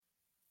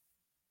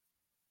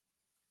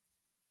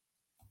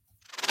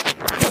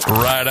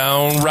Right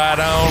on, right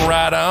on,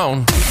 right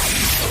on.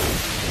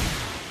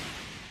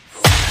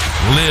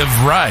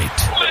 Live right.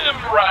 Live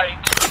right.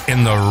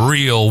 In the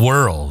real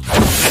world.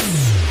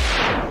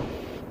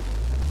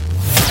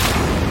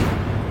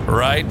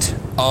 Right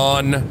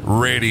on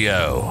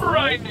radio.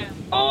 Right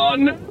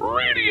on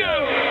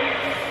radio.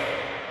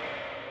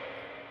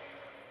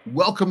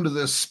 Welcome to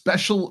this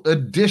special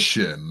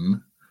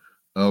edition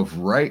of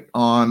Right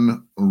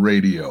on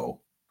Radio.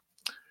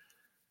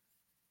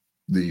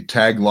 The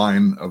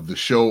tagline of the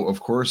show, of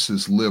course,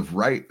 is Live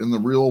Right in the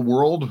Real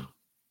World.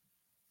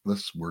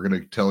 We're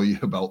going to tell you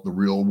about the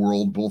real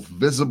world, both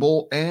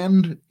visible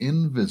and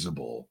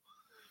invisible.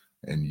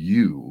 And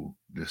you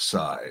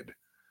decide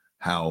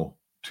how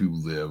to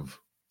live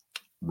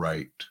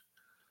right.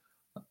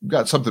 I've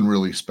got something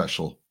really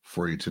special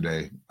for you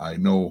today. I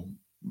know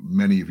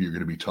many of you are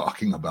going to be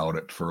talking about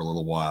it for a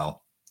little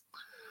while.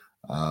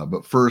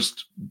 But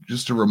first,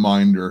 just a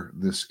reminder,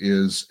 this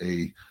is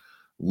a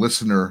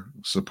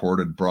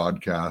listener-supported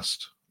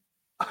broadcast.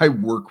 I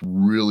work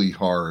really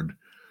hard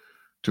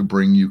to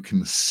bring you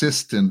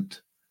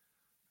consistent,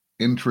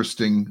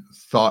 interesting,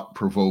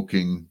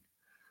 thought-provoking,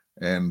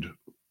 and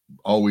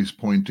always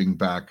pointing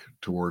back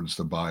towards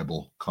the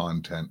Bible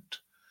content.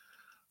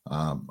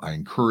 I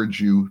encourage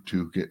you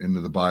to get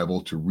into the Bible,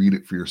 to read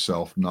it for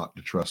yourself, not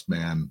to trust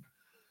man.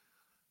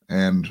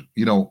 And,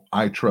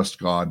 I trust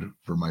God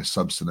for my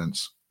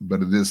substance,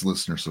 but it is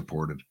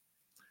listener-supported.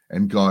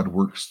 And God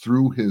works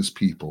through his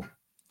people.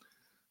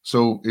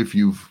 So if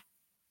you've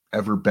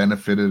ever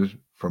benefited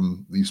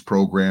from these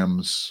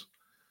programs,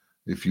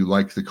 if you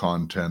like the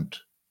content,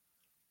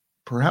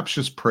 perhaps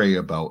just pray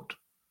about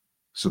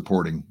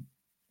supporting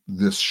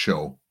this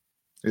show.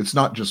 It's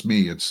not just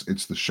me,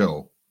 it's the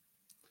show.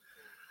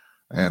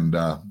 And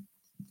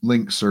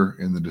links are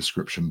in the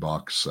description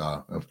box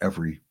of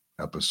every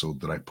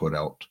episode that I put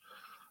out.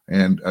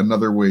 And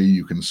another way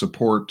you can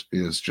support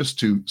is just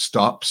to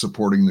stop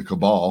supporting the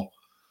cabal.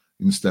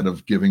 Instead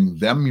of giving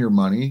them your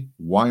money,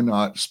 why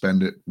not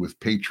spend it with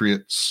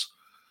patriots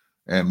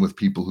and with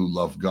people who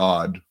love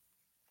God,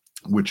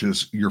 which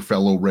is your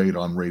fellow Right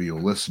on Radio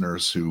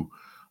listeners who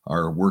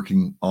are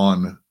working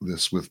on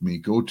this with me.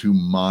 Go to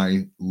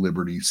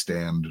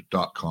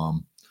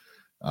mylibertystand.com.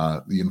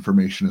 The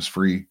information is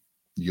free.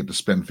 You get to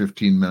spend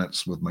 15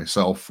 minutes with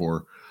myself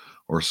or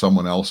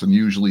someone else. And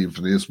usually if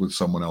it is with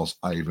someone else,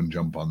 I even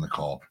jump on the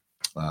call.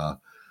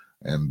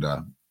 And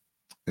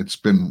it's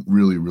been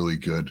really, really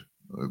good.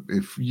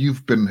 If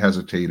you've been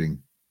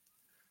hesitating,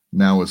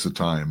 now is the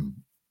time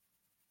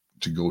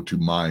to go to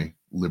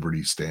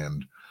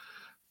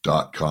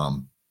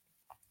mylibertystand.com.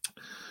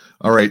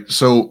 All right,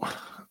 so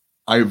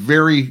I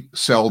very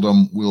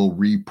seldom will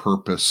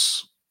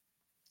repurpose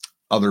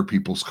other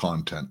people's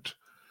content.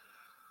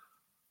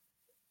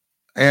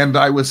 And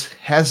I was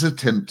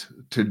hesitant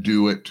to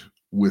do it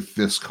with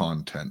this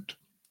content.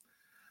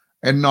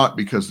 And not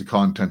because the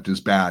content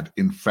is bad.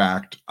 In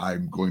fact,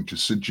 I'm going to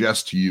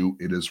suggest to you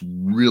it is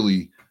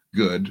really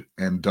good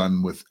and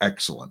done with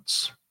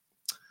excellence.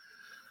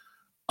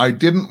 I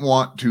didn't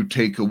want to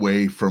take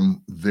away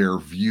from their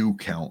view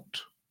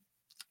count.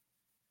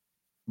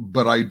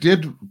 But I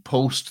did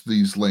post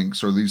these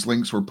links, or these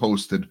links were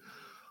posted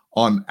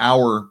on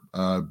our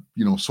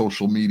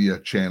social media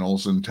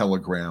channels and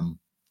Telegram.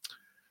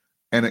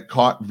 And it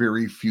caught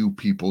very few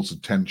people's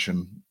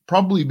attention.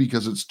 Probably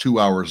because it's 2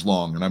 hours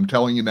long. And I'm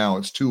telling you now,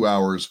 it's 2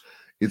 hours.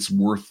 It's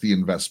worth the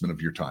investment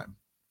of your time.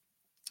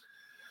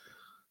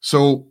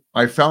 So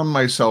I found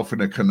myself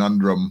in a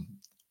conundrum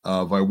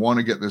of I want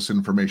to get this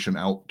information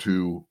out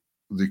to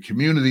the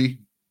community.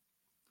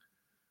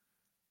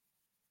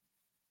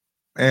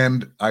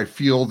 And I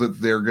feel that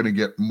they're going to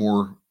get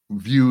more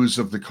views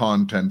of the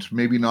content.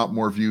 Maybe not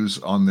more views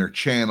on their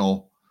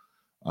channel,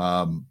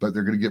 but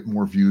they're going to get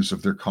more views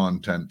of their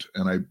content.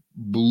 And I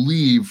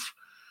believe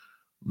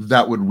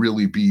that would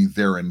really be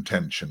their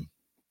intention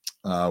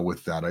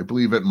with that. I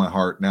believe it in my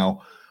heart.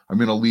 Now, I'm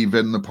going to leave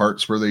in the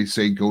parts where they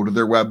say go to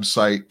their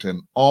website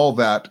and all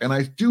that. And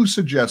I do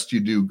suggest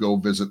you do go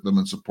visit them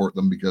and support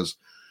them because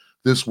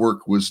this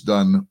work was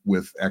done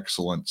with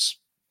excellence.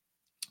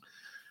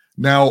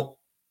 Now,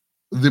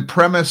 the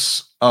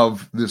premise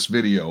of this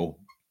video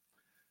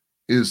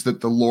is that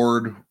the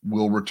Lord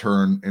will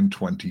return in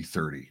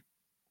 2030.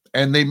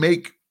 And they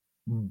make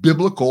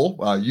biblical,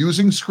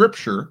 using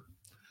scripture,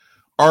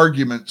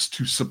 arguments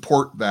to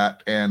support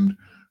that, and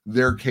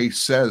their case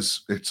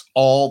says it's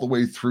all the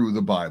way through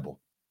the Bible.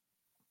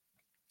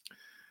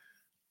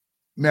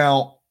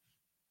 Now,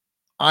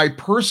 I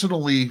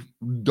personally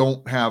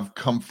don't have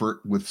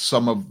comfort with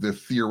some of the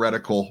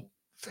theoretical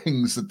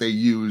things that they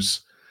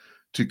use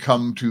to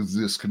come to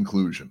this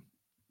conclusion.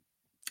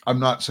 I'm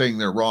not saying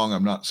they're wrong.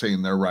 I'm not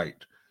saying they're right.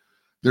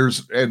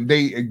 And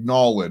they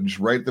acknowledge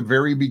right at the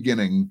very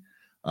beginning,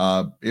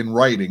 in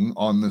writing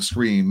on the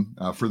screen,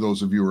 for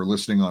those of you who are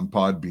listening on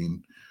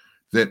Podbean,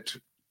 that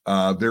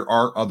there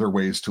are other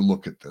ways to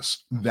look at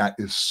this. That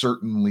is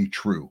certainly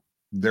true.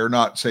 They're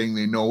not saying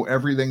they know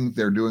everything.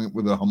 They're doing it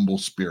with a humble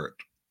spirit.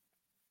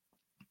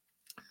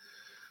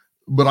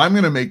 But I'm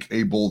going to make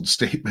a bold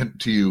statement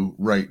to you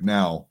right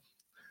now.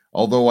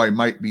 Although I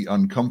might be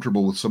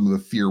uncomfortable with some of the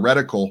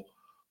theoretical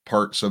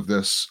parts of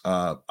this,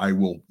 I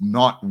will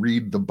not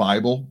read the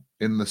Bible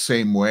in the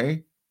same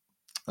way.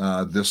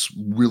 This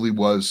really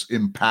was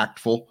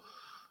impactful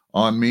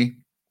on me.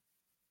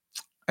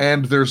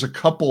 And there's a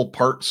couple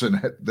parts in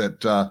it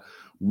that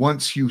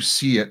once you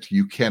see it,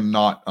 you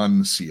cannot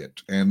unsee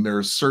it. And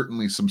there's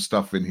certainly some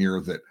stuff in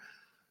here that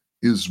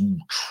is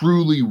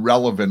truly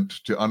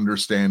relevant to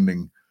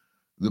understanding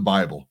the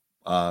Bible.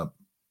 The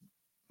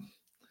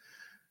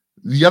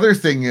other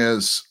thing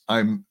is,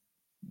 I'm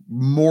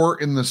more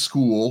in the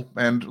school,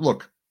 and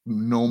look,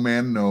 no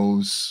man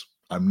knows.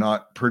 I'm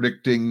not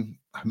predicting,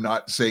 I'm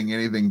not saying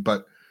anything,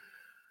 but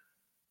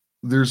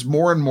there's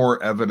more and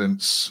more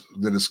evidence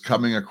that is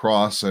coming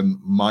across, and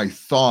my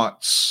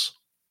thoughts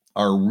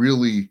are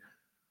really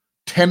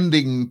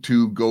tending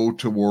to go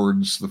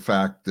towards the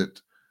fact that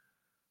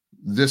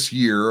this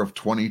year of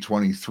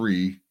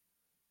 2023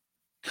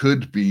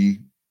 could be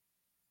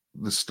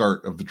the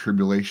start of the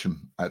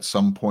tribulation at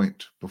some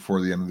point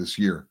before the end of this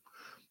year.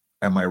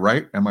 Am I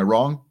right? Am I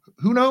wrong?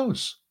 Who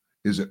knows?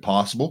 Is it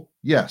possible?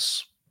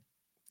 Yes.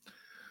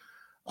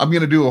 I'm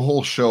going to do a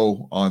whole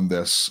show on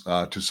this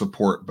to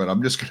support, but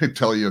I'm just going to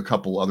tell you a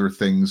couple other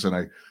things. And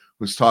I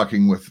was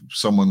talking with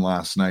someone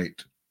last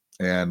night,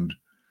 and,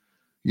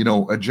 you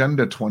know,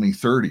 Agenda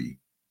 2030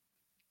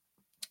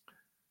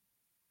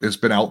 has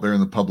been out there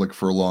in the public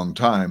for a long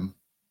time.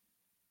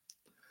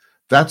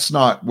 That's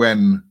not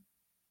when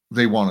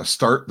they want to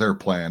start their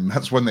plan.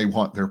 That's when they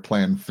want their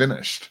plan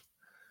finished.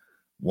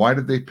 Why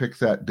did they pick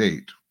that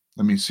date?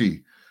 Let me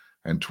see.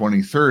 And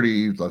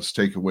 2030, let's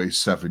take away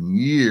 7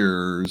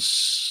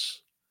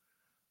 years.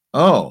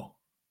 Oh,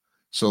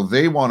 so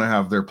they want to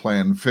have their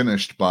plan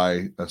finished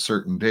by a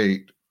certain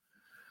date.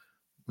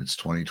 It's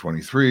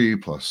 2023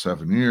 plus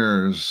 7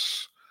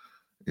 years.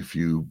 If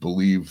you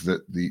believe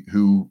that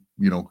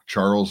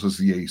Charles is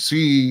the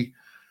AC,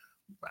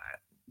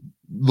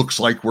 looks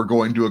like we're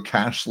going to a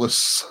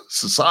cashless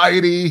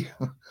society.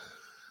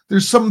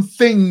 There's some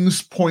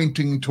things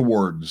pointing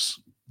towards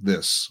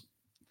this.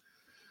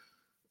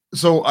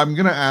 So I'm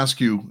going to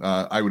ask you,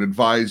 I would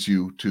advise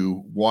you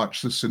to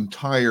watch this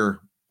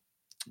entire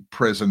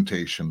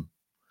presentation.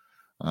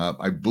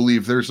 I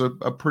believe there's a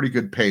pretty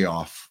good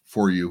payoff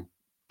for you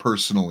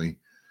personally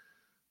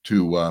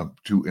to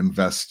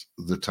invest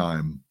the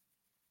time.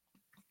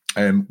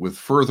 And with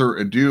further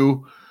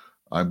ado,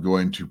 I'm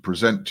going to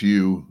present to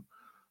you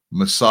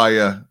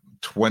Messiah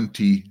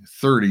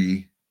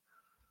 2030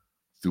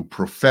 through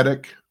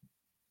prophetic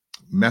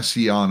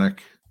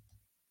messianic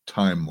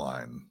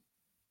timeline.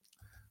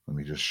 Let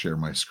me just share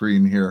my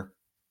screen here.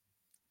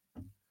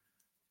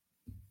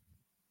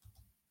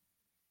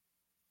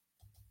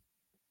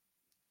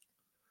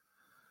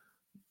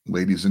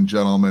 Ladies and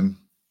gentlemen,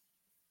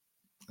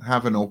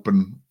 have an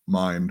open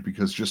mind,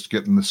 because just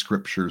getting the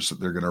scriptures that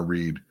they're going to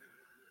read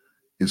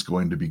is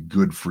going to be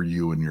good for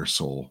you and your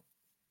soul.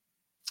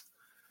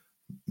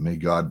 May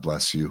God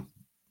bless you.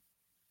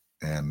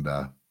 And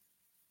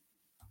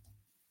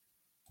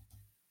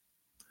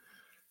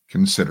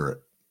consider it.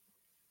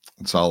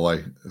 That's all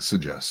I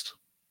suggest.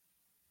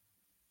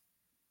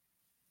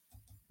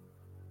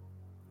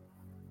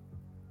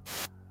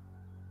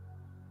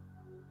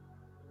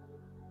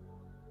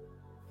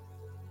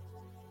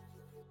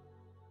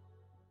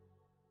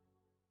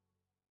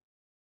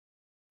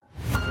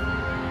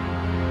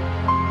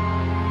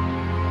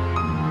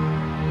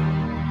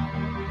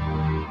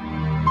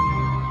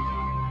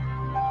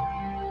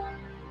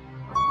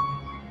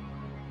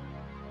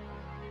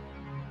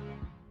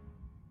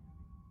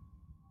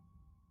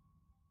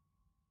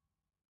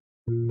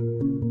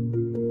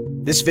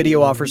 This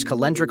video offers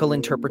calendrical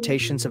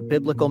interpretations of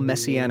biblical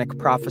messianic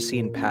prophecy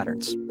and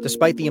patterns.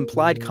 Despite the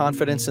implied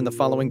confidence in the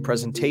following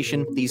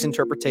presentation, these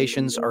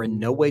interpretations are in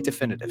no way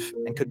definitive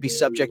and could be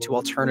subject to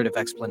alternative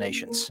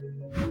explanations.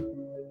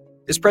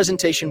 This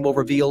presentation will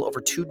reveal over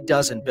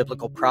 24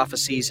 biblical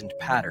prophecies and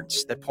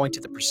patterns that point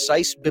to the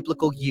precise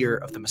biblical year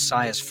of the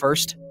Messiah's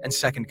first and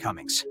second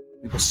comings.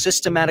 We will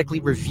systematically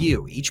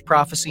review each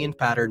prophecy and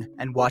pattern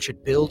and watch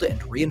it build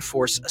and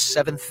reinforce a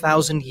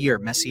 7,000-year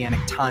messianic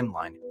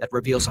timeline that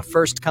reveals a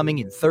first coming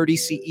in 30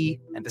 CE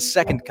and a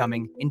second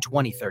coming in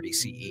 2030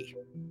 CE.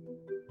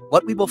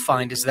 What we will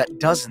find is that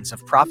dozens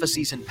of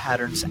prophecies and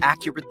patterns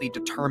accurately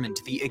determined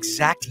the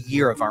exact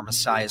year of our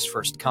Messiah's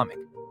first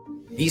coming.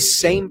 These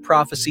same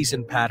prophecies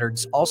and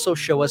patterns also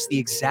show us the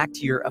exact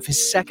year of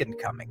his second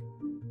coming.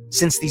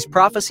 Since these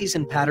prophecies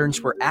and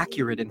patterns were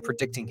accurate in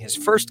predicting his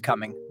first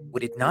coming,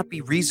 would it not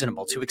be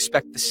reasonable to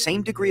expect the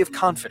same degree of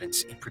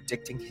confidence in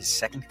predicting his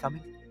second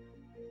coming?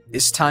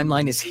 This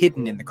timeline is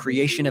hidden in the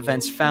creation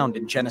events found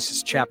in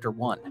Genesis chapter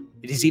 1.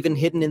 It is even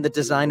hidden in the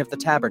design of the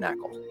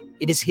tabernacle.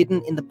 It is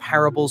hidden in the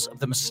parables of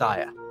the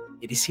Messiah.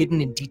 It is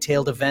hidden in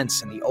detailed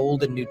events in the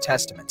Old and New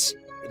Testaments.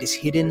 It is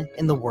hidden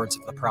in the words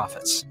of the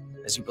prophets.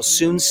 As you will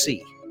soon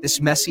see,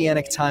 this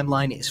messianic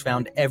timeline is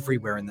found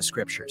everywhere in the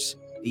scriptures.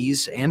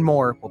 These and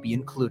more will be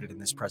included in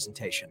this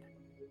presentation.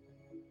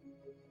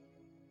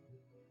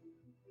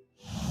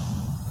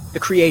 The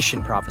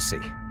creation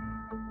prophecy.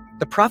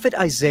 The prophet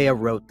Isaiah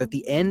wrote that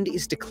the end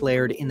is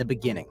declared in the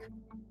beginning.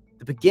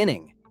 The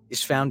beginning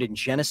is found in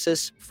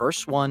Genesis,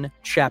 verse 1,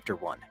 chapter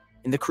 1,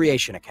 in the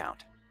creation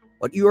account.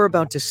 What you are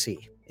about to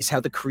see is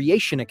how the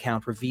creation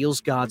account reveals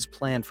God's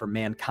plan for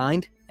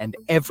mankind and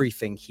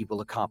everything he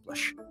will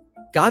accomplish.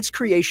 God's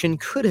creation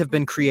could have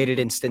been created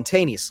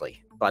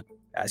instantaneously, but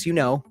as you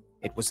know,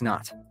 it was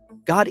not.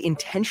 God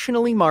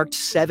intentionally marked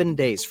 7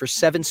 days for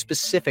 7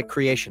 specific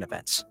creation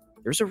events.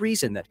 There's a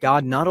reason that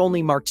God not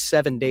only marked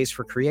 7 days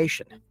for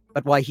creation,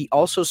 but why he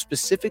also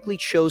specifically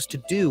chose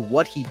to do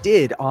what he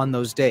did on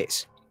those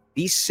days.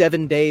 These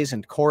 7 days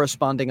and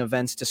corresponding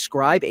events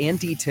describe and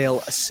detail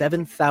a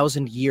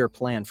 7,000-year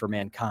plan for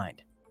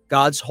mankind.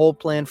 God's whole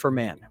plan for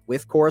man,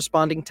 with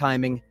corresponding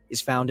timing,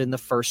 is found in the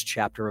first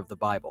chapter of the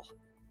Bible.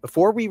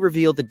 Before we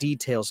reveal the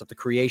details of the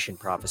creation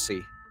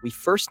prophecy, we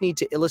first need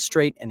to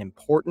illustrate an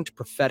important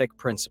prophetic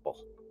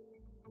principle.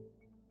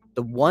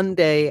 The 1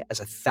 day as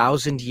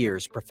 1,000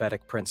 years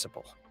prophetic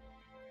principle.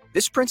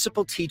 This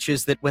principle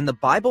teaches that when the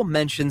Bible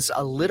mentions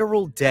a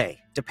literal day,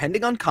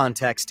 depending on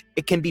context,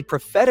 it can be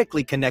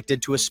prophetically connected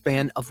to a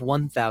span of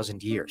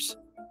 1,000 years.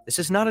 This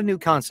is not a new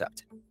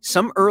concept.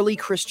 Some early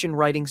Christian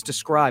writings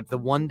describe the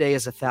 1 day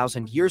as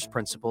 1,000 years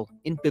principle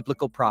in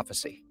biblical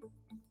prophecy.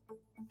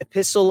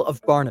 Epistle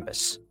of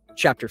Barnabas,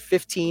 chapter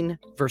 15,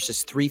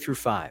 verses 3 through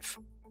 5,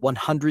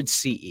 100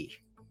 CE.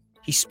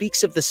 He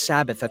speaks of the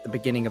Sabbath at the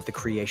beginning of the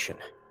creation,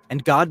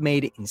 and God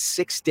made in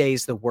 6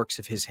 days the works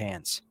of his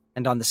hands.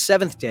 And on the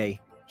 7th day,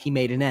 he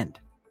made an end,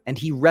 and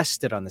he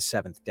rested on the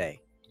 7th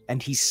day,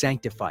 and he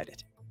sanctified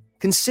it.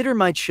 Consider,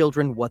 my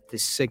children, what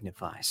this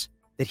signifies,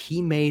 that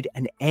he made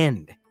an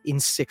end in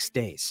 6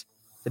 days.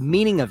 The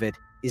meaning of it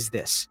is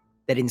this,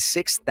 that in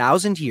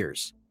 6,000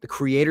 years, the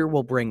Creator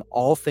will bring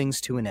all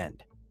things to an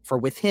end. For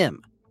with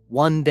him,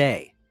 1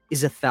 day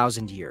is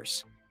 1,000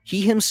 years.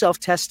 He himself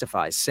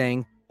testifies,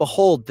 saying,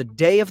 Behold, the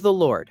day of the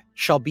Lord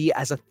shall be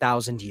as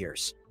 1,000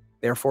 years.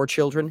 Therefore,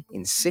 children,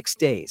 in 6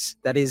 days,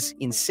 that is,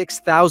 in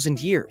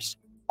 6,000 years,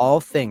 all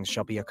things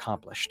shall be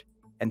accomplished.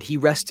 And he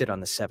rested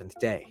on the 7th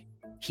day.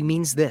 He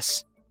means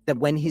this, that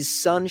when his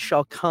Son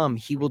shall come,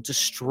 he will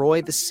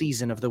destroy the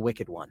season of the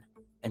wicked one,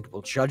 and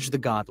will judge the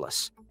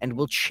godless, and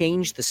will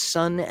change the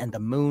sun and the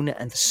moon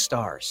and the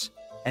stars.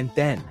 And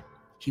then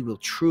he will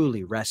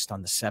truly rest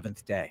on the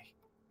 7th day.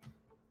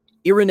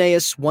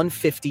 Irenaeus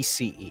 150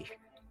 CE.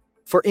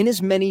 For in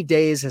as many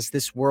days as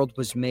this world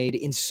was made,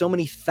 in so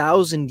many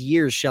 1,000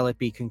 years shall it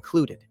be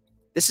concluded.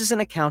 This is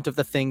an account of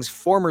the things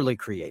formerly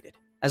created,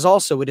 as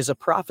also it is a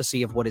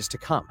prophecy of what is to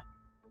come.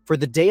 For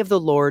the day of the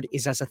Lord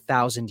is as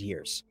 1,000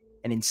 years,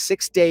 and in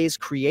 6 days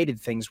created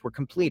things were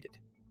completed.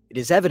 It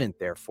is evident,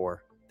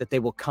 therefore, that they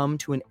will come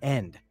to an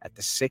end at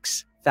the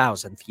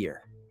 6,000th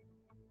year.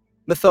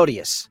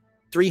 Methodius,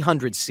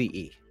 300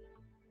 CE.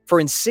 For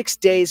in 6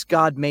 days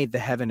God made the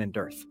heaven and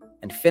earth,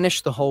 and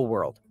finished the whole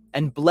world,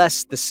 and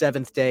blessed the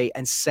 7th day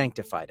and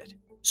sanctified it.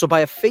 So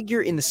by a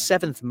figure in the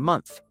 7th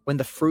month, when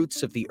the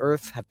fruits of the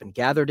earth have been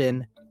gathered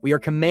in, we are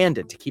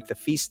commanded to keep the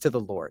feast to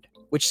the Lord,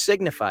 which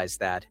signifies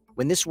that,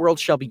 when this world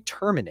shall be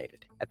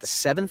terminated at the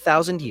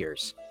 7,000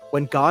 years,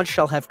 when God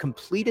shall have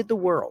completed the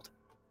world,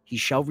 he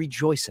shall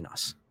rejoice in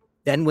us.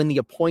 Then when the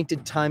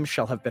appointed time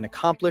shall have been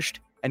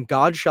accomplished, and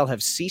God shall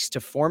have ceased to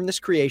form this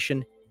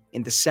creation,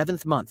 in the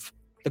 7th month,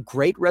 the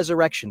great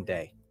resurrection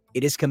day,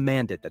 it is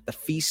commanded that the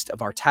feast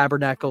of our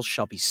tabernacles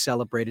shall be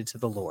celebrated to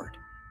the Lord.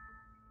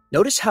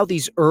 Notice how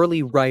these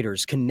early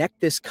writers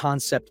connect this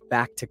concept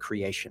back to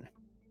creation.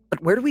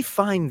 But where do we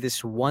find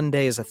this 1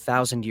 day as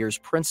 1,000 years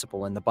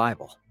principle in the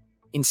Bible?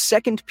 In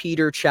 2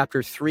 Peter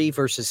chapter 3,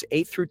 verses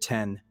 8 through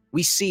 10,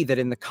 we see that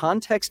in the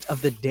context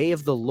of the day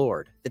of the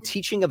Lord, the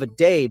teaching of a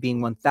day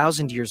being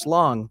 1,000 years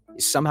long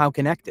is somehow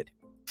connected.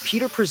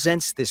 Peter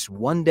presents this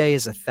 1 day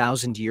as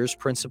 1,000 years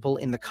principle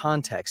in the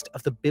context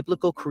of the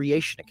biblical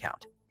creation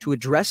account, to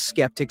address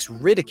skeptics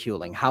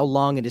ridiculing how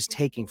long it is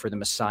taking for the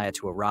Messiah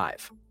to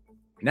arrive.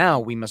 Now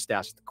we must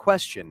ask the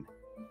question,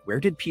 where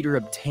did Peter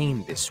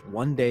obtain this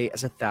 1 day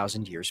as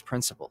 1,000 years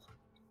principle?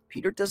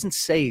 Peter doesn't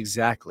say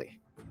exactly,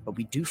 but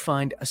we do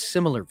find a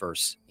similar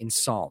verse in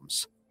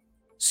Psalms.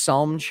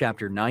 Psalm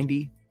chapter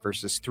 90,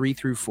 verses 3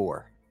 through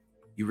 4.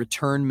 You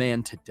return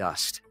man to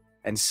dust,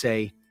 and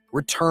say,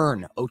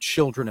 Return, O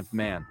children of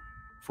man,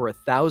 for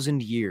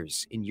 1,000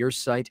 years in your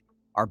sight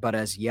are but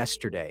as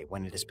yesterday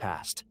when it is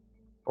past,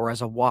 or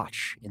as a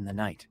watch in the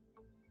night.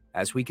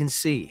 As we can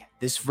see,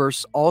 this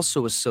verse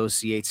also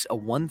associates a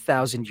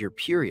 1,000-year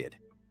period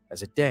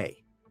as a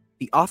day.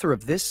 The author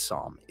of this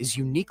psalm is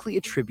uniquely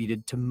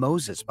attributed to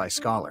Moses by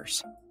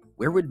scholars.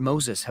 Where would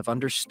Moses have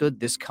understood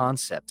this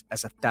concept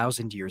as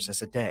 1,000 years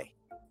as a day?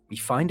 We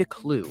find a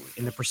clue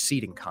in the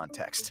preceding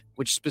context,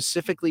 which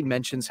specifically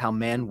mentions how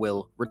man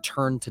will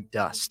return to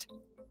dust.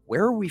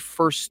 Where are we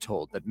first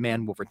told that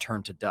man will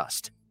return to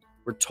dust?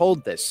 We're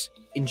told this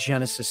in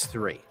Genesis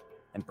 3.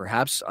 And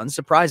perhaps,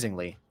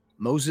 unsurprisingly,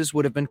 Moses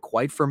would have been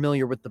quite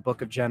familiar with the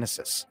book of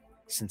Genesis,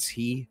 since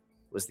he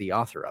was the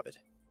author of it.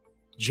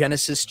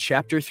 Genesis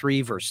chapter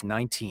 3, verse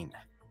 19.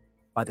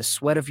 By the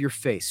sweat of your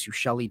face you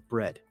shall eat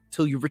bread,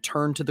 till you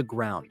return to the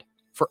ground,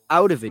 for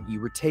out of it you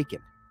were taken.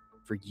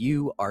 For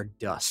you are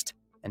dust,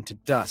 and to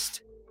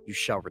dust you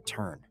shall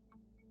return.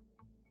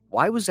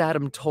 Why was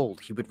Adam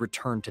told he would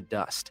return to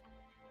dust?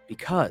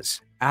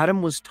 Because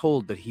Adam was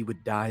told that he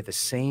would die the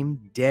same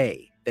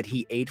day that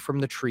he ate from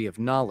the tree of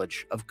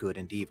knowledge of good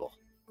and evil.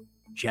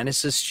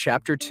 Genesis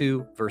chapter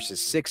 2,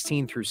 verses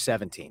 16 through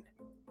 17.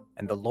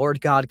 And the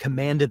Lord God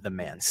commanded the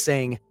man,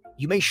 saying,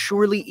 You may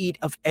surely eat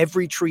of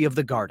every tree of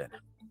the garden,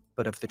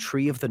 but of the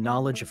tree of the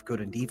knowledge of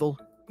good and evil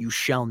you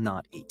shall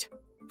not eat.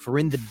 For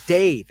in the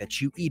day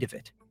that you eat of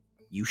it,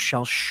 you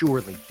shall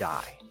surely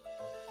die.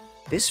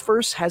 This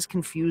verse has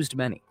confused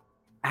many.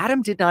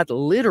 Adam did not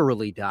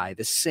literally die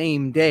the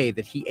same day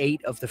that he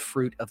ate of the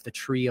fruit of the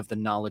tree of the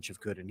knowledge of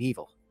good and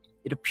evil.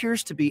 It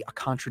appears to be a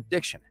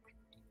contradiction.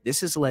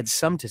 This has led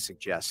some to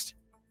suggest,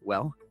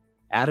 well,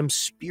 Adam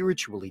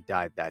spiritually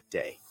died that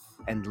day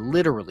and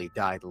literally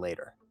died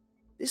later.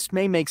 This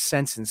may make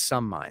sense in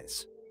some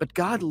minds, but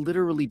God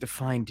literally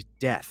defined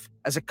death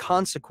as a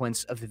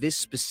consequence of this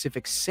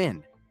specific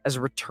sin as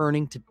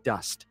returning to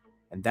dust,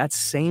 and that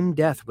same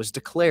death was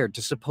declared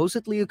to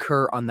supposedly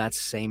occur on that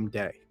same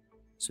day.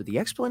 So the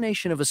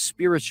explanation of a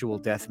spiritual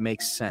death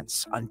makes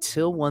sense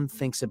until one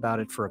thinks about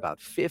it for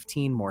about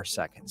 15 more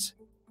seconds.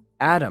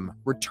 Adam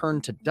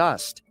returned to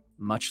dust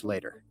much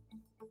later.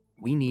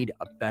 We need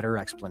a better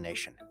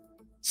explanation.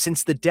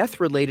 Since the death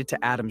related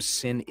to Adam's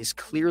sin is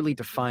clearly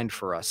defined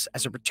for us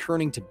as a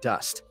returning to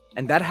dust,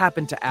 and that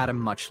happened to Adam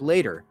much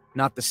later,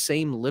 not the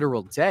same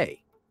literal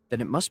day, then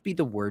it must be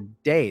the word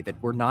day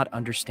that we're not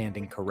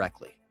understanding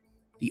correctly.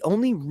 The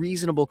only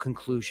reasonable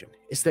conclusion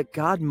is that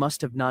God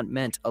must have not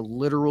meant a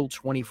literal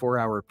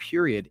 24-hour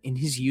period in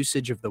his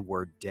usage of the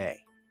word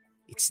day.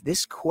 It's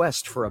this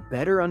quest for a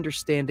better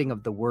understanding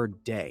of the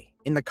word day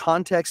in the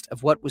context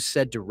of what was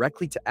said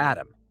directly to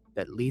Adam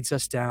that leads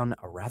us down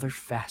a rather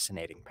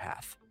fascinating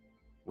path.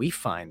 We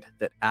find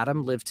that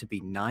Adam lived to be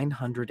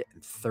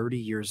 930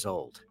 years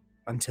old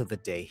until the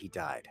day he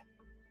died.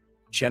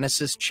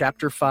 Genesis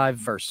chapter 5,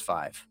 verse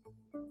 5.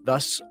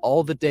 Thus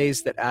all the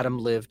days that Adam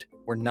lived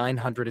were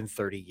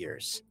 930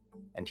 years,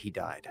 and he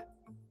died.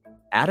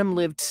 Adam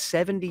lived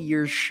 70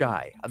 years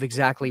shy of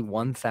exactly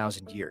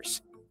 1,000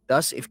 years.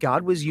 Thus, if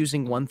God was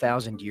using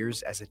 1,000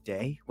 years as a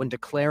day when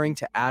declaring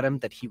to Adam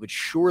that he would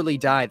surely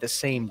die the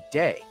same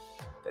day,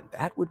 then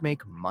that would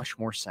make much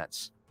more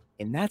sense.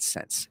 In that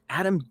sense,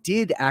 Adam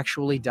did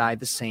actually die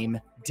the same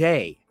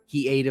day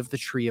he ate of the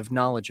tree of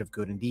knowledge of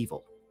good and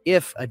evil,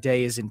 if a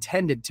day is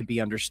intended to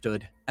be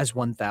understood as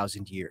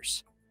 1,000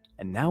 years.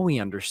 And now we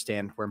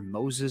understand where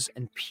Moses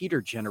and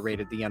Peter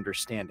generated the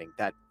understanding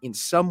that, in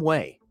some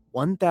way,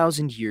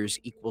 1,000 years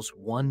equals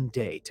one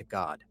day to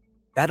God.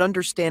 That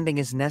understanding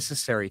is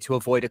necessary to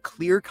avoid a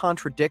clear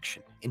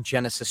contradiction in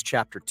Genesis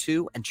chapter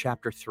 2 and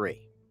chapter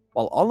 3.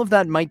 While all of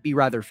that might be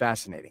rather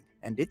fascinating,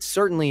 and it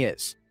certainly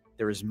is,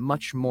 there is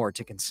much more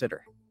to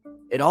consider.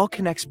 It all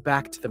connects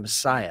back to the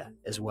Messiah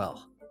as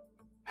well.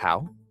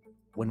 How?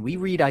 When we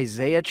read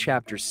Isaiah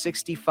chapter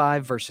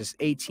 65 verses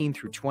 18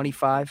 through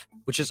 25,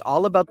 which is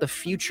all about the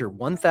future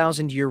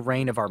 1,000-year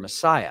reign of our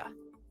Messiah,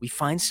 we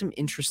find some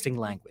interesting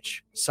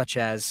language, such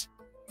as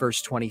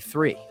verse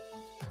 23,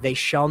 they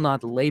shall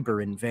not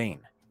labor in vain,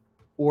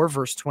 or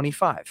verse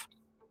 25,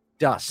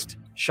 dust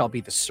shall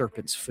be the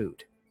serpent's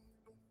food.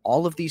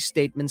 All of these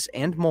statements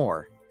and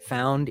more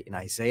found in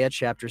Isaiah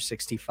chapter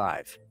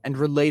 65 and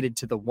related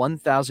to the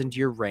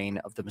 1,000-year reign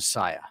of the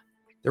Messiah.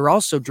 They're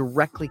also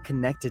directly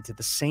connected to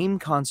the same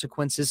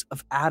consequences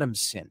of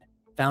Adam's sin,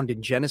 found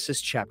in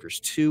Genesis chapters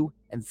 2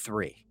 and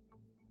 3.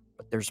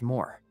 But there's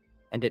more,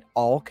 and it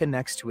all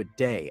connects to a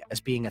day as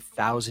being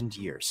 1,000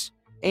 years,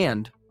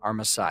 and our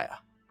Messiah.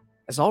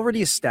 As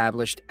already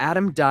established,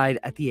 Adam died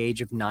at the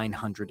age of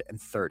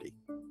 930.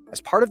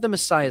 As part of the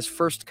Messiah's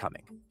first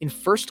coming, in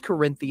 1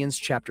 Corinthians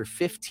chapter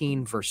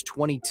 15, verse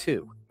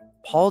 22,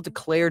 Paul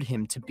declared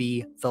him to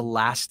be the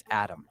last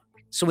Adam.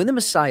 So in the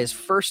Messiah's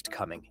first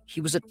coming,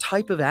 he was a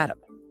type of Adam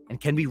and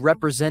can be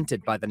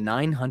represented by the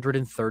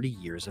 930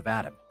 years of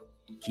Adam.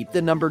 Keep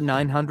the number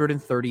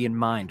 930 in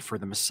mind for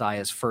the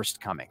Messiah's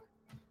first coming.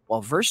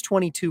 While verse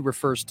 22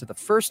 refers to the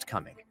first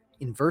coming,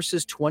 in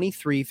verses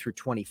 23 through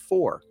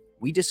 24,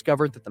 we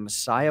discovered that the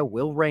Messiah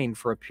will reign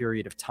for a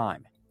period of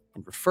time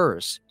and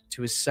refers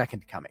to his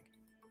second coming.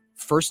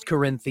 1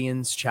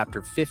 Corinthians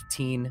chapter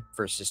 15,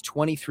 verses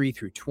 23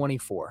 through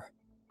 24.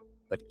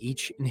 But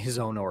each in his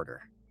own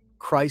order.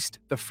 Christ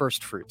the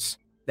firstfruits,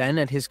 then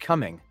at his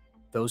coming,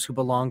 those who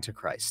belong to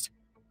Christ.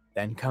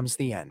 Then comes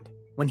the end,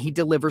 when he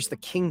delivers the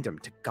kingdom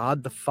to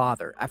God the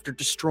Father after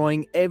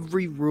destroying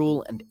every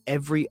rule and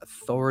every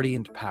authority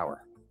and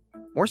power.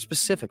 More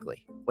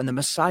specifically, when the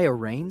Messiah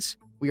reigns,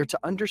 we are to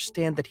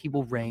understand that he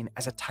will reign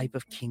as a type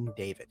of King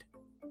David.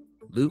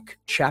 Luke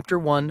chapter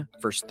 1,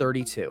 verse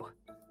 32.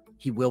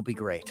 He will be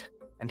great,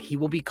 and he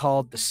will be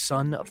called the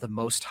Son of the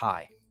Most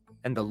High,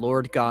 and the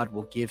Lord God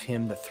will give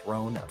him the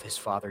throne of his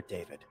father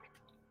David.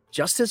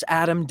 Just as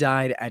Adam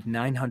died at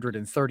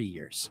 930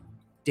 years,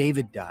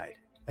 David died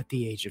at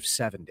the age of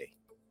 70.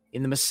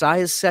 In the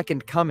Messiah's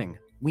second coming,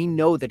 we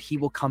know that he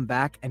will come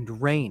back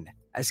and reign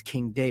as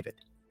King David.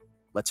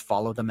 Let's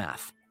follow the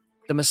math.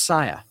 The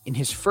Messiah, in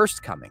his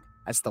first coming,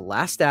 as the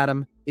last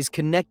Adam, is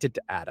connected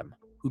to Adam,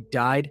 who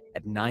died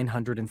at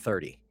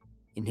 930.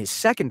 In his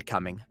second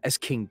coming, as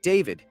King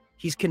David,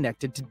 he's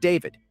connected to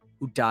David,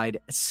 who died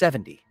at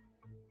 70.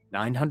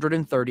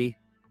 930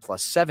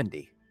 plus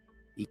 70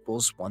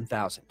 equals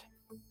 1,000.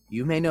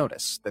 You may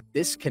notice that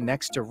this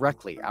connects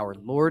directly our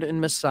Lord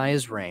and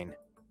Messiah's reign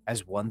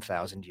as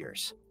 1,000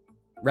 years.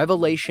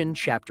 Revelation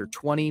chapter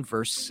 20,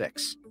 verse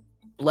 6.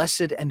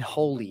 Blessed and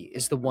holy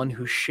is the one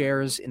who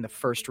shares in the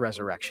first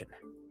resurrection.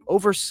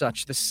 Over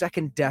such the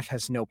second death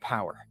has no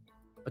power,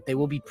 but they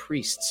will be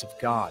priests of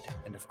God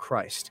and of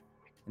Christ,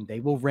 and they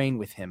will reign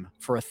with him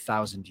for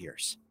 1,000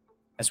 years.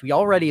 As we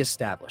already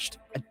established,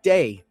 a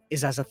day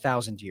is as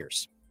 1,000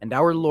 years, and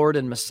our Lord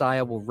and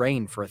Messiah will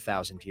reign for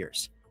 1,000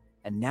 years.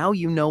 And now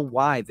you know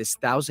why this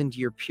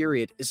 1,000-year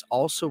period is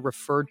also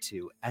referred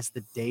to as the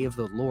day of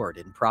the Lord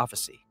in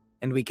prophecy.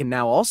 And we can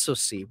now also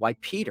see why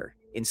Peter,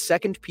 in 2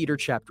 Peter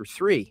chapter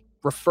 3,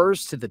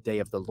 refers to the day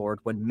of the Lord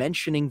when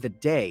mentioning the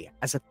day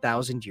as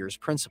 1,000 years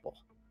principle.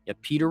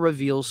 Yet Peter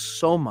reveals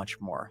so much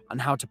more on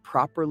how to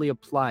properly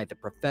apply the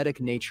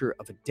prophetic nature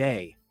of a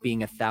day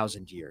being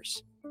 1,000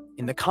 years.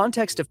 In the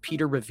context of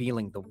Peter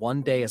revealing the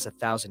one day as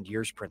 1,000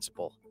 years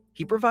principle,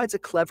 he provides a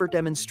clever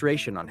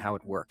demonstration on how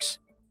it works.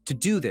 To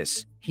do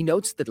this, he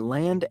notes that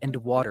land and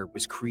water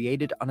was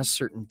created on a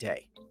certain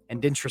day.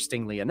 And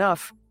interestingly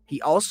enough,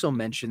 he also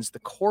mentions the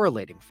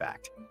correlating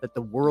fact that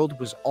the world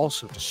was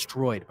also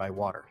destroyed by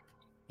water.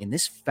 In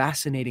this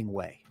fascinating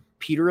way,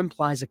 Peter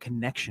implies a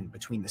connection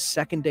between the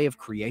second day of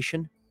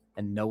creation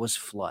and Noah's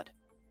flood.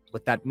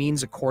 What that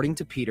means, according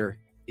to Peter,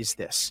 is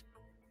this.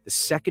 The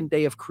second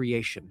day of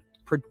creation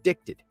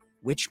predicted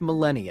which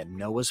millennia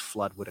Noah's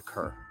flood would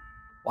occur.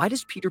 Why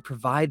does Peter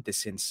provide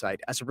this insight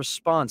as a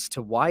response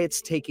to why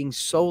it's taking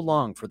so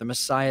long for the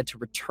Messiah to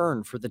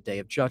return for the day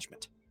of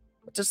judgment?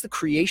 What does the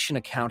creation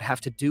account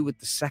have to do with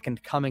the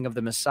second coming of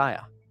the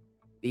Messiah?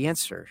 The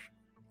answer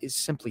is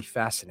simply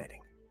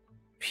fascinating.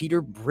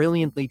 Peter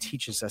brilliantly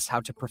teaches us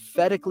how to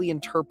prophetically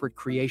interpret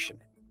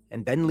creation,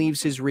 and then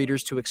leaves his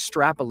readers to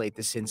extrapolate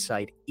this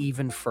insight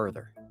even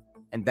further.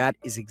 And that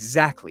is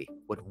exactly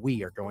what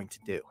we are going to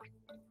do.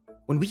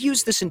 When we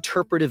use this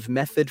interpretive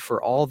method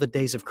for all the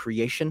days of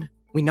creation,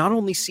 we not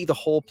only see the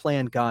whole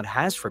plan God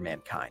has for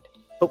mankind,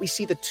 but we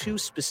see the two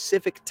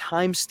specific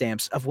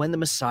timestamps of when the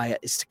Messiah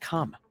is to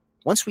come.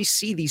 Once we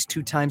see these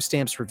two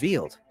timestamps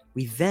revealed,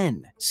 we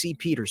then see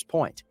Peter's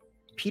point.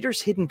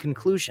 Peter's hidden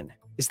conclusion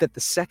is that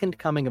the second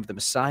coming of the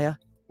Messiah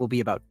will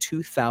be about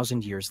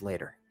 2,000 years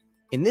later.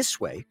 In this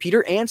way,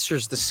 Peter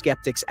answers the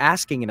skeptics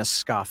asking in a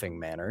scoffing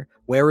manner,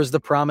 "Where is the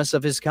promise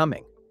of his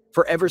coming?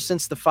 For ever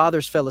since the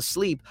fathers fell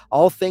asleep,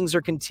 all things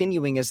are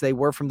continuing as they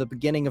were from the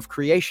beginning of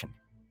creation."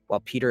 While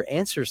Peter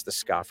answers the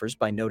scoffers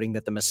by noting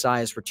that the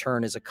Messiah's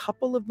return is a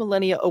couple of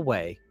millennia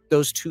away,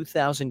 those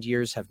 2,000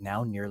 years have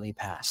now nearly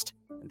passed,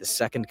 and the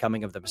second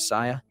coming of the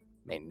Messiah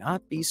may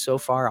not be so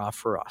far off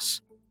for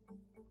us.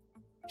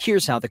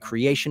 Here's how the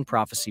creation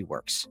prophecy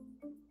works.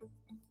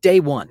 Day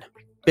 1,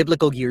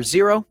 biblical year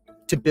 0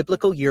 to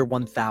biblical year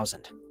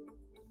 1000.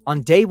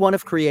 On day 1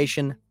 of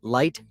creation,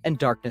 light and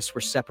darkness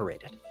were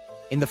separated.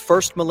 In the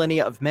first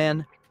millennia of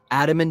man,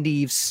 Adam and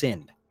Eve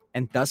sinned,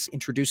 and thus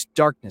introduced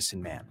darkness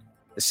in man.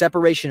 The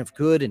separation of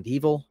good and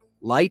evil,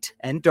 light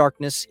and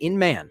darkness in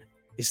man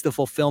is the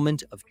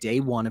fulfillment of day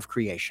 1 of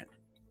creation.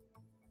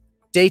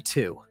 Day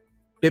 2,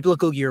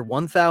 biblical year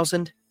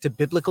 1000 to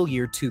biblical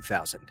year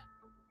 2000.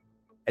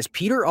 As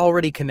Peter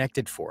already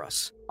connected for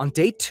us, on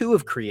day 2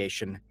 of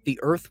creation, the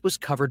earth was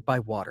covered by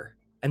water,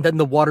 and then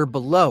the water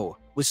below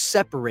was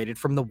separated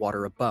from the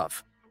water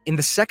above. In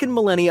the second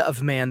millennia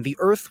of man, the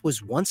earth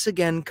was once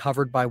again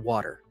covered by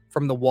water,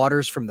 from the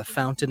waters from the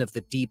fountain of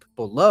the deep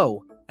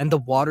below and the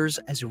waters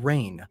as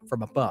rain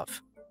from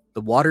above.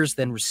 The waters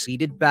then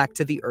receded back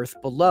to the earth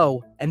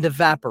below and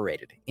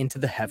evaporated into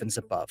the heavens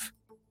above.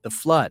 The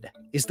flood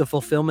is the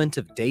fulfillment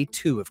of day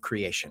 2 of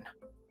creation.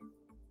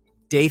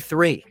 Day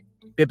 3,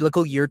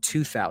 biblical year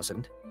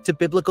 2000 to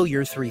biblical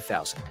year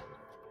 3000.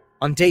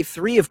 On day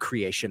 3 of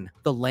creation,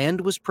 the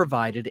land was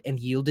provided and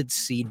yielded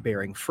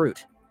seed-bearing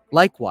fruit.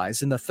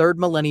 Likewise, in the third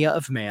millennia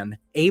of man,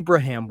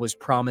 Abraham was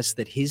promised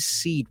that his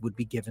seed would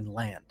be given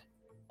land.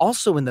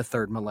 Also in the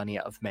third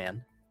millennia of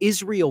man,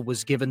 Israel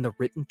was given the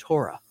written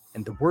Torah,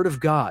 and the word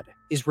of God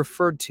is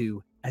referred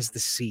to as the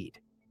seed.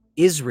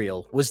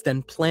 Israel was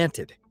then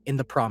planted in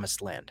the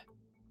promised land.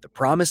 The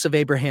promise of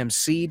Abraham's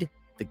seed,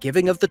 the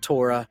giving of the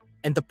Torah,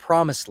 and the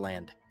promised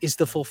land is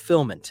the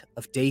fulfillment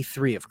of day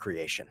 3 of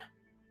creation.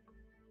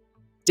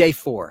 Day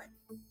 4,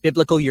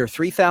 biblical year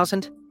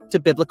 3000 to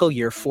biblical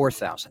year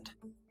 4000.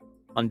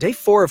 On day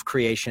 4 of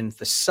creation,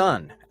 the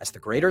sun, as the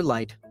greater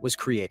light, was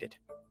created.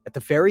 At the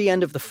very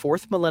end of the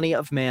fourth millennia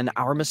of man,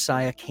 our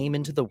Messiah came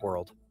into the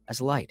world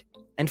as light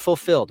and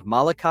fulfilled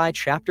Malachi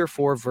chapter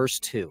 4 verse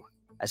 2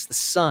 as the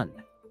sun,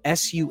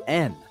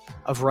 S-U-N,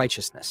 of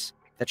righteousness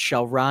that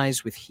shall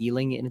rise with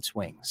healing in its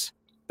wings.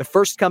 The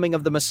first coming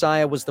of the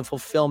Messiah was the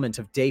fulfillment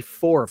of day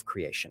 4 of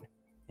creation,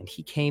 and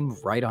he came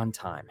right on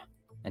time.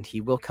 and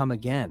he will come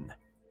again,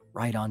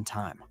 right on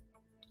time.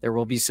 There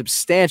will be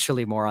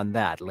substantially more on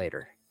that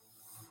later.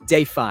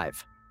 Day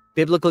 5,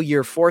 biblical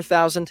year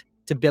 4000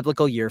 to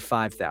biblical year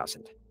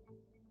 5000.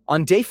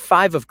 On day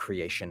 5 of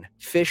creation,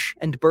 fish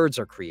and birds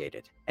are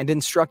created and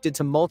instructed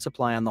to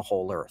multiply on the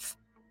whole earth.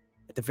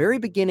 At the very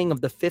beginning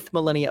of the 5th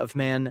millennia of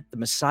man, the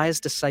Messiah's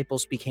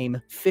disciples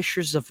became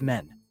fishers of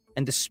men,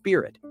 and the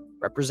Spirit,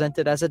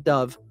 represented as a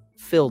dove,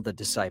 filled the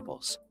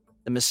disciples.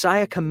 The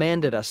Messiah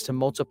commanded us to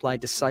multiply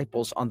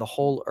disciples on the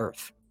whole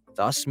earth,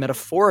 thus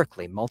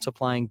metaphorically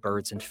multiplying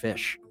birds and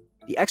fish.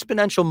 The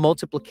exponential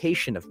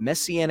multiplication of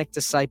messianic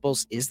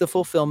disciples is the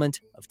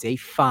fulfillment of day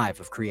 5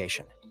 of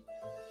creation.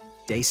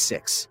 Day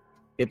 6,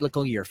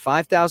 biblical year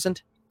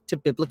 5000 to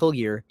biblical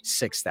year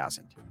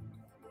 6000.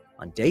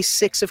 On day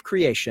 6 of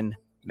creation,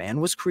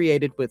 man was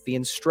created with the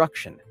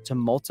instruction to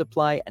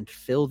multiply and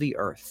fill the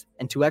earth,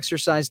 and to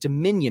exercise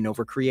dominion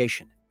over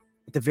creation.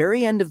 At the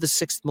very end of the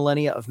 6th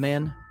millennia of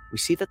man, we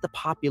see that the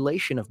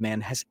population of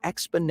man has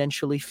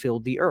exponentially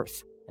filled the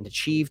earth and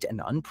achieved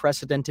an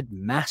unprecedented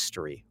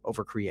mastery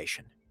over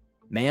creation.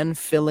 Man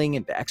filling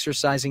and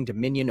exercising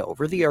dominion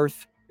over the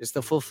earth is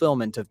the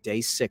fulfillment of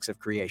day 6 of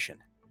creation.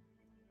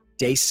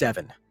 Day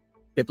 7,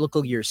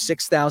 biblical year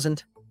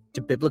 6000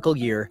 to biblical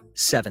year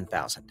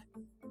 7000.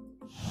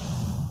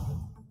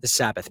 The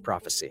Sabbath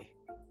prophecy.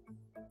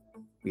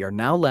 We are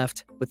now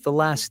left with the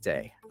last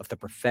day of the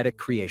prophetic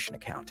creation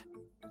account.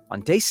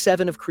 On day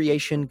 7 of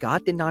creation,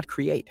 God did not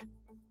create,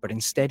 but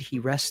instead he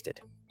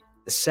rested.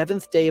 The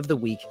 7th day of the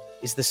week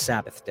is the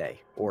Sabbath day,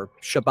 or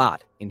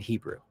Shabbat in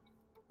Hebrew.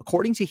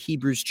 According to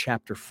Hebrews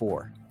chapter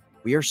 4,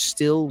 we are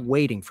still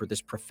waiting for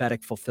this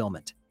prophetic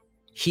fulfillment.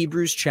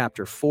 Hebrews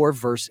chapter 4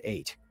 verse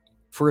 8.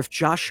 For if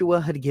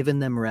Joshua had given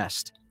them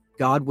rest,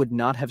 God would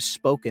not have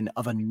spoken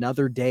of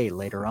another day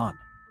later on.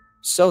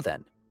 So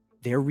then,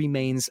 there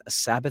remains a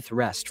Sabbath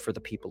rest for the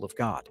people of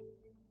God.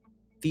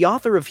 The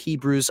author of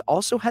Hebrews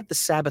also had the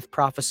Sabbath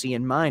prophecy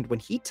in mind when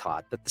he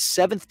taught that the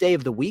 7th day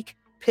of the week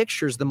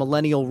pictures the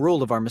millennial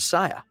rule of our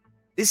Messiah.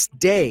 This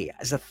day,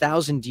 as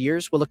 1,000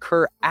 years, will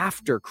occur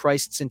after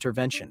Christ's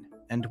intervention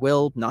and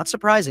will, not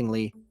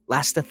surprisingly,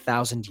 last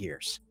 1,000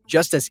 years,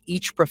 just as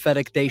each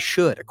prophetic day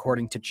should,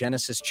 according to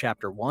Genesis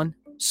chapter 1,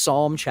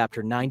 Psalm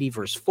chapter 90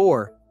 verse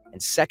 4,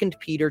 and 2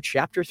 Peter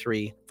chapter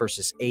 3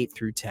 verses 8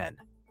 through 10.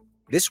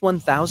 This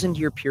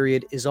 1,000-year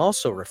period is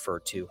also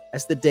referred to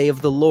as the Day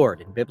of the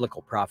Lord in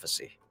biblical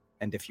prophecy,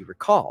 and if you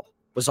recall,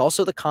 was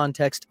also the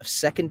context of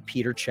 2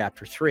 Peter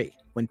chapter 3,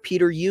 when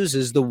Peter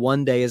uses the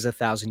 1 day as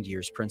 1,000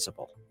 years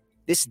principle.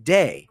 This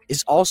day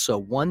is also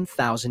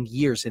 1,000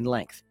 years in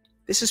length.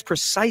 This is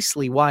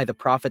precisely why the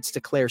prophets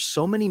declare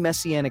so many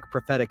messianic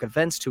prophetic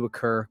events to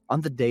occur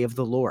on the Day of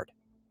the Lord.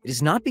 It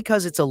is not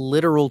because it's a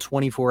literal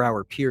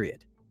 24-hour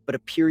period, but a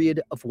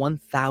period of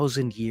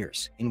 1,000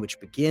 years in which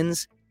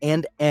begins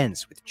and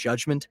ends with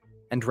judgment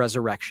and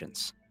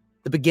resurrections.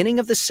 The beginning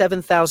of the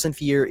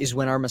 7,000th year is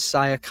when our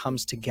Messiah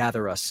comes to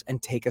gather us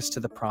and take us to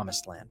the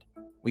promised land.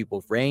 We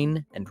will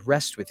reign and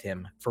rest with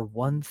him for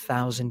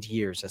 1,000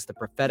 years as the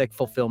prophetic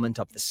fulfillment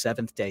of the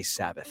 7th-day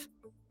Sabbath.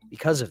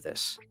 Because of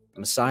this,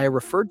 the Messiah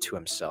referred to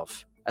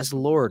himself as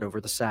Lord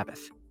over the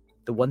Sabbath.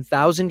 The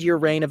 1,000-year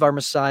reign of our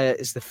Messiah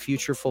is the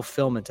future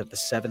fulfillment of the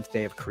 7th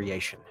day of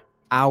creation,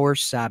 our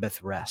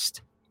Sabbath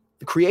rest.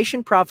 The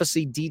creation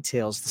prophecy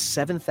details the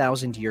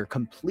 7,000-year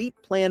complete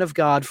plan of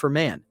God for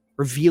man,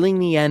 revealing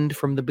the end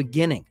from the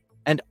beginning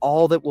and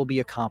all that will be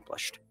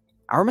accomplished.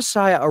 Our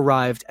Messiah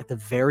arrived at the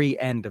very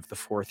end of the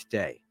 4th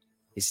day.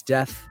 His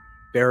death,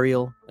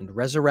 burial, and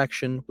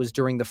resurrection was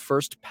during the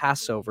first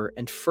Passover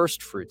and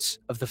first fruits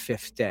of the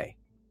 5th day.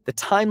 The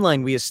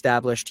timeline we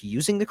established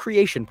using the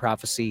creation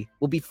prophecy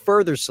will be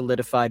further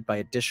solidified by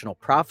additional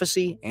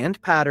prophecy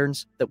and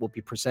patterns that will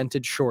be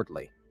presented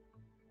shortly.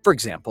 For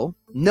example,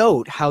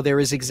 note how there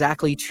is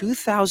exactly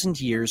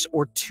 2,000 years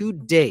or 2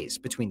 days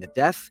between the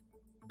death,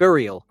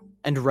 burial,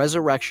 and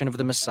resurrection of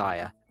the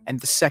Messiah and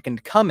the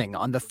second coming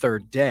on the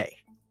 3rd day.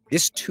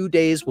 This 2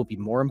 days will be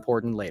more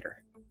important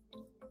later.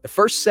 The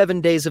first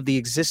 7 days of the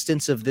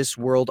existence of this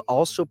world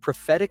also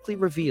prophetically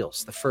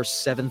reveals the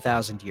first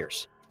 7,000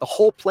 years, the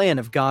whole plan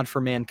of God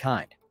for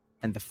mankind,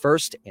 and the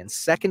first and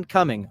second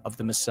coming of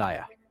the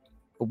Messiah.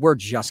 But we're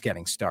just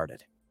getting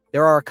started.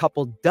 There are a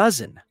couple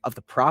dozen of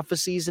the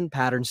prophecies and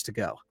patterns to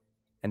go,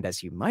 and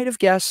as you might have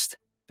guessed,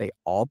 they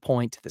all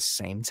point to the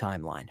same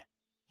timeline.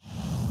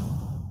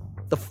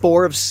 The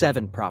 4 of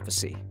 7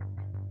 prophecy.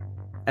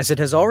 As it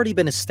has already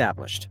been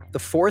established, the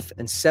 4th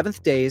and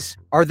 7th days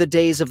are the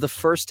days of the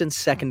first and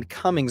second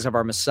comings of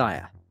our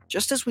Messiah.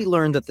 Just as we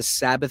learned that the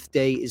Sabbath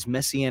day is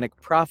messianic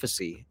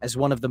prophecy as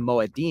one of the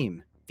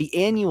Moedim, the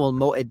annual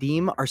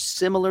Moedim are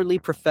similarly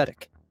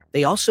prophetic.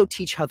 They also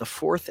teach how the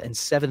 4th and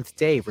 7th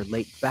day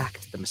relate back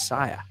to the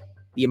Messiah.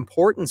 The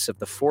importance of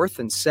the 4th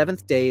and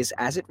 7th days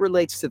as it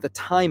relates to the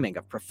timing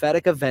of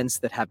prophetic events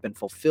that have been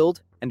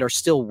fulfilled and are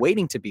still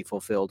waiting to be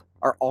fulfilled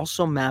are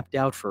also mapped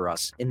out for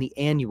us in the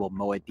annual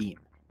Moedim.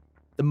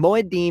 The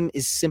Moedim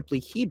is simply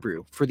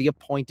Hebrew for the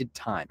appointed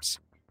times.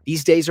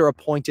 These days are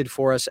appointed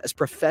for us as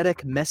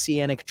prophetic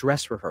messianic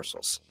dress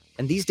rehearsals.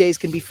 and these days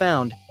can be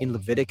found in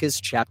Leviticus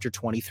chapter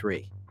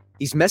 23.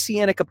 These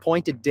messianic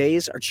appointed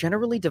days are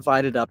generally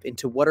divided up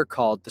into what are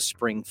called the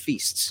spring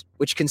feasts,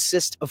 which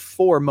consist of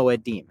 4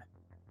 Moedim,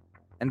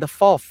 and the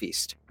fall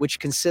feast, which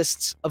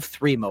consists of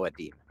 3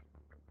 Moedim.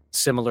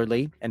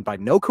 Similarly, and by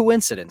no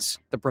coincidence,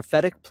 the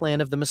prophetic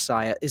plan of the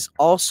Messiah is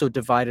also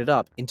divided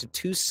up into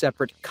 2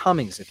 separate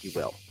comings, if you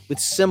will, with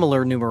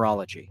similar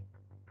numerology.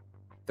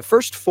 The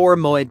first 4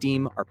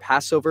 Moedim are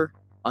Passover,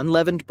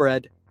 unleavened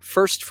bread,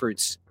 first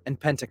fruits, and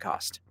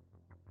Pentecost.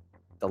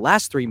 The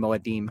last 3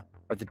 Moedim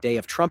are the Day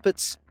of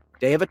Trumpets,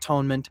 Day of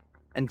Atonement,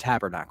 and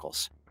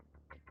Tabernacles.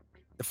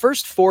 The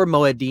first 4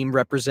 Moedim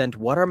represent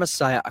what our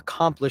Messiah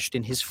accomplished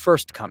in his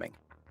first coming.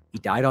 He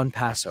died on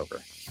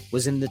Passover,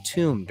 was in the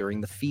tomb during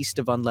the Feast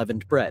of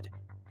Unleavened Bread,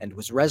 and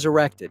was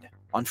resurrected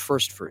on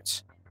first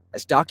fruits.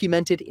 As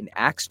documented in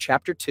Acts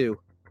chapter 2,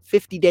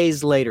 50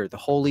 days later, the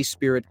Holy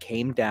Spirit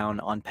came down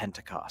on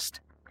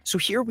Pentecost. So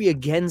here we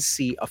again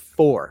see a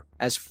 4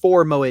 as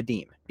 4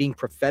 Moedim being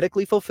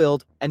prophetically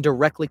fulfilled and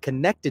directly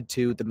connected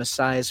to the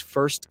Messiah's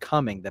first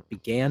coming that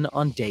began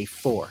on day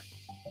 4.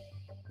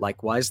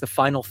 Likewise, the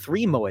final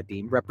 3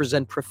 Moedim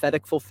represent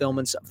prophetic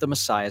fulfillments of the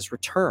Messiah's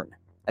return.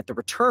 At the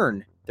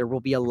return, there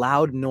will be a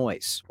loud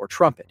noise or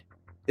trumpet.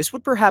 This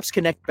would perhaps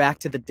connect back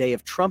to the Day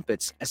of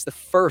Trumpets as the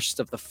first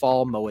of the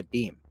fall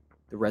Moedim.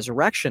 The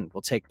resurrection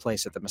will take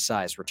place at the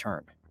Messiah's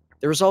return.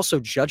 There is also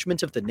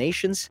judgment of the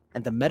nations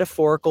and the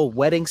metaphorical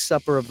wedding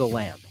supper of the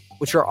Lamb,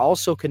 which are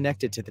also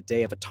connected to the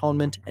Day of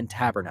Atonement and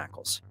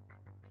Tabernacles.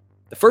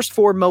 The first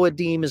 4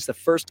 Moedim as the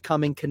first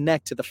coming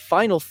connect to the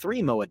final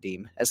 3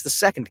 Moedim as the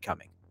second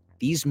coming.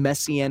 These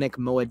messianic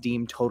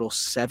Moedim total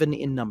 7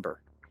 in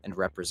number and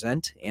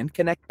represent and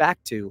connect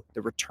back to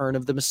the return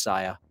of the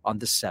Messiah on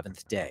the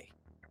 7th day.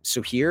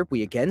 So here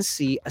we again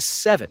see a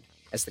 7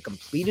 as the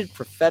completed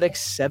prophetic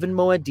 7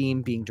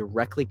 Moedim being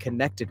directly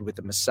connected with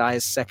the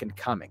Messiah's second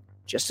coming,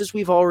 just as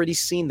we've already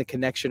seen the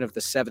connection of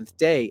the 7th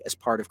day as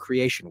part of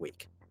Creation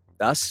Week.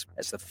 Thus,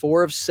 as the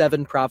 4 of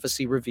 7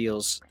 prophecy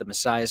reveals, the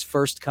Messiah's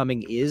first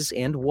coming is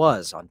and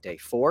was on day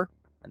 4,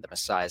 and the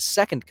Messiah's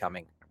second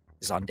coming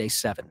is on day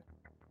 7.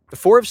 The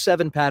 4 of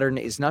 7 pattern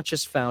is not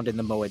just found in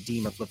the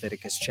Moedim of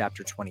Leviticus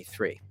chapter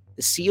 23.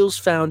 The seals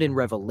found in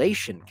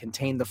Revelation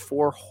contain the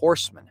 4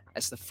 horsemen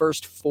as the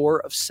first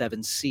 4 of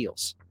 7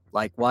 seals.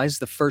 Likewise,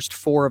 the first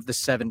 4 of the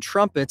 7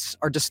 trumpets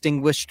are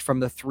distinguished from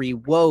the 3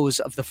 woes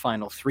of the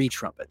final 3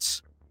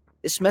 trumpets.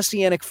 This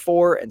messianic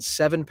 4 and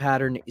 7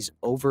 pattern is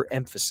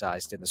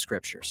overemphasized in the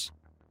scriptures.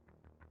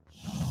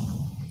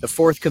 The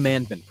 4th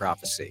commandment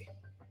prophecy.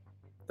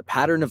 The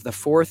pattern of the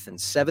 4th and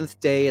 7th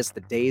day as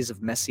the days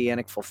of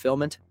messianic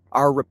fulfillment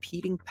are a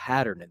repeating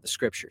pattern in the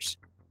scriptures.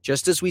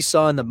 Just as we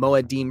saw in the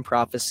Moedim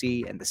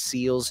prophecy and the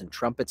seals and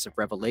trumpets of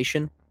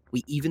Revelation,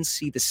 we even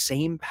see the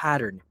same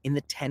pattern in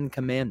the 10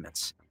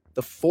 commandments.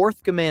 The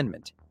 4th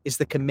commandment is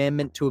the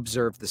commandment to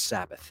observe the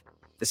Sabbath.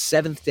 The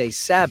 7th-day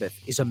Sabbath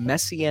is a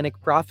messianic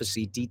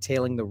prophecy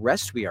detailing the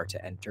rest we are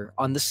to enter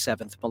on the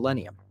 7th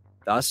millennium.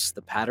 Thus,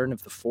 the pattern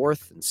of the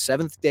 4th and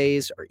 7th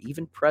days are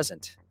even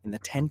present in the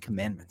 10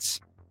 commandments.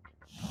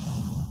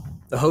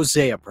 The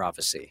Hosea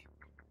prophecy.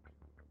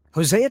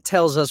 Hosea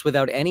tells us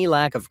without any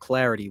lack of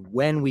clarity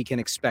when we can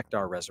expect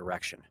our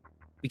resurrection.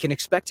 We can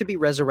expect to be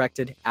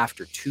resurrected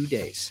after 2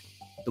 days.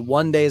 The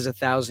 1 day is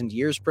 1,000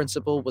 years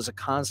principle was a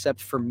concept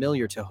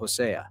familiar to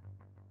Hosea.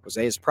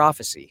 Hosea's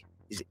prophecy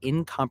is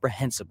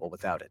incomprehensible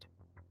without it.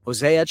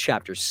 Hosea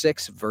chapter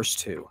 6, verse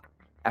 2.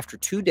 After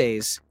 2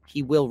 days,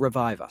 he will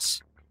revive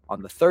us.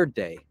 On the 3rd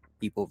day,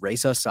 he will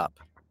raise us up,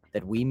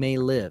 that we may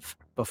live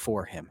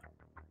before him.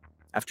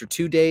 After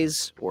 2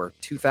 days, or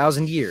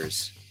 2,000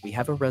 years, we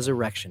have a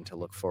resurrection to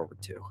look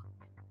forward to.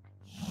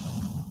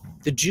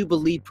 The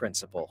Jubilee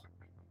principle.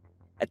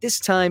 At this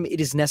time,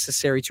 it is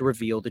necessary to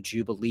reveal the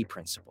Jubilee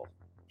principle.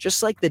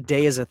 Just like the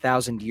day is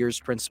 1,000 years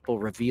principle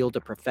revealed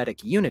a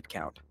prophetic unit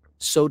count,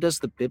 so does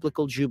the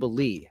biblical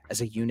Jubilee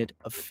as a unit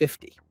of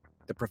 50.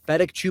 The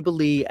prophetic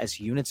Jubilee as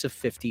units of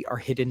 50 are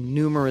hidden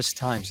numerous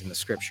times in the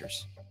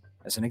scriptures.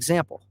 As an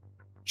example,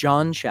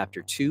 John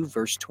chapter 2,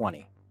 verse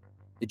 20.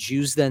 The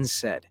Jews then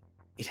said,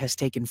 "It has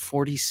taken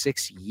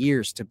 46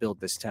 years to build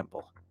this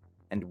temple,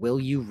 and will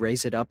you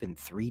raise it up in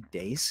 3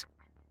 days?"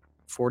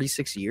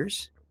 46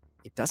 years?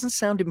 It doesn't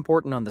sound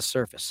important on the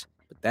surface,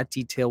 but that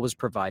detail was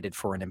provided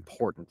for an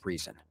important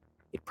reason.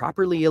 It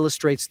properly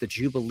illustrates the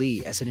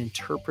Jubilee as an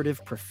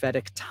interpretive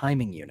prophetic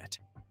timing unit.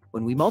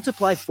 When we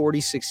multiply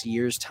 46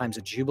 years times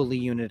a Jubilee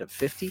unit of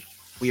 50,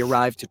 we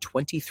arrive to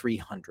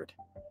 2,300.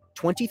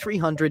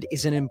 2,300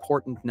 is an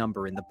important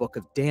number in the book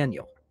of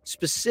Daniel,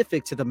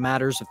 specific to the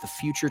matters of the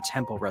future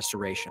temple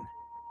restoration.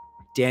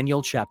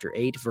 Daniel chapter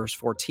 8, verse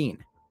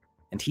 14.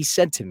 And he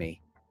said to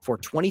me, "For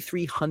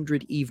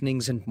 2,300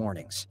 evenings and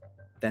mornings,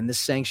 then the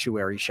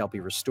sanctuary shall be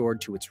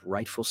restored to its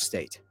rightful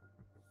state."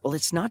 Well,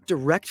 it's not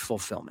direct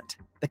fulfillment.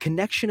 The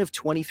connection of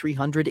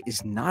 2,300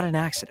 is not an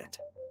accident.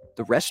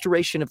 The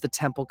restoration of the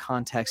temple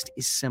context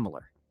is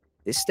similar.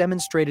 This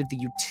demonstrated the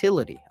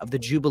utility of the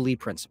Jubilee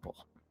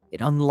principle. It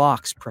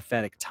unlocks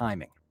prophetic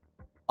timing.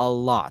 A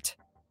lot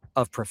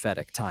of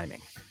prophetic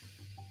timing.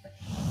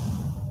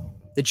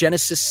 The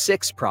Genesis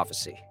 6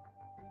 prophecy.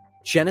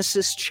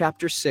 Genesis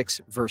chapter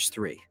 6, verse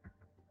 3.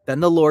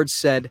 Then the Lord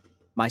said,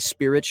 My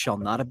spirit shall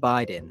not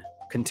abide in,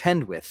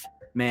 contend with,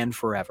 man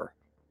forever,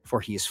 for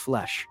he is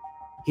flesh.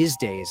 His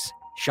days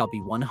shall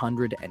be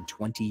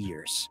 120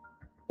 years.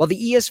 While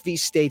the ESV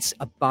states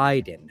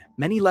abide in,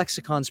 many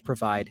lexicons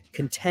provide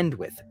contend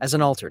with as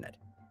an alternate,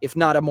 if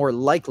not a more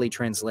likely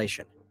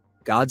translation.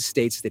 God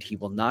states that he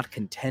will not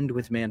contend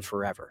with man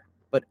forever,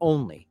 but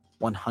only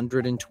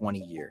 120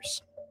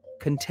 years.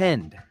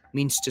 Contend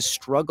means to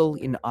struggle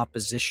in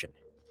opposition.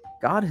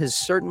 God has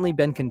certainly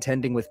been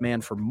contending with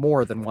man for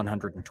more than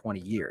 120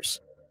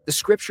 years. The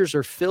scriptures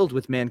are filled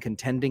with man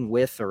contending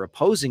with or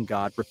opposing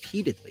God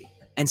repeatedly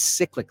and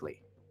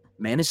cyclically.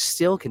 Man is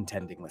still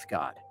contending with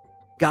God.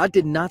 God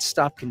did not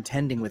stop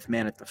contending with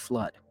man at the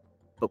flood,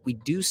 but we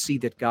do see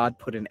that God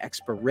put an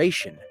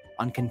expiration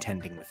on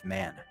contending with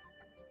man.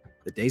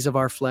 The days of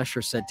our flesh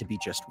are said to be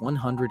just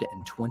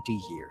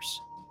 120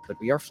 years, but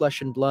we are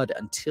flesh and blood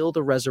until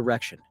the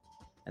resurrection.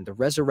 And the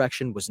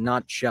resurrection was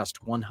not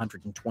just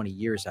 120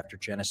 years after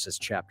Genesis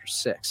chapter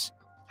 6.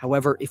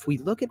 However, if we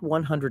look at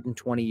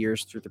 120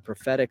 years through the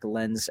prophetic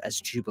lens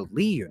as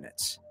Jubilee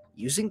units,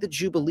 using the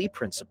Jubilee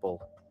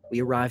principle,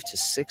 we arrive to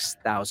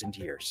 6,000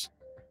 years.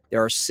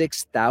 There are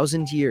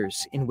 6,000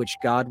 years in which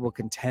God will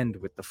contend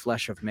with the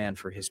flesh of man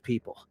for his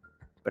people.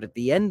 But at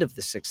the end of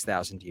the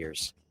 6,000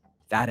 years,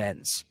 that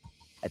ends.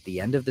 At the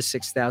end of the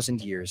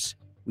 6,000 years,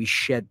 we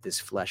shed this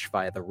flesh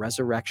via the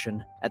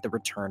resurrection at the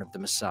return of the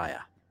Messiah.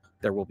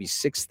 There will be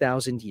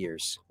 6,000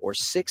 years, or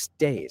 6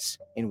 days,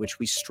 in which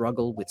we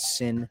struggle with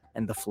sin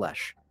and the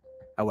flesh.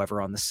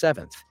 However, on the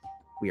 7th,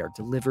 we are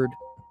delivered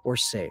or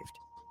saved,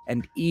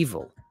 and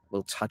evil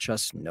will touch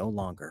us no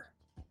longer.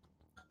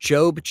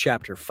 Job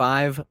chapter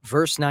 5,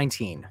 verse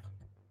 19.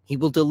 He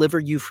will deliver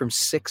you from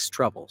 6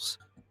 troubles.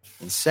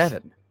 In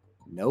 7,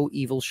 no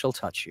evil shall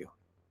touch you.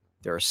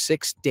 There are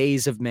 6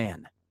 days of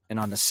man, and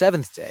on the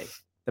 7th day,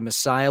 the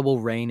Messiah will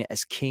reign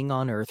as king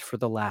on earth for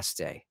the last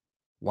day,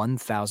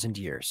 1,000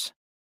 years.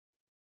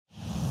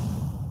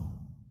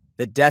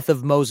 The death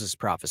of Moses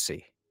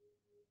prophecy.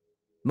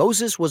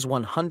 Moses was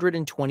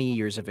 120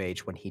 years of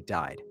age when he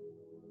died.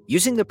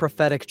 Using the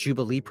prophetic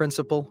Jubilee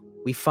principle,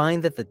 we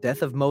find that the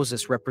death of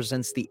Moses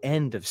represents the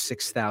end of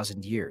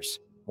 6,000 years,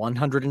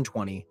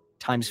 120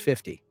 times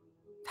 50.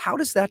 How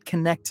does that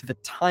connect to the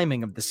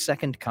timing of the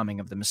second coming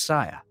of the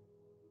Messiah?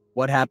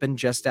 What happened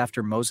just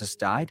after Moses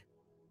died?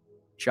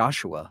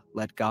 Joshua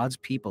led God's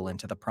people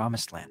into the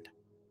Promised Land.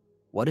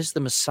 What is the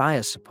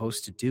Messiah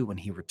supposed to do when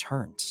he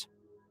returns?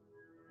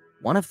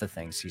 One of the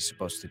things he's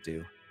supposed to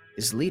do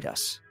is lead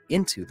us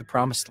into the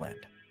Promised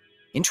Land.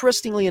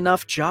 Interestingly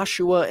enough,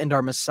 Joshua and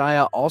our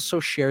Messiah also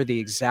share the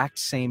exact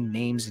same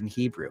names in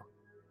Hebrew.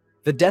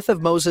 The death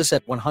of Moses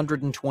at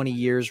 120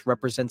 years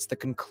represents the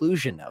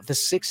conclusion of the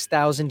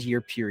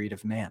 6,000-year period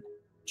of man.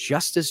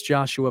 Just as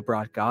Joshua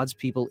brought God's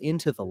people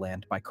into the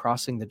land by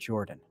crossing the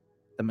Jordan,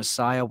 the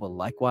Messiah will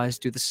likewise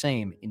do the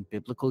same in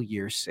biblical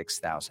year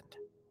 6,000.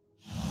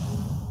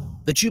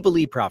 The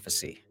Jubilee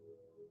prophecy.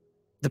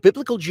 The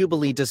biblical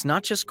Jubilee does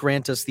not just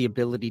grant us the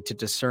ability to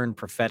discern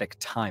prophetic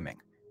timing.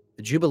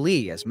 The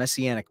Jubilee, as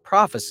messianic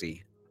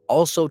prophecy,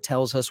 also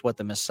tells us what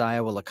the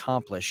Messiah will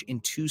accomplish in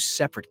 2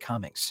 separate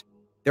comings.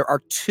 There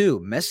are 2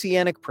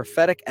 messianic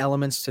prophetic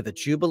elements to the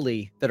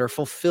Jubilee that are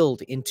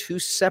fulfilled in 2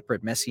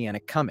 separate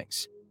messianic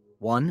comings.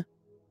 1,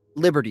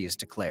 liberty is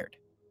declared.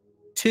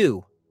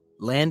 2,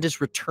 land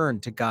is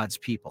returned to God's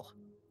people.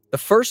 The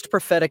first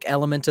prophetic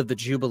element of the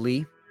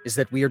Jubilee is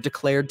that we are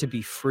declared to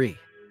be free.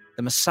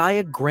 The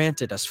Messiah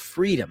granted us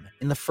freedom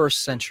in the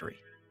 1st century.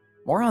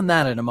 More on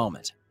that in a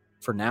moment.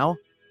 For now,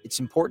 it's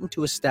important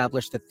to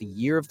establish that the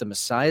year of the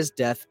Messiah's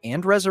death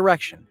and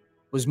resurrection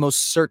was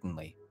most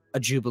certainly a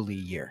Jubilee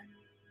year.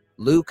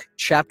 Luke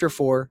chapter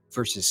 4,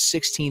 verses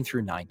 16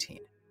 through 19.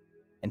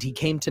 And he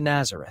came to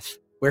Nazareth,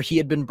 where he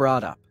had been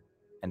brought up.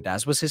 And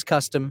as was his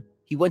custom,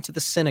 he went to the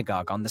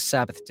synagogue on the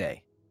Sabbath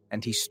day,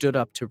 and he stood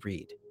up to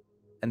read.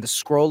 And the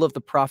scroll of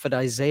the prophet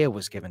Isaiah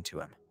was given to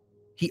him.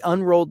 He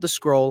unrolled the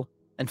scroll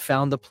and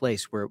found the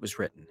place where it was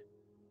written,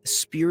 The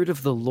Spirit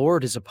of the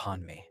Lord is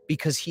upon me,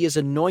 because he has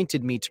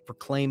anointed me to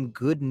proclaim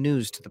good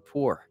news to the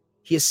poor.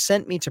 He has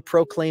sent me to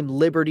proclaim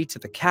liberty to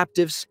the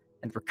captives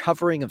and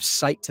recovering of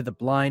sight to the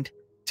blind,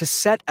 to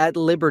set at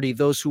liberty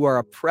those who are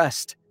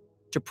oppressed,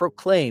 to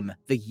proclaim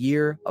the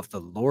year of the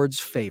Lord's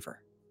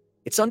favor.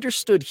 It's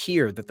understood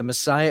here that the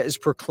Messiah is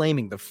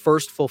proclaiming the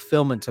first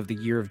fulfillment of the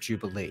year of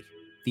Jubilee.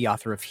 The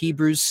author of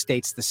Hebrews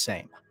states the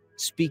same,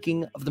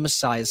 speaking of the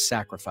Messiah's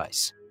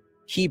sacrifice.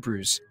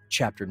 Hebrews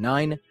chapter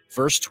 9,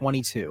 verse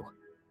 22.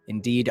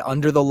 Indeed,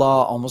 under the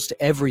law, almost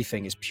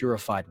everything is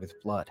purified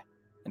with blood,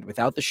 and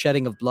without the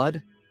shedding of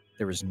blood,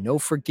 there is no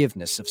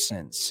forgiveness of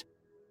sins.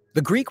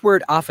 The Greek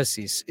word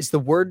aphesis is the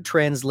word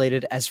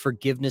translated as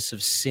forgiveness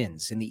of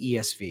sins in the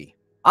ESV.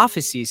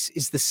 Aphesis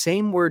is the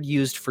same word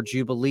used for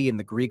Jubilee in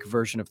the Greek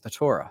version of the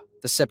Torah,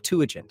 the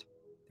Septuagint.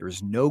 There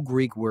is no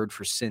Greek word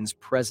for sins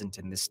present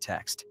in this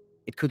text.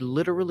 It could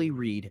literally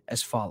read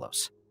as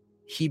follows.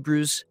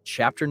 Hebrews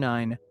chapter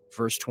 9,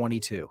 verse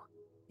 22.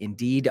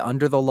 Indeed,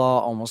 under the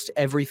law, almost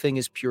everything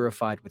is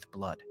purified with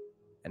blood,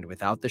 and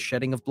without the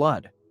shedding of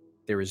blood,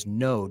 there is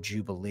no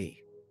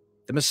Jubilee.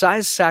 The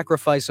Messiah's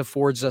sacrifice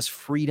affords us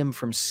freedom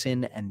from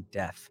sin and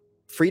death.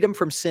 Freedom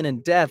from sin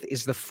and death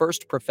is the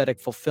first prophetic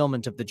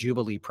fulfillment of the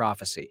Jubilee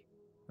prophecy.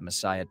 The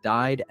Messiah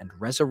died and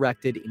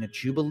resurrected in a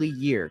Jubilee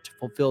year to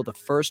fulfill the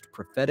first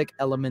prophetic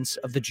elements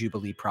of the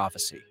Jubilee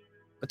prophecy.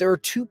 But there are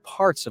two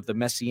parts of the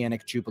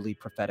Messianic Jubilee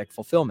prophetic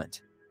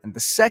fulfillment, and the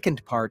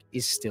second part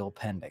is still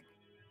pending.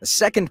 The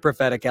second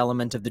prophetic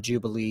element of the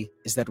Jubilee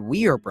is that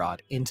we are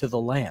brought into the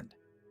land.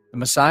 The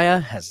Messiah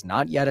has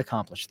not yet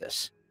accomplished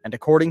this, and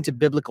according to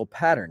biblical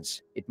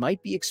patterns, it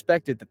might be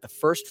expected that the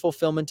first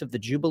fulfillment of the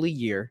Jubilee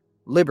year,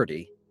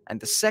 liberty, and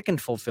the second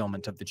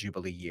fulfillment of the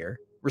Jubilee year,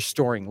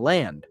 restoring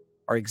land,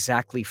 are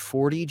exactly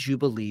 40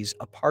 Jubilees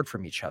apart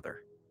from each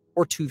other,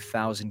 or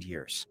 2,000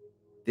 years.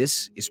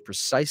 This is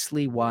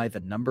precisely why the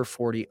number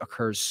 40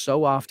 occurs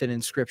so often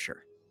in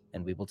Scripture,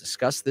 and we will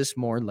discuss this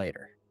more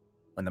later.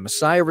 When the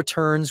Messiah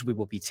returns, we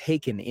will be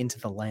taken into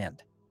the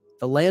land.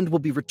 The land will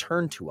be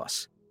returned to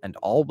us, and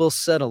all will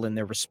settle in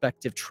their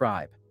respective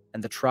tribe,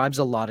 and the tribe's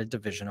allotted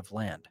division of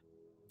land.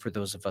 For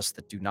those of us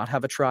that do not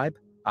have a tribe,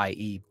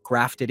 i.e.,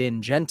 grafted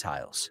in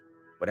Gentiles,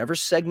 whatever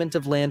segment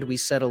of land we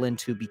settle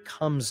into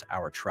becomes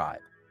our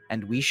tribe,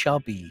 and we shall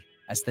be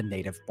as the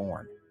native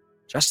born.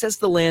 Just as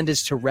the land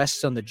is to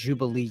rest on the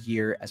Jubilee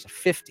year as a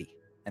 50,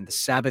 and the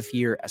Sabbath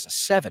year as a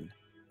 7,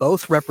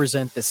 both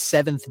represent the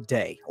 7th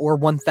day, or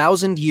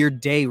 1,000-year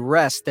day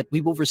rest that we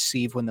will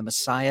receive when the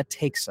Messiah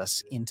takes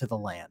us into the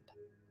land.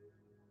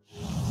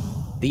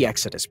 The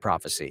Exodus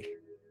prophecy.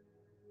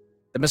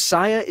 The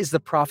Messiah is the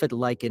prophet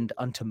likened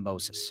unto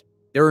Moses.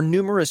 There are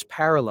numerous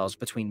parallels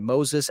between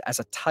Moses as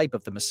a type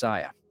of the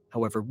Messiah.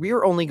 However,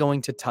 we're only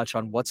going to touch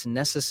on what's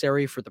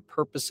necessary for the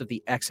purpose of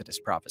the Exodus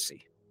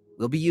prophecy.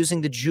 We'll be using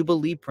the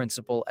Jubilee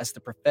principle as the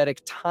prophetic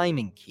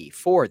timing key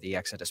for the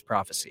Exodus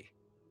prophecy.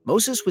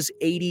 Moses was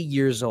 80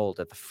 years old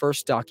at the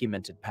first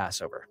documented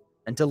Passover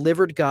and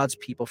delivered God's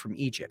people from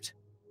Egypt.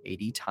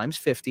 80 times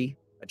 50,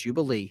 a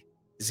Jubilee,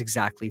 is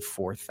exactly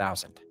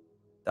 4,000.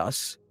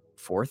 Thus,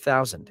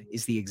 4,000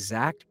 is the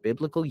exact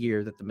biblical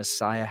year that the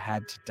Messiah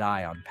had to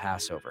die on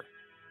Passover.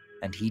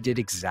 And he did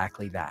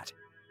exactly that.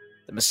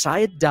 The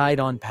Messiah died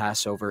on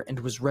Passover and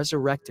was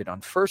resurrected on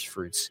first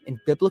fruits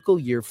in biblical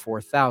year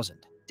 4,000,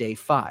 day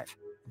 5,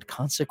 and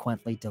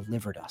consequently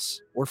delivered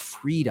us, or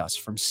freed us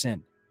from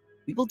sin.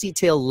 We will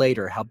detail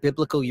later how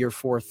biblical year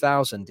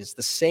 4000 is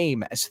the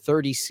same as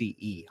 30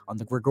 CE on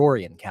the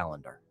Gregorian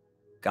calendar.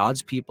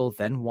 God's people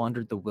then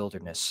wandered the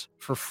wilderness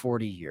for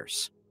 40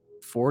 years.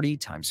 40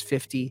 times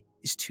 50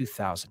 is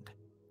 2,000.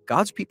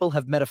 God's people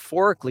have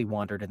metaphorically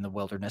wandered in the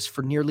wilderness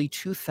for nearly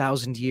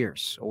 2,000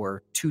 years,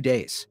 or 2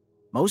 days.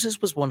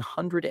 Moses was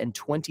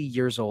 120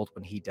 years old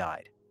when he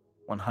died.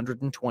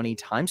 120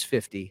 times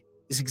 50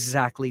 is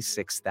exactly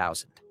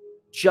 6,000.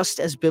 Just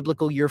as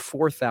biblical year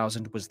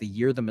 4000 was the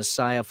year the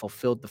Messiah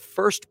fulfilled the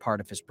first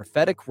part of his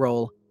prophetic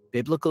role,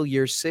 biblical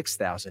year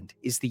 6000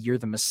 is the year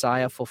the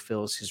Messiah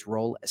fulfills his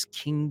role as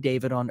King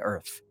David on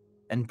earth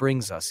and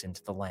brings us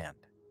into the land.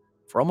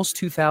 For almost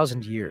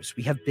 2,000 years,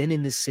 we have been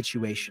in this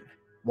situation,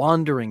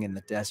 wandering in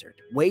the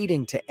desert,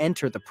 waiting to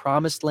enter the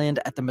promised land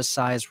at the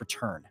Messiah's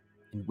return,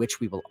 in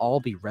which we will all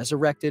be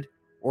resurrected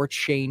or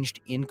changed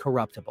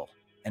incorruptible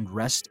and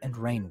rest and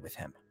reign with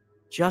him.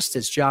 Just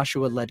as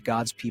Joshua led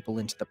God's people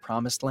into the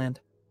promised land,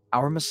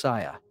 our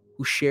Messiah,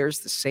 who shares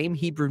the same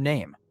Hebrew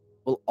name,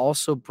 will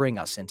also bring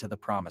us into the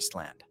promised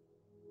land.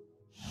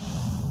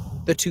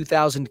 The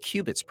 2,000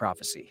 cubits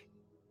prophecy.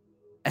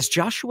 As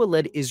Joshua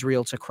led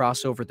Israel to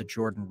cross over the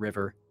Jordan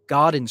River,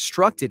 God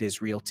instructed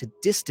Israel to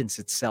distance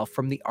itself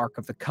from the Ark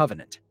of the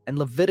Covenant and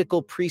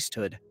Levitical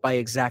priesthood by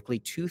exactly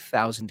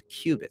 2,000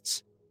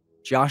 cubits.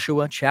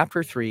 Joshua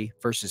chapter 3,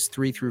 verses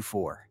 3 through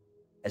 4.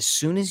 As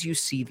soon as you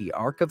see the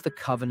Ark of the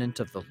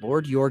Covenant of the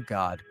Lord your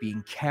God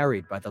being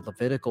carried by the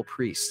Levitical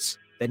priests,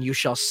 then you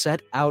shall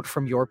set out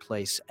from your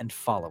place and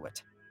follow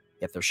it.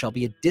 Yet there shall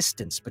be a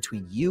distance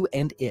between you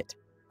and it,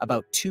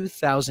 about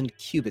 2,000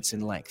 cubits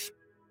in length.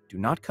 Do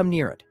not come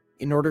near it,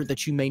 in order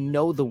that you may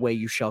know the way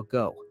you shall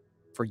go,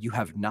 for you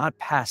have not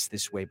passed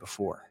this way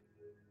before.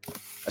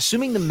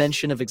 Assuming the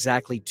mention of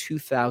exactly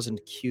 2,000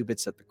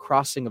 cubits at the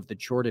crossing of the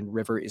Jordan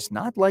River is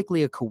not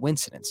likely a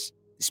coincidence,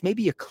 this may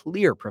be a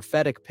clear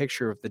prophetic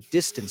picture of the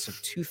distance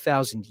of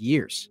 2,000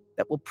 years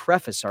that will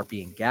preface our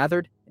being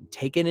gathered and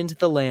taken into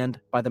the land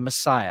by the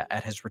Messiah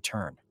at his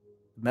return.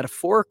 The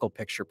metaphorical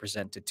picture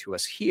presented to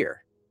us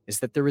here is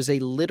that there is a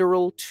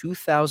literal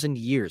 2,000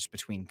 years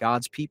between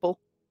God's people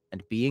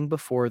and being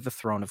before the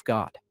throne of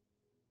God.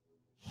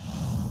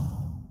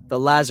 The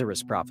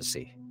Lazarus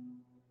prophecy.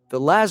 The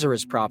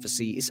Lazarus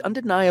prophecy is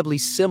undeniably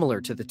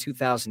similar to the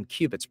 2,000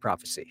 cubits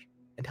prophecy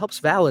and helps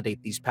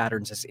validate these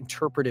patterns as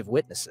interpretive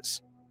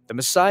witnesses. The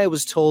Messiah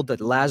was told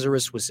that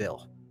Lazarus was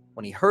ill.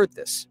 When he heard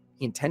this,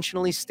 he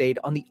intentionally stayed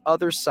on the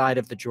other side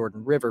of the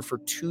Jordan River for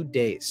 2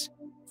 days.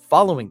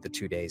 Following the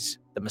 2 days,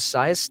 the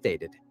Messiah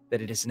stated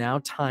that it is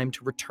now time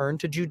to return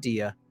to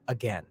Judea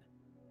again.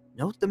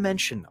 Note the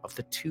mention of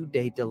the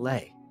 2-day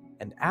delay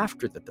and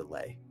after the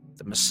delay,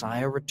 the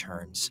Messiah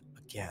returns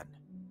again.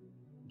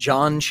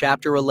 John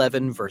chapter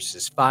 11,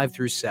 verses 5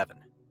 through 7.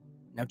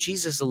 Now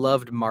Jesus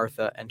loved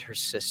Martha and her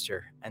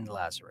sister and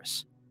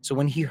Lazarus. So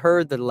when he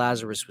heard that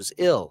Lazarus was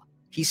ill,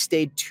 he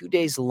stayed 2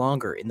 days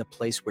longer in the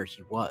place where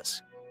he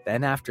was.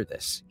 Then after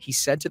this, he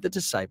said to the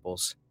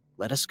disciples,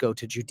 "Let us go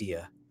to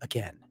Judea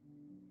again."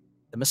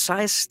 The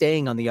Messiah's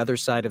staying on the other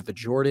side of the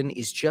Jordan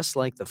is just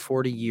like the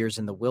 40 years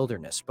in the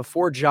wilderness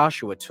before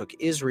Joshua took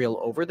Israel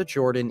over the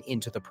Jordan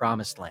into the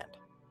Promised Land.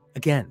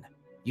 Again,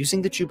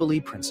 using the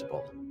Jubilee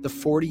principle, the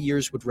 40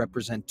 years would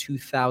represent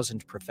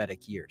 2,000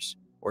 prophetic years,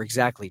 or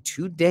exactly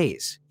 2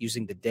 days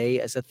using the day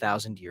as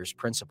 1,000 years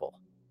principle.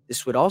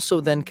 This would also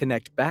then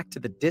connect back to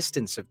the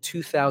distance of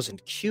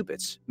 2,000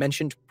 cubits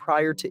mentioned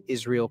prior to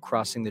Israel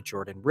crossing the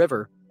Jordan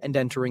River and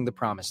entering the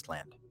Promised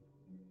Land.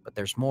 But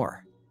there's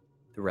more.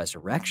 The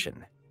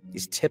resurrection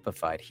is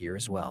typified here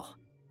as well.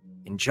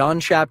 In John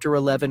chapter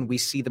 11, we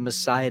see the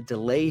Messiah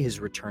delay his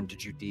return to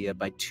Judea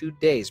by 2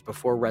 days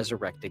before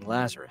resurrecting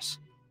Lazarus.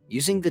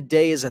 Using the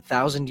day as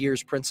 1,000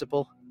 years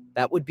principle,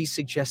 that would be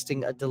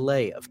suggesting a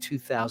delay of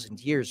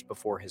 2,000 years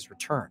before his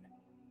return.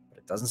 But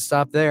it doesn't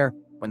stop there.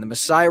 When the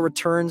Messiah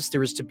returns,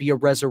 there is to be a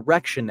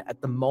resurrection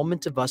at the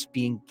moment of us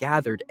being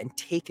gathered and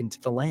taken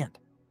to the land.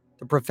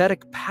 The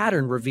prophetic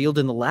pattern revealed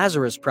in the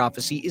Lazarus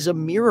prophecy is a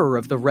mirror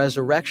of the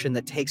resurrection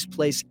that takes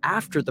place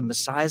after the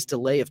Messiah's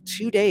delay of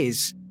 2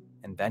 days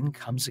and then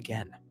comes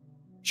again.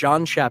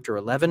 John chapter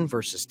 11,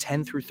 verses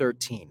 10 through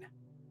 13.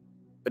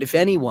 But if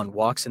anyone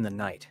walks in the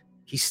night,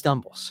 he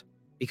stumbles,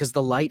 because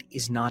the light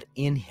is not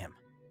in him.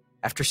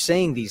 After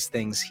saying these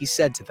things, he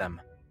said to them,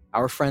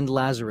 "Our friend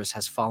Lazarus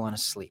has fallen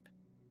asleep,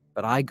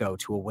 but I go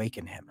to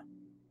awaken him."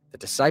 The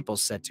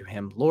disciples said to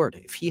him, "Lord,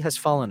 if he has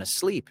fallen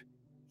asleep,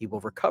 he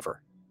will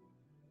recover."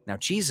 Now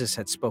Jesus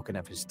had spoken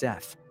of his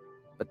death,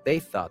 but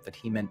they thought that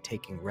he meant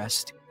taking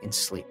rest in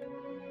sleep.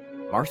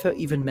 Martha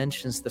even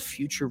mentions the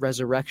future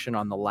resurrection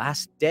on the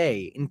last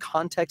day in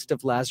context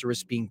of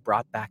Lazarus being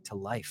brought back to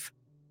life.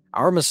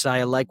 Our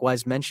Messiah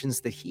likewise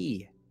mentions that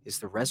he is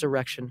the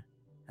resurrection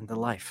and the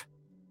life.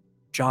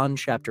 John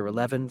chapter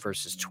 11,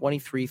 verses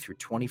 23 through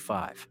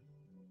 25.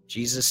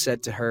 Jesus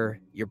said to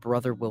her, "Your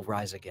brother will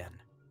rise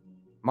again."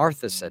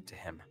 Martha said to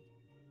him,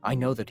 "I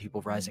know that he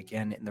will rise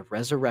again in the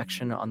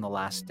resurrection on the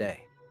last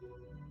day."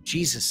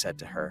 Jesus said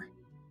to her,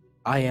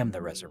 "I am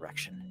the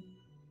resurrection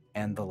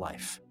and the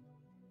life."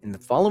 In the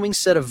following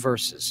set of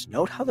verses,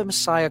 note how the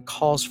Messiah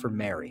calls for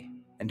Mary,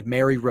 and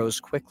Mary rose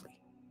quickly.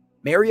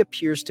 Mary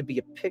appears to be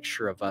a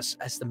picture of us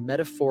as the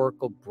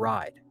metaphorical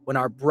bride. When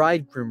our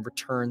bridegroom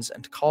returns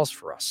and calls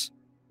for us,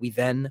 we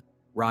then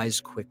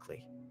rise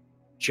quickly.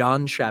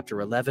 John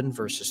chapter 11,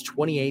 verses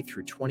 28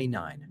 through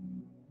 29.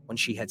 When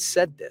she had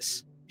said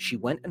this, she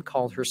went and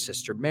called her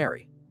sister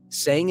Mary,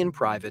 saying in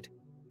private,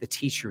 "The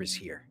teacher is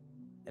here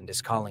and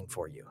is calling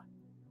for you."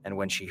 And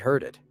when she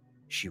heard it,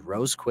 she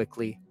rose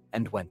quickly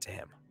and went to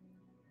him.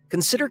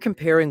 Consider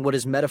comparing what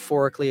is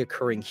metaphorically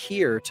occurring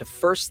here to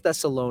 1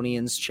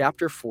 Thessalonians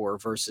chapter 4,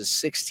 verses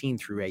 16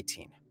 through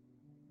 18.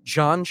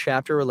 John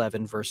chapter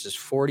 11, verses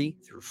 40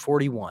 through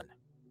 41.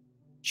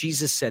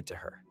 Jesus said to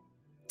her,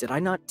 "Did I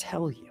not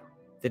tell you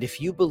that if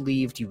you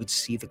believed you would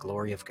see the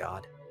glory of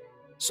God?"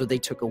 So they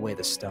took away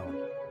the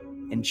stone.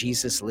 And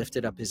Jesus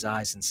lifted up his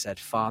eyes and said,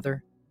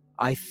 "Father,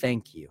 I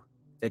thank you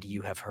that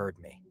you have heard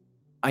me.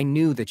 I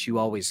knew that you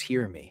always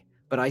hear me,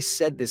 but I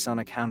said this on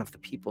account of the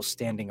people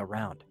standing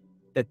around,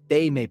 that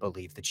they may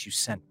believe that you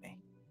sent me."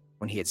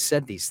 When he had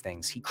said these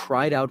things, he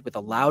cried out with a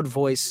loud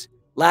voice,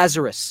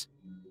 "Lazarus,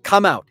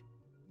 come out!"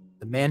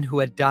 The man who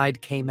had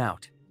died came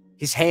out,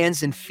 his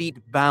hands and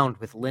feet bound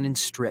with linen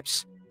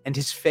strips, and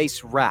his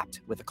face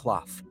wrapped with a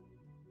cloth.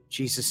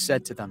 Jesus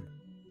said to them,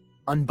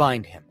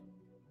 "Unbind him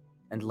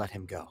and let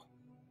him go."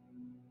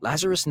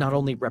 Lazarus not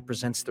only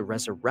represents the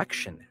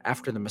resurrection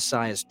after the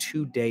Messiah's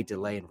 2-day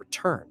delay in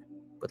return,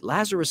 but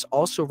Lazarus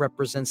also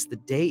represents the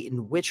day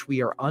in which we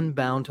are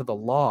unbound to the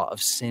law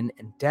of sin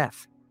and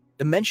death.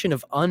 The mention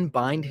of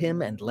 "unbind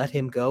him and let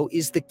him go"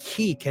 is the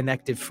key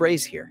connective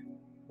phrase here.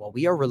 While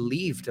we are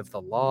relieved of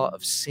the law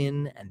of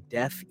sin and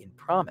death in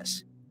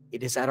promise,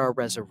 it is at our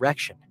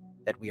resurrection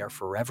that we are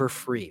forever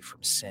free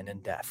from sin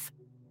and death.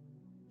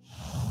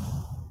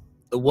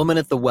 The woman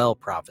at the well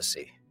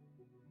prophecy.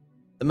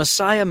 The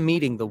Messiah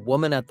meeting the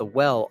woman at the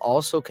well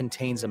also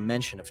contains a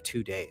mention of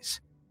 2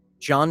 days.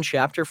 John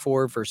chapter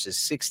 4, verses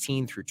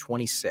 16 through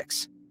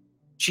 26.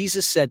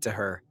 Jesus said to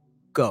her,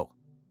 "Go,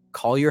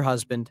 call your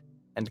husband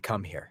and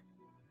come here."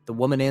 The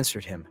woman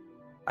answered him,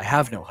 "I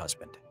have no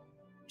husband."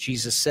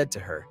 Jesus said to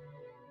her,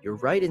 "You're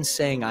right in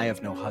saying I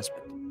have no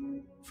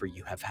husband, for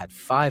you have had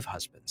 5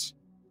 husbands,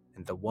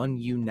 and the one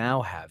you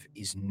now have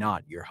is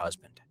not your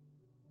husband.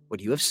 What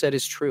you have said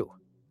is true."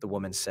 The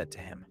woman said to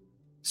him,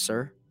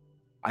 "Sir,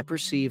 I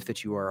perceive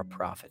that you are a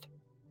prophet.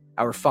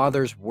 Our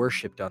fathers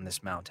worshipped on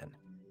this mountain,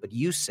 but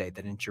you say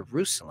that in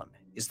Jerusalem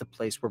is the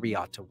place where we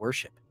ought to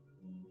worship."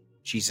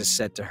 Jesus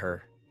said to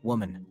her,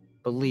 "Woman,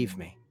 believe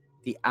me,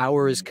 the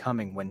hour is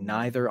coming when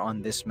neither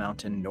on this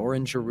mountain nor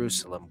in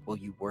Jerusalem will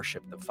you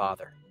worship the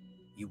Father.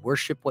 You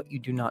worship what you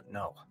do not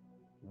know.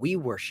 We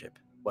worship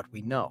what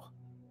we know,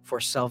 for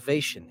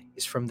salvation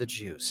is from the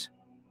Jews.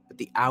 But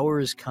the hour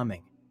is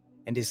coming,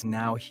 and is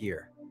now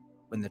here,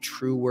 when the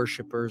true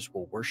worshipers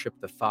will worship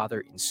the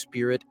Father in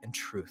spirit and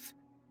truth,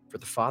 for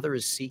the Father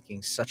is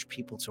seeking such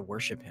people to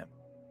worship him.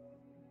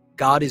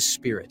 God is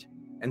spirit,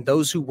 and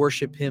those who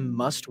worship him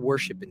must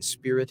worship in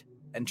spirit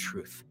and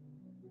truth.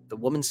 The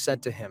woman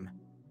said to him,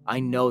 I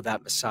know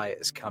that Messiah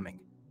is coming,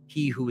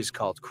 he who is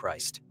called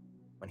Christ.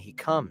 When he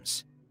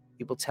comes,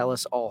 he will tell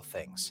us all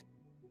things.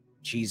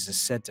 Jesus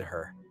said to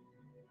her,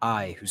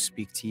 I who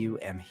speak to you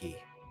am he.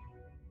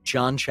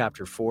 John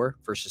chapter 4,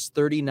 verses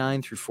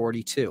 39 through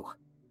 42.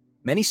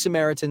 Many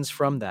Samaritans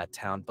from that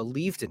town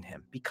believed in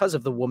him because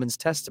of the woman's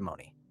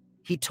testimony.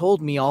 He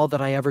told me all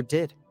that I ever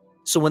did.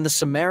 So when the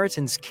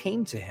Samaritans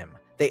came to him,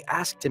 they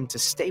asked him to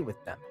stay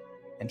with them.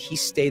 And he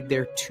stayed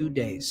there 2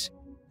 days,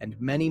 and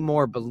many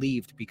more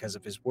believed because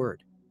of his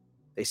word.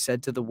 They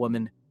said to the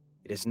woman,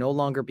 It is no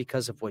longer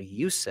because of what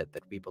you said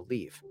that we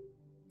believe,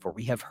 for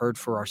we have heard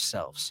for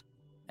ourselves,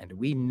 and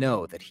we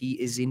know that he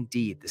is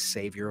indeed the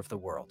Savior of the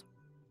world.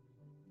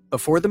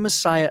 Before the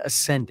Messiah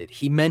ascended,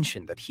 he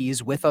mentioned that he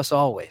is with us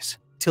always,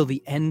 till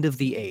the end of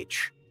the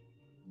age.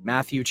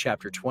 Matthew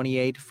chapter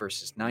 28,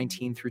 verses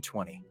 19 through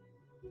 20.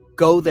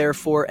 Go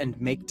therefore and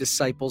make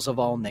disciples of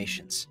all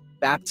nations,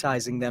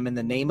 baptizing them in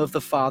the name of the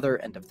Father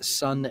and of the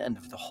Son and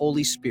of the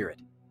Holy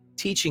Spirit,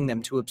 teaching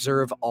them to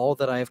observe all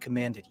that I have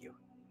commanded you.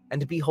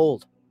 And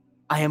behold,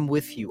 I am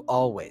with you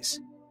always,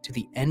 to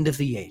the end of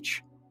the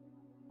age.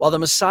 While the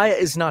Messiah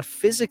is not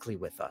physically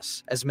with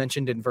us, as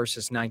mentioned in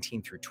verses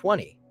 19 through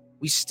 20,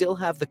 we still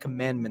have the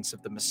commandments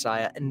of the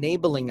Messiah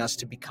enabling us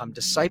to become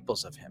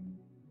disciples of him.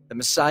 The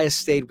Messiah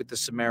stayed with the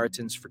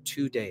Samaritans for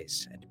 2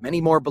 days, and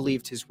many more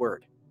believed his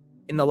word.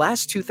 In the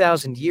last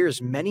 2,000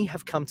 years, many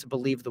have come to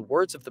believe the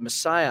words of the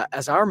Messiah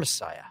as our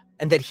Messiah,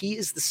 and that he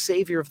is the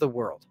Savior of the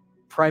world,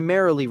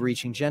 primarily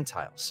reaching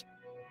Gentiles.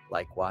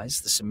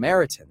 Likewise, the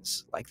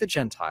Samaritans, like the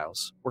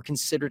Gentiles, were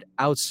considered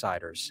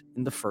outsiders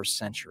in the first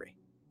century.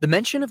 The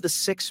mention of the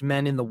 6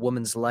 men in the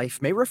woman's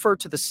life may refer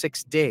to the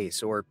 6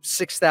 days or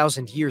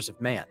 6,000 years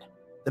of man.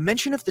 The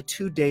mention of the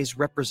 2 days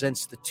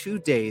represents the 2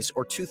 days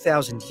or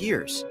 2,000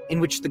 years in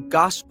which the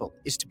gospel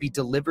is to be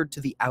delivered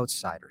to the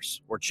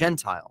outsiders or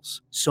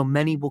Gentiles, so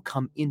many will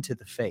come into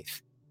the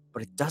faith.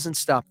 But it doesn't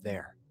stop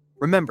there.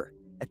 Remember,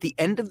 at the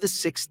end of the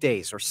 6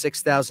 days or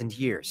 6,000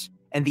 years,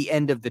 and the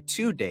end of the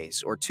 2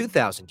 days or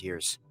 2,000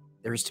 years,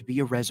 there is to be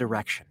a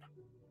resurrection.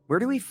 Where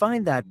do we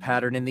find that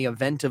pattern in the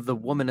event of the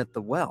woman at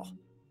the well?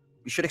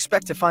 We should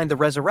expect to find the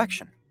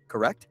resurrection,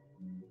 correct?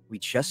 We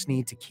just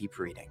need to keep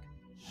reading.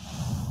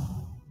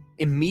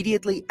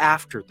 Immediately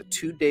after the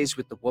 2 days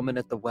with the woman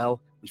at the well,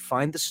 we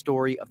find the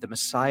story of the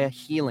Messiah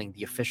healing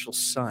the official's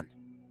son.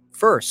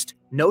 First,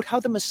 note how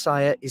the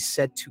Messiah is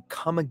said to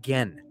come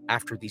again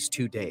after these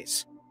 2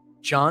 days.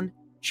 John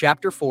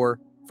chapter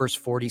 4, verse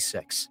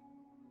 46.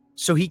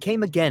 So he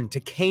came again to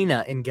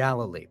Cana in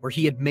Galilee, where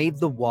he had made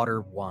the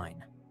water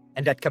wine.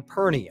 And at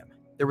Capernaum,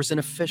 there was an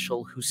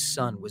official whose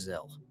son was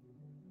ill.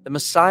 The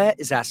Messiah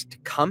is asked to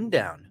come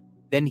down,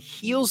 then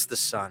heals the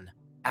son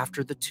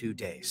after the 2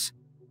 days.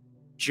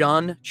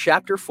 John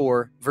chapter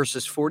 4,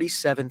 verses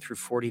 47 through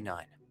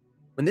 49.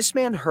 When this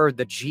man heard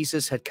that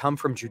Jesus had come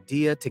from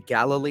Judea to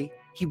Galilee,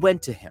 he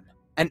went to him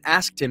and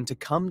asked him to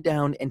come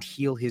down and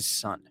heal his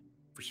son,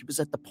 for he was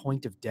at the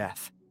point of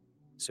death.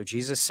 So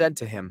Jesus said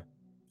to him,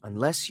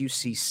 Unless you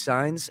see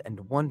signs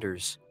and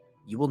wonders,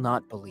 you will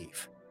not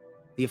believe.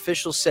 The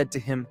official said to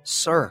him,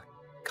 Sir,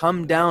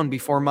 come down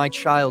before my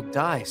child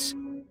dies.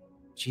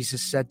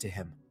 Jesus said to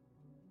him,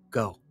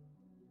 Go,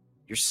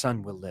 your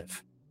son will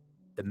live.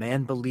 The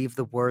man believed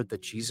the word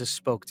that Jesus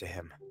spoke to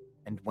him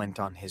and went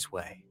on his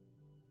way.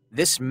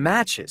 This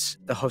matches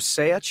the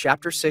Hosea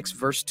chapter 6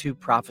 verse 2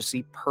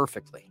 prophecy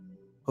perfectly.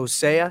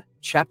 Hosea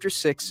chapter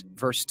 6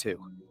 verse 2.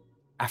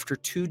 After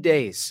 2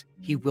 days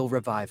he will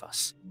revive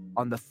us.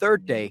 On the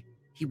 3rd day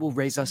he will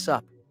raise us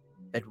up,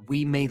 that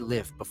we may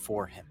live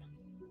before him.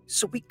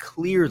 So we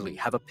clearly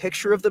have a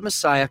picture of the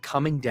Messiah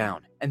coming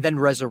down, and then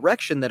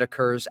resurrection that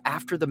occurs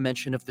after the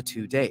mention of the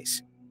 2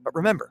 days. But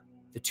remember,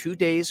 the 2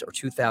 days or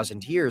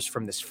 2,000 years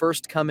from this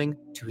first coming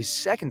to his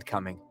second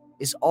coming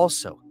is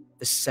also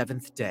the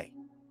 7th day,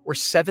 or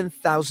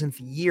 7,000th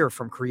year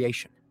from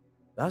creation.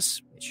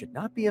 Thus, it should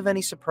not be of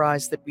any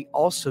surprise that we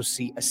also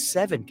see a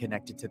 7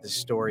 connected to this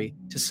story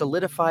to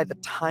solidify the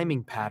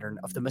timing pattern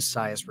of the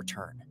Messiah's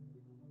return.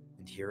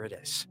 And here it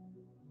is.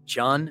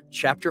 John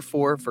chapter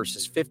 4,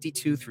 verses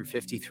 52 through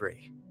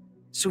 53.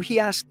 So he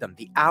asked them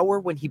the hour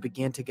when he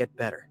began to get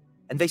better,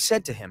 and they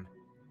said to him,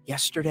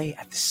 Yesterday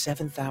at the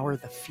 7th hour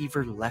the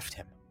fever left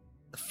him.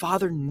 The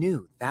father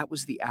knew that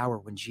was the hour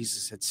when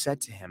Jesus had said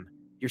to him,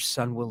 Your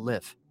son will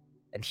live.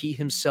 And he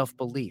himself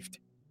believed,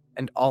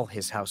 and all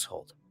his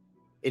household.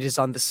 It is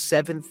on the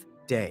 7th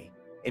day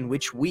in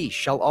which we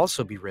shall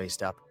also be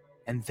raised up,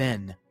 and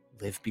then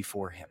live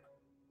before him.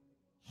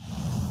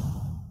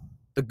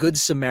 The Good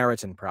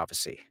Samaritan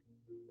prophecy.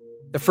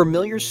 The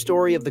familiar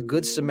story of the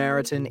Good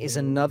Samaritan is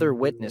another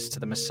witness to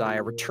the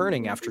Messiah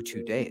returning after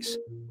 2 days.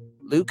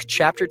 Luke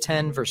chapter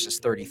 10, verses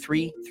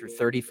 33 through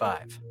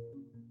 35.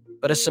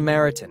 But a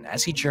Samaritan,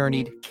 as he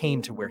journeyed,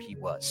 came to where he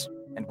was,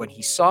 and when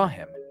he saw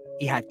him,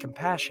 he had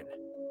compassion.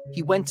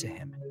 He went to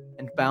him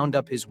and bound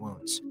up his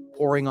wounds,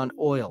 pouring on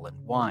oil and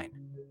wine.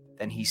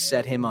 Then he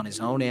set him on his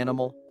own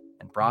animal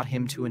and brought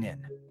him to an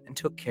inn and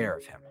took care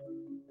of him.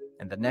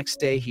 And the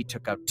next day he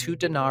took out 2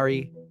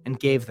 denarii and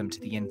gave them to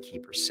the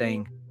innkeeper,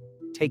 saying,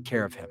 "Take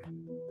care of him,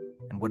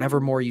 and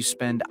whatever more you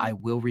spend, I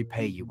will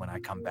repay you when I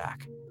come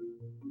back."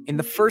 In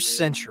the first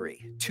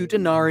century, 2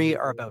 denarii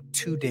are about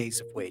 2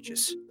 days of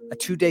wages. A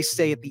 2-day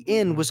stay at the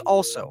inn was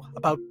also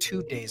about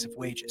 2 days of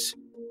wages.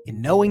 In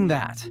knowing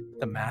that,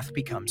 the math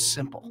becomes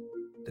simple.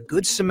 The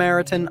Good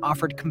Samaritan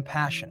offered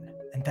compassion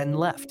and then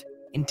left,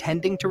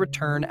 intending to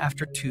return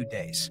after 2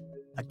 days.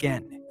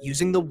 Again,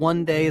 using the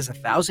 1 day as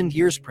 1,000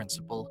 years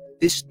principle,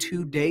 this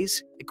 2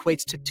 days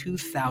equates to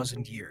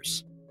 2,000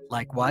 years.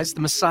 Likewise,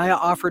 the Messiah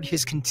offered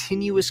his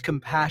continuous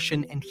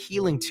compassion and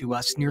healing to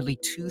us nearly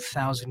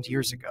 2,000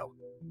 years ago.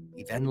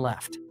 He then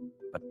left,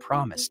 but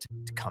promised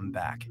to come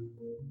back.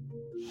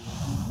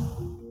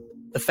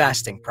 The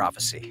fasting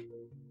prophecy.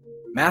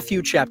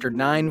 Matthew chapter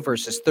 9,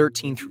 verses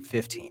 13 through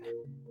 15.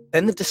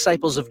 Then the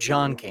disciples of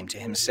John came to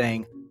him,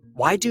 saying,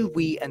 "Why do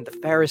we and the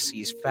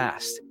Pharisees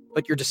fast,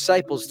 but your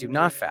disciples do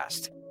not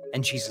fast?"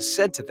 And Jesus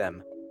said to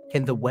them,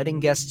 "Can the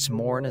wedding guests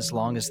mourn as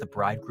long as the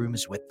bridegroom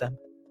is with them?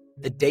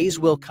 The days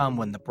will come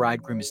when the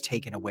bridegroom is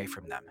taken away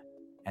from them,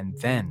 and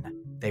then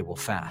they will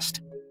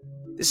fast."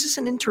 This is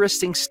an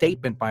interesting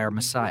statement by our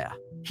Messiah.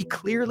 He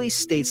clearly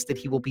states that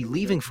he will be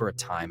leaving for a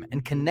time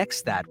and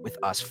connects that with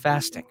us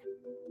fasting.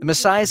 The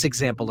Messiah's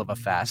example of a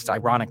fast,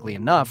 ironically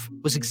enough,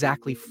 was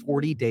exactly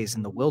 40 days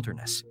in the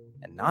wilderness,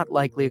 and not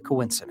likely a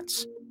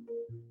coincidence.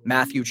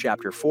 Matthew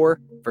chapter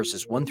 4,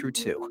 verses 1 through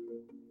 2.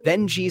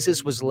 Then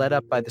Jesus was led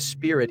up by the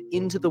Spirit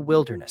into the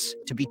wilderness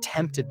to be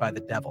tempted by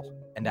the devil,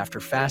 and after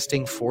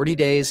fasting 40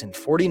 days and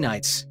 40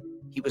 nights,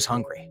 he was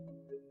hungry.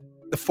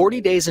 The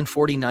 40 days and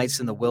 40 nights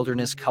in the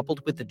wilderness,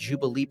 coupled with the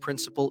Jubilee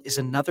principle, is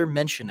another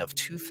mention of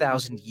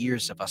 2,000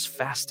 years of us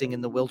fasting in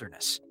the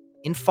wilderness.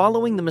 In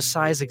following the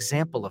Messiah's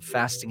example of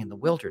fasting in the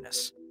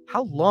wilderness,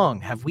 how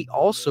long have we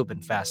also been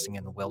fasting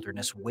in the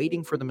wilderness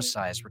waiting for the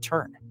Messiah's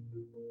return?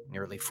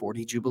 Nearly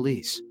 40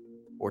 Jubilees,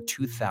 or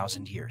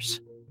 2,000 years.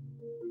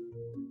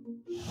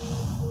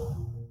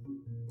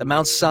 The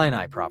Mount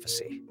Sinai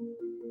prophecy.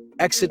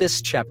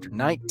 Exodus chapter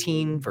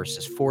 19,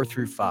 verses 4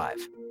 through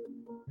 5.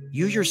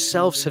 You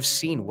yourselves have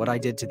seen what I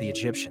did to the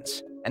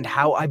Egyptians, and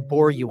how I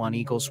bore you on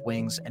eagle's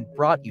wings and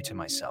brought you to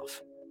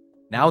myself.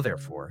 Now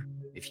therefore,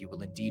 if you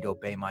will indeed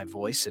obey my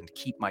voice and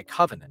keep my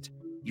covenant,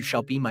 you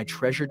shall be my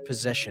treasured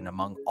possession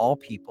among all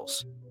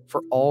peoples,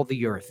 for all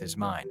the earth is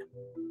mine.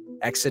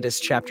 Exodus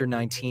chapter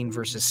 19,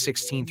 verses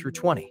 16 through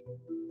 20.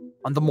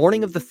 On the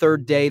morning of the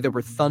 3rd day there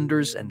were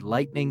thunders and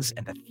lightnings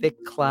and a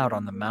thick cloud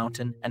on the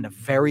mountain and a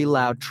very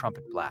loud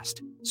trumpet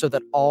blast, so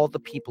that all the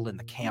people in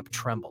the camp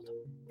trembled.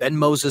 Then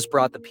Moses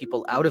brought the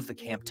people out of the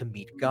camp to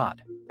meet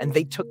God, and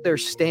they took their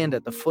stand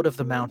at the foot of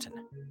the mountain.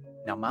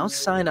 Now Mount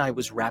Sinai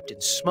was wrapped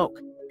in smoke,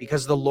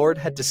 because the Lord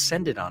had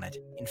descended on it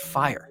in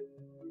fire.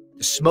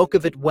 The smoke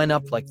of it went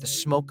up like the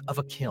smoke of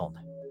a kiln,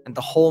 and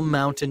the whole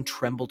mountain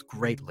trembled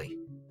greatly.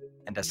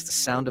 And as the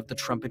sound of the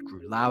trumpet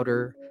grew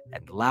louder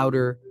and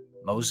louder,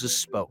 Moses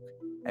spoke,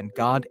 and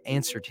God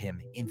answered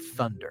him in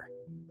thunder.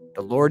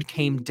 The Lord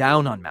came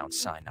down on Mount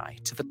Sinai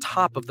to the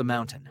top of the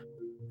mountain,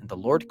 and the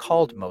Lord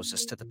called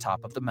Moses to the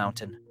top of the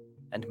mountain,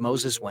 and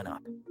Moses went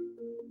up.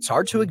 It's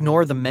hard to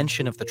ignore the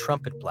mention of the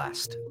trumpet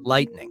blast,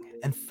 lightning,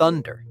 and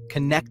thunder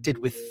connected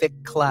with thick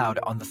cloud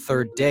on the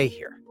 3rd day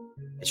here.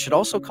 It should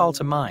also call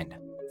to mind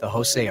the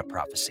Hosea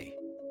prophecy.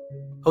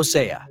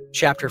 Hosea,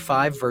 chapter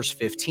 5, verse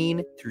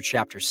 15 through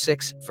chapter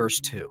 6, verse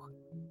 2.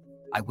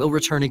 I will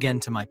return again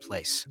to my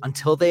place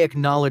until they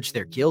acknowledge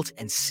their guilt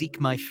and seek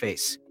my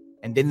face,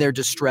 and in their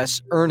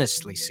distress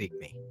earnestly seek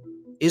me.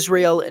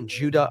 Israel and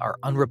Judah are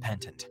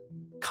unrepentant.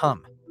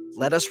 Come,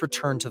 let us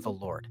return to the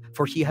Lord,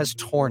 for he has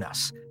torn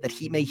us, that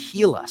he may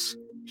heal us.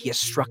 He has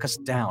struck us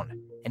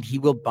down, and he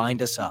will bind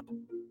us up.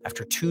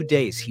 After 2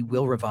 days he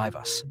will revive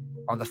us.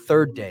 On the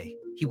 3rd day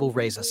he will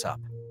raise us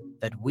up,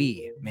 that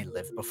we may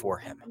live before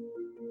him.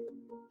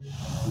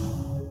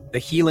 The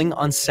healing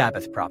on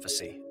Sabbath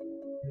prophecy.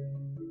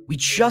 We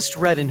just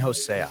read in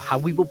Hosea how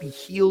we will be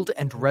healed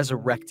and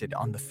resurrected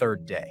on the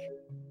 3rd day.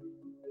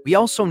 We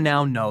also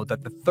now know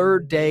that the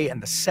 3rd day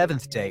and the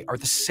 7th day are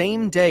the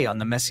same day on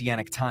the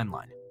Messianic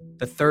timeline,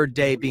 the 3rd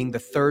day being the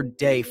 3rd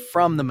day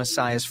from the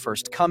Messiah's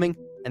first coming,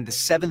 and the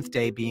 7th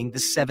day being the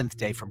 7th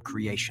day from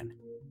creation.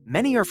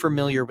 Many are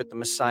familiar with the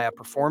Messiah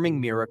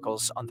performing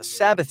miracles on the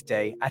Sabbath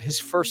day at his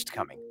first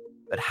coming,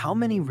 but how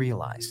many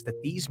realize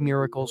that these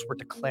miracles were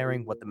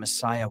declaring what the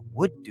Messiah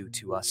would do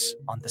to us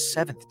on the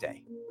 7th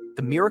day?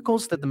 The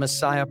miracles that the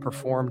Messiah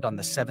performed on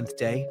the 7th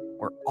day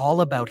were all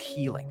about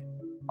healing.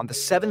 On the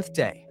 7th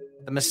day,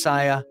 the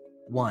Messiah,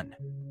 1.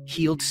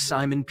 Healed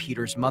Simon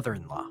Peter's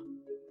mother-in-law.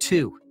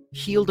 2.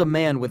 Healed a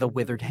man with a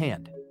withered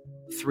hand.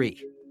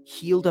 3.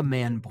 Healed a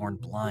man born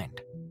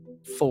blind.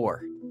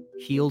 4.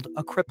 Healed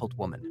a crippled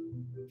woman.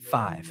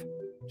 5.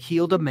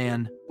 healed a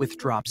man with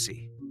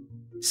dropsy.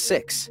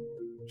 6.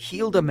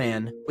 Healed a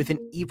man with an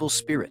evil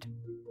spirit.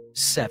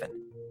 7.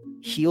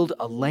 Healed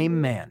a lame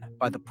man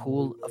by the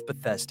pool of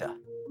Bethesda.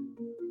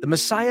 The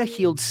Messiah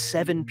healed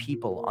 7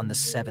 people on the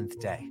 7th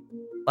day.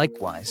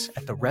 Likewise,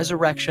 at the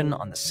resurrection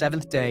on the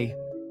 7th day,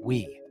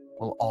 we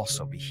will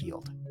also be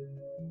healed.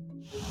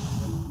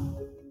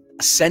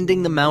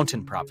 Ascending the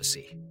mountain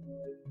prophecy.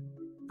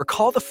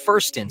 Recall the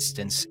first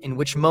instance in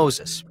which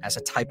Moses, as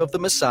a type of the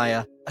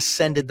Messiah,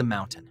 ascended the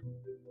mountain.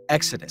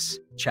 Exodus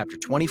chapter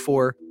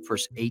 24,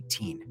 verse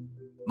 18.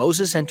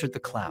 Moses entered the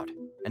cloud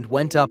and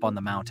went up on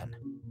the mountain,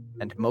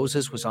 and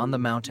Moses was on the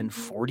mountain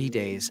 40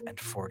 days and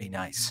 40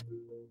 nights.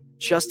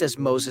 Just as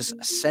Moses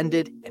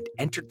ascended and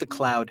entered the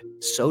cloud,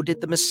 so did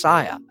the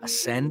Messiah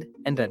ascend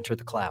and enter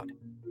the cloud.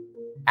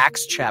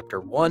 Acts chapter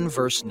 1,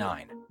 verse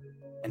 9.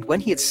 And when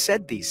he had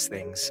said these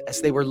things,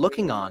 as they were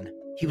looking on,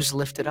 he was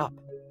lifted up,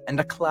 and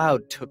a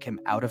cloud took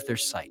him out of their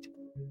sight.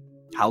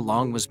 How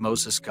long was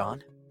Moses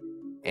gone?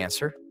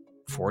 Answer: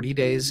 40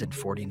 days and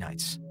 40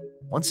 nights.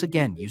 Once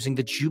again, using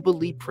the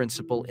Jubilee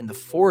principle in the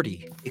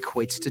 40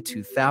 equates to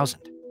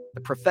 2,000.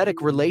 The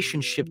prophetic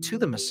relationship to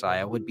the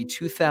Messiah would be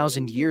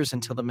 2,000 years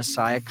until the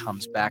Messiah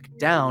comes back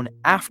down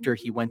after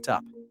he went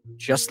up,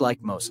 just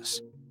like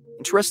Moses.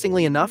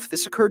 Interestingly enough,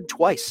 this occurred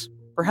twice,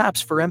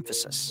 perhaps for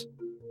emphasis.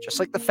 Just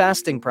like the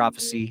fasting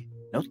prophecy,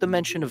 note the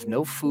mention of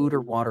no food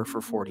or water for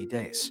 40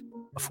 days,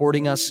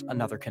 affording us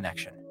another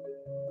connection.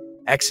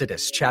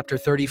 Exodus chapter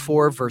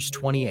 34, verse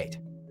 28.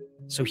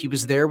 So he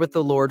was there with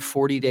the Lord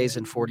 40 days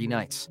and 40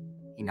 nights.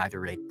 He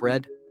neither ate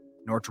bread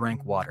nor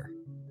drank water.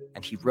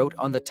 And he wrote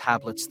on the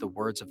tablets the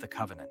words of the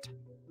covenant,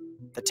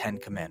 the 10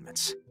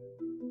 Commandments.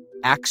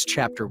 Acts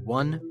chapter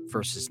 1,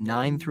 verses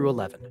 9 through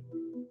 11.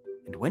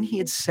 And when he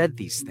had said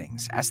these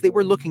things, as they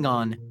were looking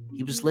on,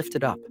 he was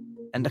lifted up,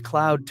 and a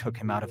cloud took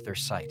him out of their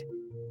sight.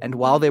 And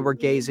while they were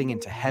gazing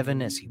into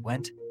heaven as he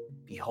went,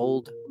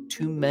 behold,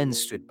 2 men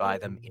stood by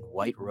them in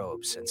white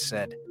robes and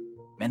said,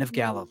 Men of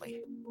Galilee,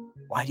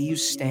 why do you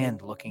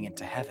stand looking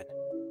into heaven?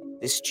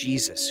 This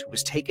Jesus, who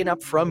was taken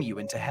up from you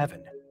into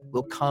heaven,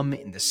 will come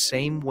in the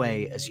same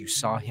way as you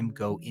saw him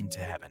go into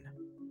heaven.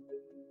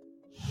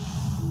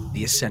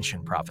 The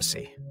Ascension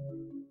Prophecy.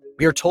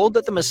 We are told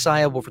that the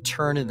Messiah will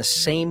return in the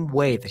same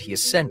way that he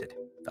ascended.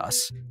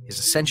 Thus, his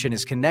ascension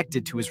is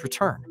connected to his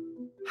return.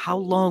 How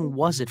long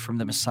was it from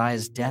the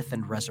Messiah's death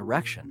and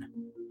resurrection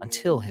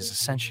until his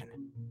ascension?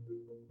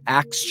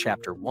 Acts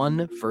chapter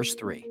 1, verse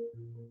 3.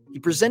 He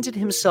presented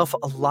himself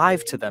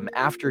alive to them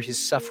after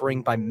his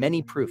suffering by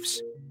many proofs,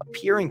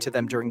 appearing to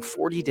them during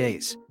 40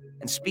 days,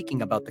 and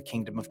speaking about the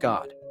kingdom of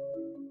God.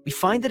 We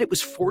find that it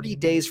was 40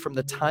 days from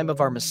the time of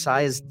our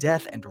Messiah's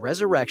death and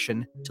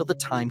resurrection till the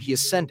time he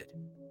ascended.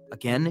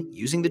 Again,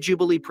 using the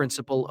Jubilee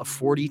principle of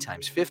 40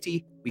 times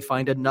 50, we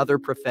find another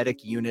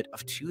prophetic unit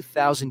of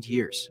 2,000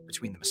 years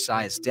between the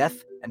Messiah's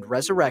death and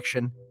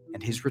resurrection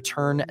and his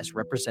return as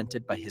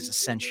represented by his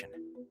ascension.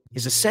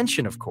 His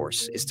ascension, of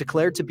course, is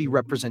declared to be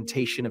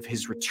representation of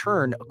his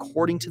return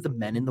according to the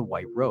men in the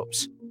white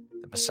robes.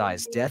 The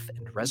Messiah's death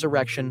and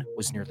resurrection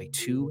was nearly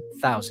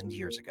 2,000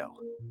 years ago.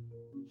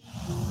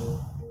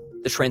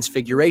 The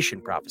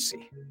Transfiguration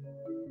Prophecy.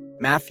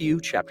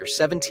 Matthew chapter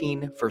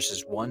 17,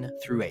 verses 1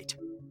 through 8.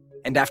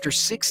 And after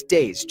 6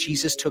 days,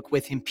 Jesus took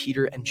with him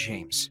Peter and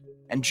James,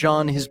 and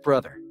John his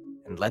brother,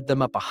 and led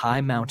them up a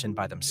high mountain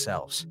by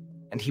themselves.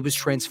 And he was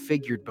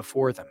transfigured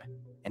before them,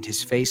 and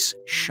his face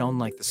shone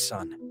like the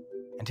sun,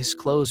 and his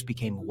clothes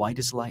became white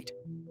as light.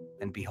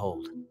 And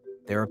behold,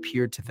 there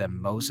appeared to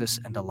them Moses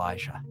and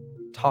Elijah,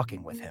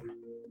 talking with him.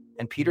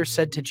 And Peter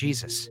said to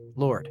Jesus,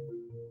 Lord,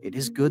 it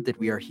is good that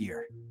we are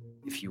here.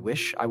 If you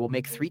wish, I will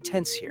make 3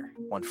 tents here,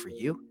 one for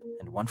you,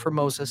 and one for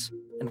Moses,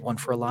 and one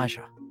for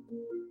Elijah.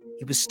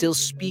 He was still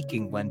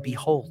speaking when,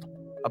 behold,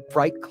 a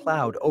bright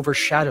cloud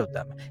overshadowed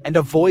them, and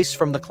a voice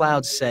from the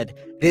cloud said,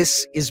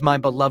 This is my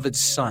beloved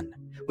Son,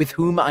 with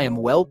whom I am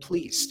well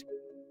pleased.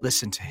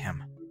 Listen to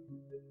him.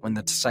 When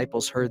the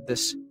disciples heard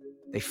this,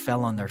 they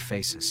fell on their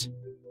faces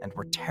and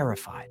were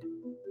terrified.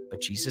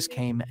 But Jesus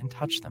came and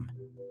touched them,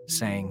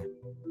 saying,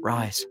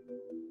 Rise,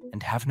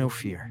 and have no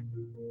fear.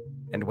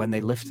 And when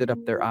they lifted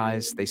up their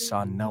eyes, they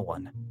saw no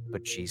one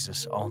but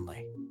Jesus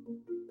only.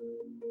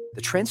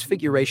 The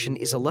Transfiguration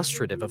is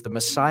illustrative of the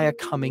Messiah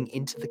coming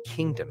into the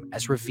kingdom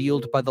as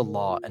revealed by the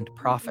law and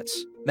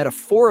prophets,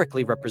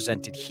 metaphorically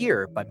represented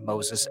here by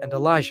Moses and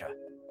Elijah.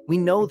 We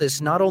know this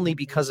not only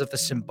because of the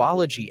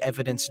symbology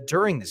evidenced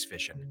during this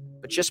vision,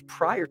 but just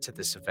prior to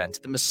this event,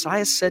 the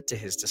Messiah said to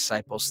his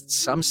disciples that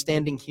some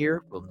standing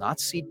here will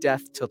not see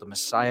death till the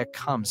Messiah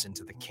comes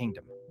into the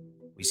kingdom.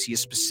 We see a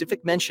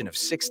specific mention of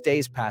 6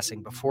 days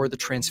passing before the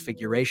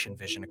Transfiguration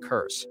vision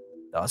occurs.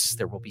 Thus,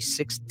 there will be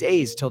 6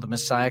 days till the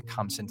Messiah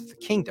comes into the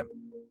kingdom.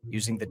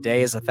 Using the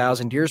day as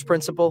 1,000 years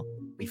principle,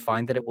 we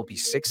find that it will be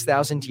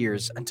 6,000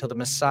 years until the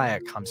Messiah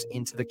comes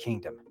into the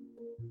kingdom.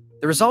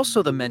 There is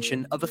also the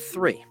mention of a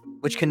 3,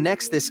 which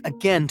connects this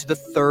again to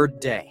the 3rd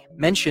day,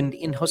 mentioned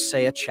in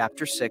Hosea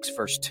chapter 6,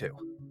 verse 2.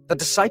 The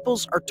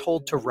disciples are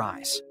told to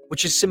rise,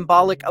 which is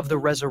symbolic of the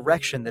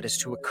resurrection that is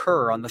to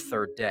occur on the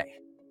 3rd day.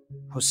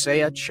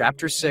 Hosea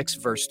chapter 6,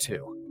 verse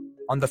 2.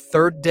 On the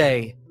third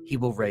day he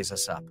will raise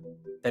us up,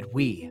 that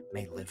we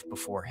may live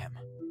before him.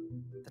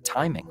 The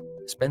timing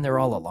has been there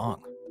all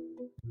along.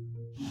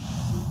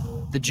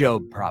 The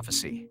Job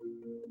prophecy.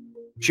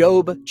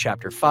 Job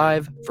chapter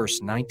 5,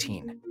 verse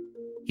 19.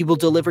 He will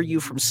deliver you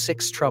from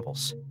 6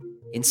 troubles.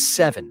 In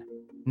 7,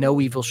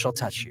 no evil shall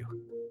touch you.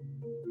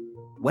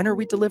 When are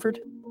we delivered?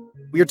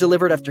 We are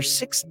delivered after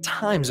 6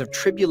 times of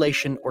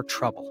tribulation or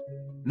trouble.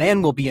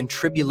 Man will be in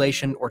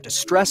tribulation or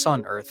distress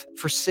on earth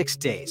for 6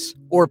 days,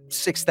 or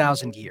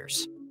 6,000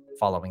 years.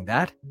 Following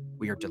that,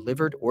 we are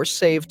delivered or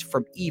saved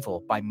from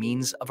evil by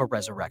means of a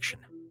resurrection.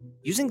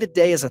 Using the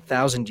day as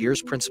 1,000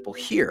 years principle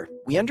here,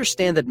 we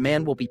understand that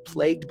man will be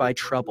plagued by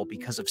trouble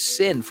because of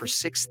sin for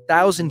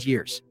 6,000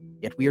 years,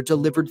 yet we are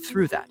delivered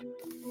through that.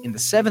 In the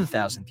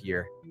 7,000th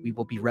year, we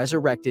will be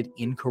resurrected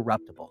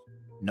incorruptible,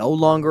 no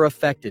longer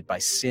affected by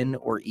sin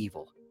or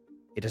evil.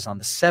 It is on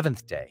the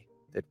 7th day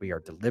that we are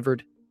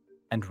delivered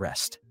and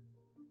rest.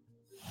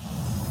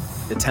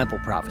 The temple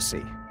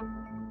prophecy.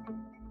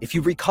 If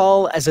you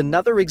recall, as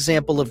another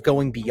example of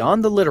going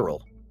beyond the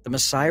literal, the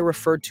Messiah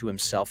referred to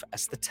himself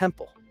as the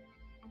temple.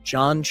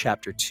 John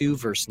chapter 2,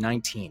 verse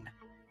 19.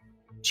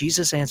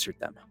 Jesus answered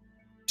them,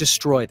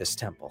 "Destroy this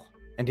temple,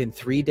 and in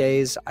 3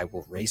 days I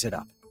will raise it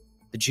up."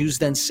 The Jews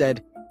then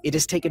said, "It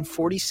has taken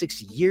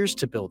 46 years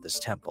to build this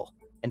temple,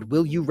 and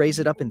will you raise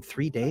it up in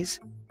 3 days?"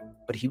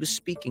 But he was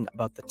speaking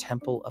about the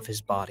temple of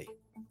his body.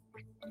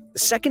 The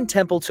second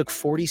temple took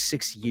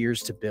 46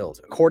 years to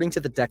build, according to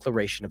the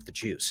declaration of the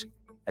Jews.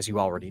 As you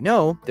already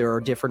know, there are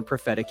different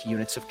prophetic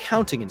units of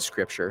counting in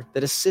Scripture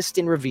that assist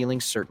in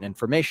revealing certain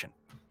information.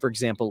 For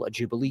example, a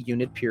Jubilee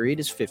unit period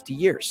is 50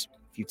 years.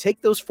 If you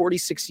take those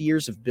 46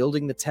 years of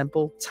building the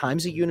temple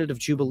times a unit of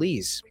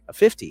Jubilees, a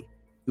 50,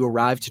 you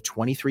arrive to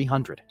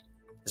 2,300.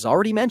 As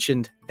already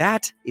mentioned,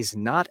 that is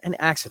not an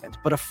accident,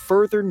 but a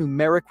further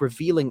numeric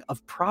revealing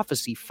of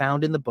prophecy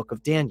found in the book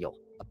of Daniel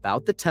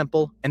about the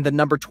temple and the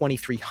number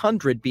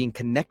 2,300 being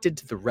connected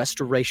to the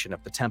restoration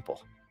of the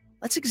temple.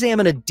 Let's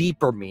examine a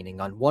deeper meaning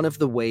on one of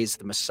the ways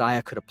the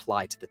Messiah could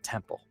apply to the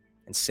temple.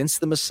 And since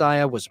the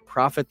Messiah was a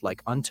prophet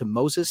like unto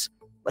Moses,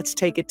 let's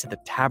take it to the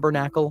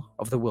tabernacle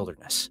of the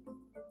wilderness.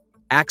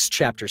 Acts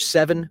chapter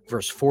 7,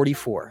 verse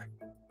 44.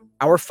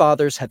 Our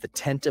fathers had the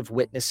tent of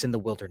witness in the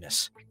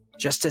wilderness,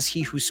 just as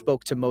he who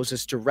spoke to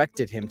Moses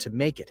directed him to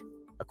make it,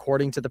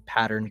 according to the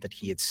pattern that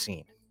he had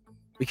seen.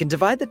 We can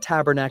divide the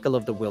tabernacle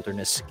of the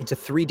wilderness into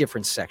 3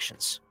 different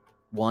sections.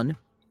 1,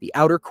 the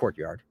outer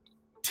courtyard.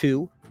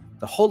 2,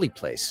 the holy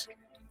place.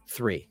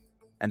 3,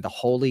 and the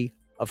Holy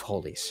of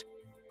Holies.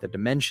 The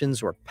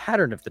dimensions or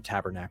pattern of the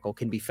tabernacle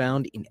can be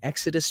found in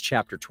Exodus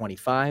chapter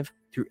 25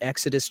 through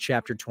Exodus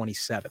chapter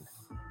 27.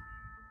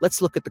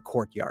 Let's look at the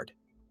courtyard.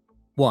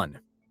 1.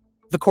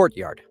 The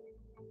courtyard.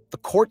 The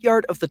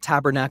courtyard of the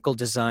tabernacle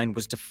design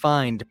was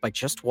defined by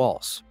just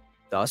walls.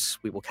 Thus,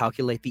 we will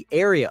calculate the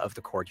area of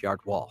the courtyard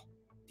wall.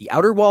 The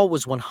outer wall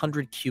was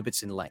 100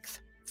 cubits in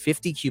length,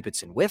 50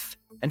 cubits in width,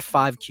 and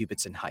 5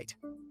 cubits in height.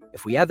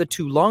 If we add the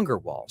 2 longer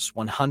walls,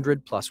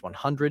 100 plus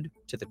 100,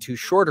 to the 2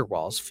 shorter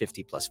walls,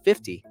 50 plus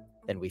 50,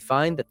 then we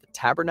find that the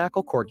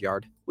tabernacle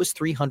courtyard was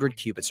 300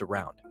 cubits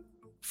around.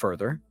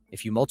 Further,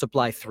 if you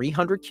multiply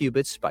 300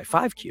 cubits by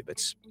 5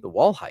 cubits, the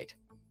wall height,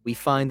 we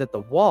find that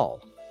the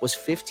wall was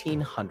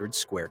 1,500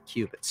 square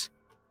cubits.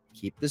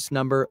 Keep this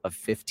number of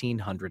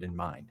 1,500 in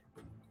mind.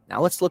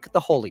 Now let's look at the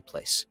holy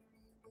place.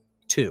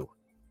 2.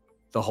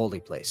 The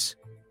holy place.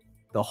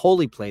 The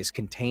holy place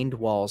contained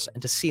walls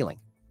and a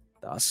ceiling.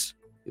 Thus,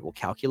 we will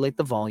calculate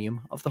the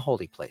volume of the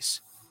holy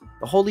place.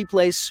 The holy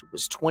place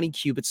was 20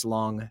 cubits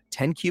long,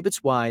 10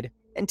 cubits wide,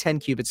 and 10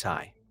 cubits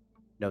high.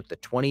 Note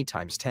that 20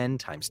 times 10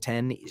 times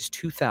 10 is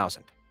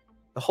 2,000.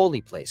 The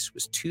holy place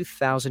was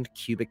 2,000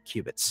 cubic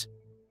cubits.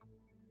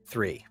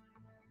 3.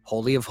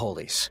 Holy of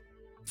Holies.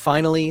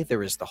 Finally,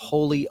 there is the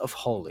Holy of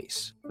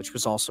Holies, which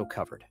was also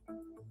covered.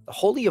 The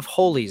Holy of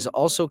Holies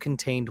also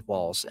contained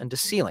walls and a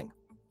ceiling.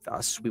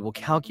 Thus, we will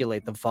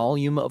calculate the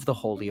volume of the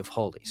Holy of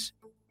Holies.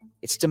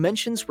 Its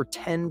dimensions were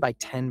 10 by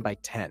 10 by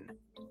 10,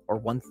 or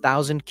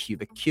 1,000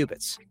 cubic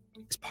cubits.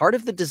 As part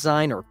of the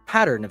design or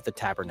pattern of the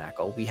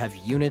tabernacle, we have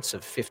units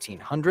of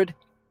 1,500,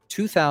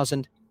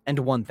 2,000, and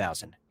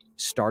 1,000,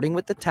 starting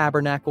with the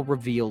tabernacle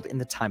revealed in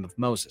the time of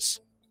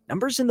Moses.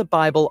 Numbers in the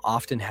Bible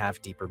often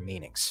have deeper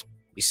meanings.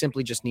 We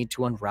simply just need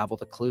to unravel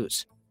the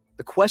clues.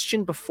 The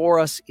question before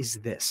us is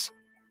this: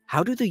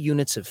 how do the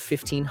units of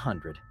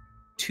 1,500,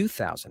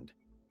 2,000,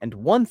 and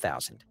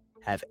 1,000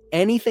 have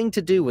anything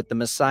to do with the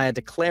Messiah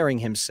declaring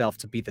himself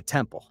to be the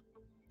temple?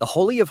 The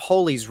Holy of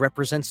Holies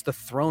represents the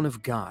throne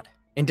of God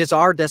and is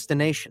our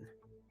destination.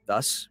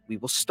 Thus, we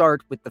will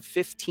start with the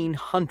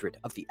 1,500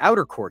 of the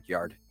outer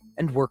courtyard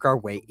and work our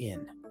way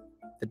in.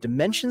 The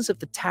dimensions of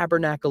the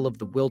tabernacle of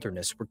the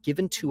wilderness were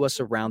given to us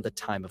around the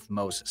time of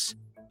Moses.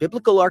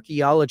 Biblical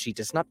archaeology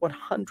does not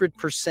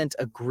 100%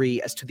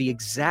 agree as to the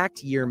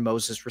exact year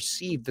Moses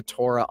received the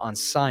Torah on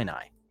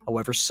Sinai.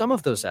 However, some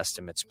of those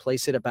estimates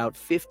place it about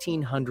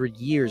 1,500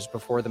 years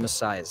before the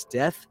Messiah's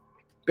death,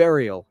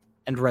 burial,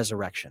 and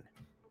resurrection.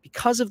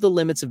 Because of the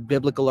limits of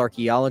biblical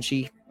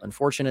archaeology,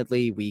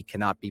 unfortunately, we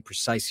cannot be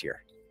precise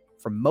here.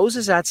 From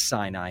Moses at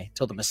Sinai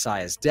till the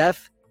Messiah's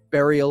death,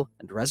 burial,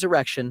 and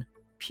resurrection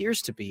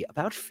appears to be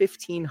about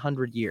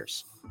 1,500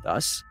 years.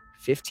 Thus,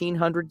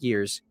 1,500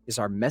 years is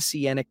our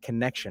messianic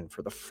connection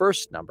for the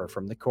first number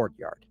from the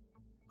courtyard.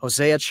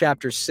 Hosea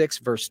chapter 6,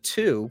 verse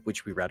 2,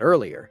 which we read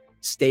earlier,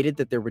 stated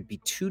that there would be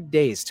 2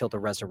 days till the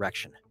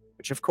resurrection,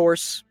 which of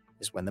course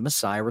is when the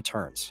Messiah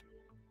returns.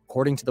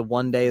 According to the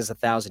 1 day is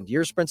 1,000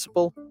 years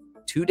principle,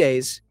 2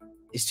 days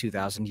is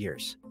 2,000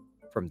 years.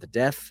 From the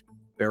death,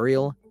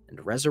 burial,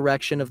 and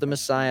resurrection of the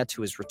Messiah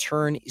to his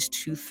return is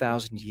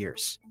 2,000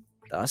 years.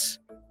 Thus,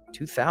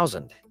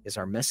 2,000 is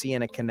our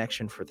messianic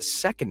connection for the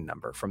second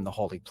number from the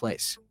holy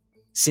place.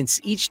 Since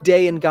each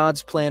day in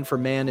God's plan for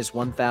man is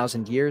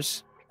 1,000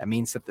 years, that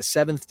means that the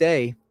seventh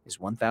day is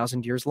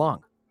 1,000 years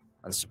long.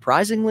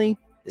 Unsurprisingly,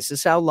 this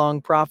is how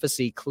long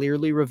prophecy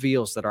clearly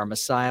reveals that our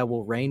Messiah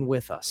will reign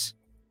with us,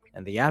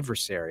 and the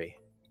adversary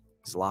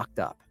is locked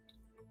up.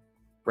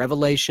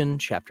 Revelation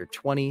chapter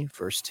 20,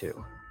 verse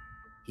 2.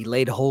 He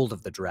laid hold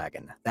of the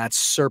dragon, that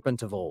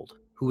serpent of old,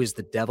 who is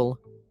the devil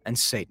and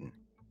Satan,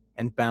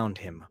 and bound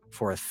him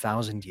for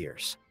 1,000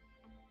 years.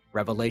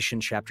 Revelation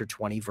chapter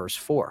 20, verse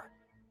 4.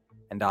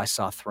 And I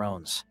saw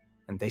thrones,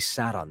 and they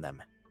sat on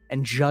them,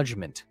 and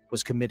judgment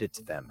was committed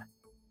to them.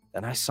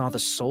 Then I saw the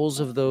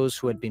souls of those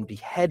who had been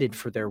beheaded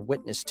for their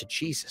witness to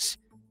Jesus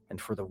and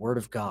for the word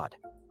of God,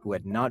 who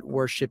had not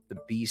worshipped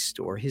the beast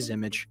or his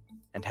image,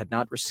 and had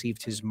not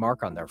received his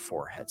mark on their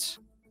foreheads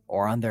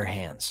or on their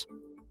hands.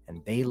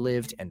 And they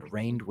lived and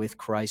reigned with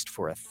Christ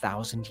for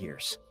 1,000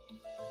 years.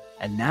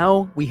 And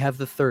now we have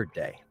the third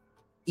day.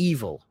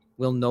 Evil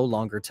will no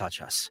longer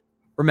touch us.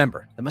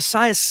 Remember, the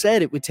Messiah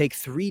said it would take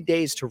 3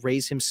 days to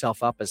raise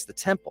himself up as the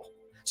temple.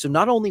 So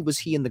not only was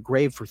he in the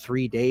grave for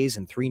 3 days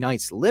and 3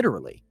 nights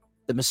literally,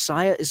 the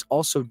Messiah is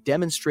also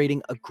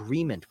demonstrating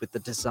agreement with the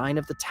design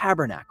of the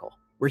tabernacle,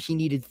 where he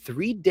needed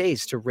 3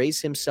 days to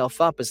raise himself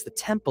up as the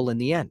temple in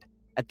the end,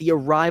 at the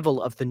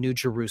arrival of the New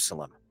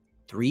Jerusalem,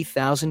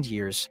 3,000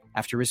 years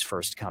after his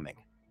first coming.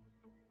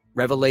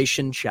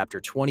 Revelation chapter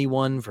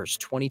 21, verse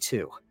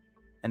 22.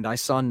 And I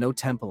saw no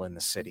temple in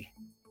the city,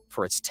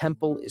 for its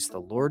temple is the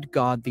Lord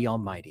God the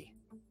Almighty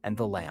and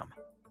the Lamb.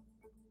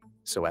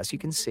 So as you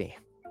can see,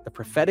 the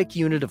prophetic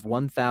unit of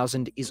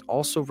 1,000 is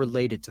also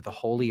related to the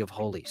Holy of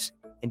Holies,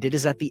 and it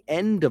is at the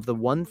end of the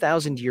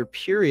 1,000-year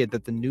period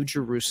that the New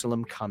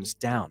Jerusalem comes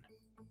down.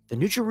 The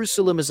New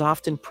Jerusalem is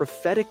often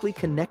prophetically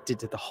connected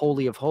to the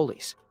Holy of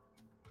Holies.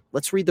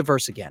 Let's read the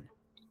verse again.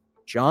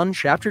 John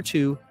chapter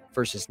 2,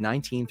 verses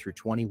 19 through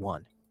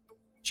 21.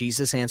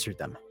 Jesus answered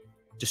them,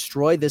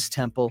 "Destroy this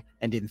temple,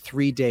 and in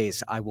 3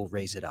 days I will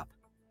raise it up."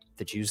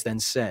 The Jews then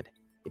said,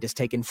 "It has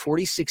taken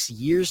 46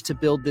 years to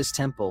build this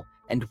temple,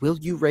 and will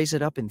you raise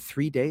it up in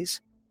 3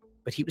 days?"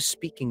 But he was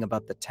speaking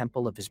about the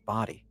temple of his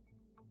body.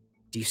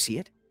 Do you see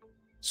it?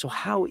 So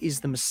how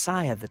is the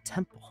Messiah the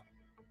temple?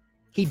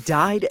 He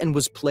died and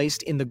was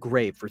placed in the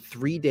grave for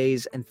 3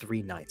 days and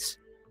 3 nights.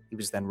 He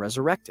was then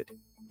resurrected,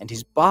 and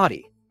his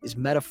body is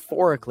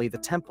metaphorically the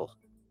temple.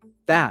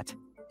 That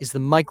is the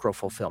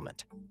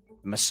micro-fulfillment.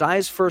 The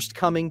Messiah's first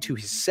coming to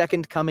his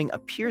second coming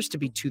appears to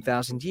be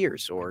 2,000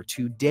 years, or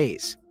 2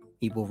 days.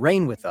 He will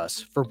reign with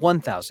us for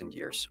 1,000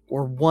 years,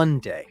 or 1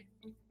 day.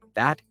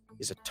 That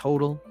is a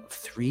total of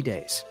 3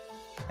 days.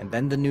 And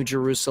then the New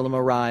Jerusalem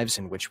arrives,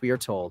 in which we are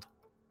told,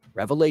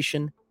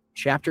 Revelation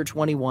chapter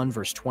 21,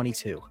 verse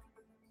 22.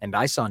 And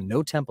I saw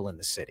no temple in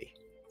the city,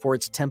 for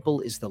its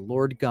temple is the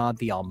Lord God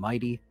the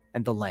Almighty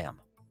and the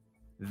Lamb.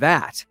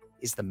 That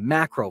is the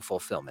macro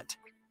fulfillment.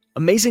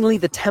 Amazingly,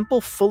 the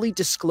temple fully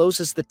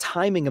discloses the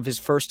timing of his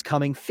first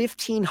coming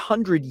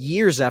 1,500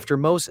 years after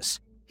Moses,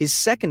 his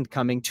second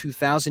coming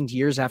 2,000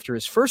 years after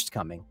his first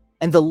coming,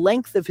 and the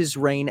length of his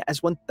reign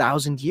as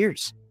 1,000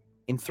 years.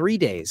 In 3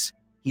 days,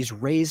 he's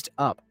raised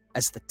up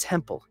as the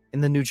temple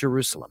in the New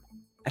Jerusalem.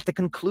 At the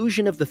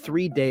conclusion of the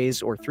 3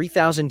 days or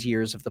 3,000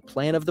 years of the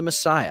plan of the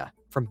Messiah,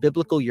 from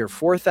biblical year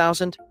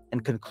 4,000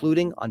 and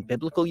concluding on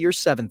biblical year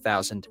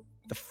 7,000,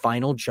 the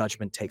final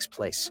judgment takes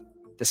place.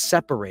 The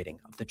separating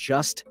of the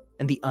just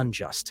and the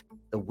unjust,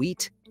 the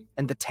wheat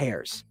and the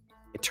tares,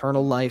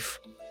 eternal life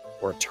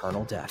or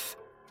eternal death.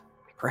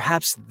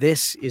 Perhaps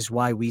this is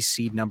why we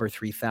see number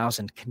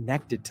 3,000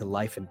 connected to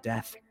life and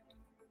death.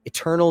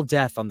 Eternal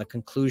death on the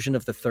conclusion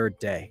of the third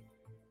day.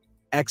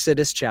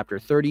 Exodus chapter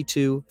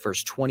 32,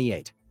 verse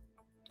 28.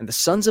 And the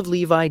sons of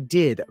Levi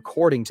did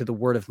according to the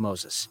word of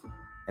Moses.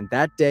 And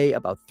that day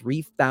about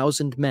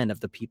 3,000 men of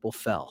the people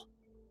fell.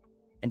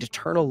 And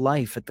eternal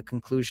life at the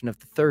conclusion of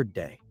the third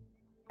day.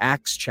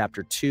 Acts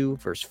chapter 2,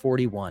 verse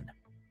 41.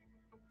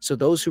 So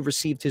those who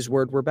received his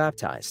word were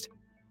baptized,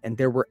 and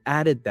there were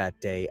added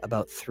that day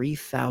about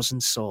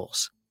 3,000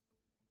 souls.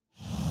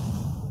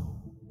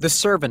 The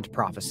servant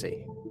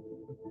prophecy.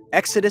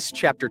 Exodus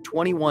chapter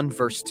 21,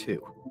 verse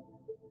 2.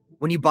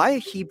 When you buy a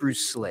Hebrew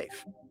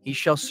slave, he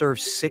shall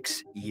serve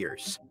 6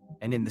 years,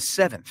 and in the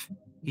 7th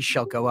he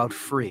shall go out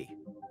free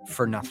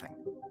for nothing.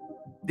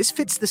 This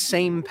fits the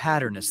same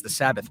pattern as the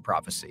Sabbath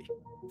prophecy.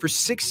 For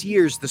 6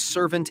 years, the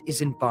servant is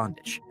in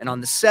bondage, and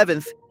on the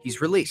seventh, he's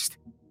released.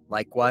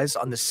 Likewise,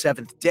 on the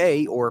seventh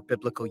day, or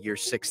biblical year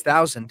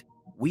 6000,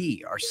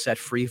 we are set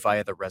free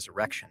via the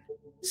resurrection,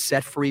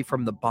 set free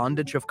from the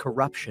bondage of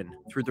corruption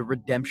through the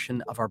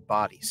redemption of our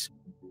bodies.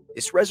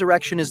 This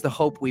resurrection is the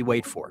hope we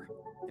wait for,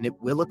 and it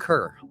will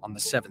occur on the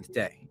seventh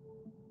day.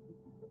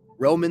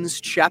 Romans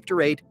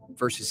chapter 8,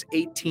 verses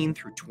 18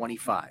 through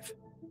 25.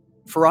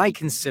 For I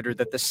consider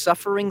that the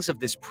sufferings of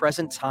this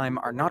present time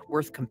are not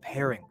worth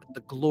comparing with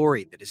the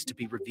glory that is to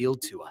be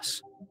revealed to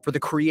us. For the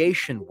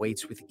creation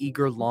waits with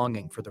eager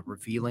longing for the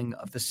revealing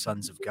of the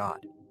sons of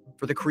God.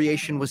 For the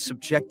creation was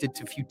subjected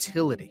to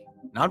futility,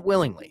 not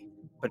willingly,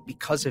 but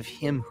because of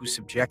him who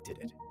subjected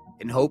it,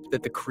 in hope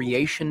that the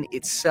creation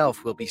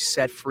itself will be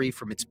set free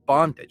from its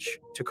bondage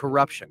to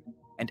corruption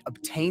and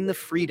obtain the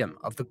freedom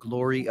of the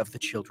glory of the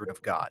children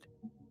of God.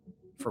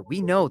 For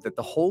we know that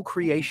the whole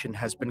creation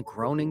has been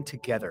groaning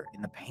together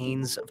in the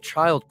pains of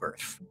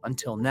childbirth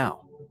until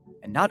now.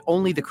 And not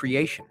only the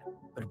creation,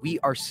 but we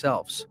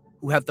ourselves,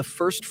 who have the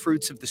first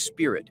fruits of the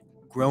Spirit,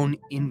 groan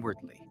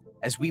inwardly,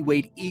 as we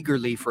wait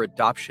eagerly for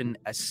adoption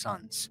as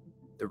sons,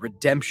 the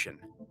redemption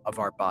of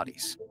our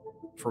bodies.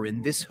 For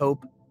in this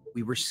hope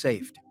we were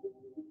saved.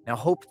 Now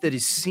hope that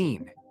is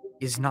seen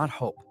is not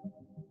hope.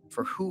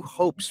 For who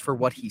hopes for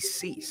what he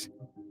sees?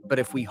 But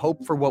if we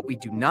hope for what we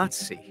do not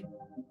see,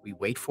 we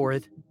wait for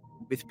it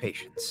with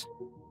patience.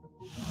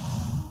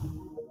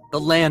 The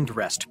land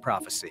rest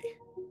prophecy.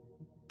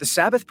 The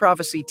Sabbath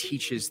prophecy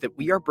teaches that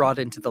we are brought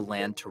into the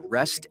land to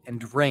rest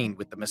and reign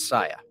with the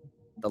Messiah.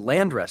 The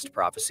land rest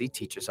prophecy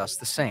teaches us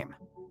the same.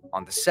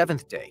 On the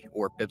seventh day,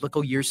 or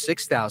biblical year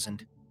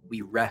 6000,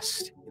 we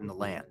rest in the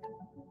land.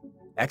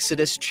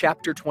 Exodus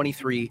chapter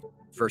 23,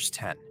 verse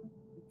 10.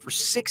 For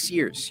 6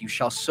 years you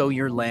shall sow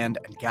your land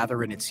and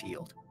gather in its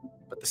yield,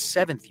 but the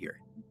seventh year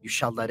you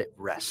shall let it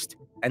rest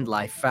and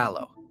lie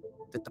fallow,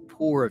 that the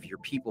poor of your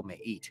people may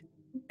eat,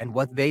 and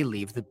what they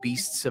leave the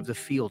beasts of the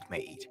field may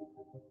eat.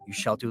 You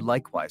shall do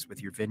likewise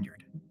with your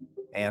vineyard,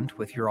 and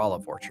with your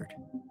olive orchard.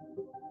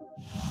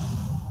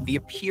 The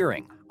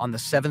appearing on the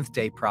seventh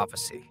day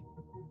prophecy.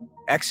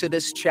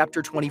 Exodus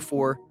chapter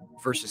 24,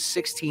 verses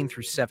 16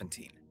 through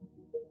 17.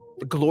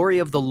 The glory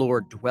of the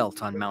Lord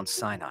dwelt on Mount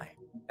Sinai,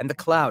 and the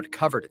cloud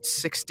covered it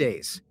 6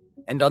 days.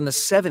 And on the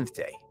seventh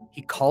day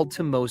he called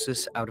to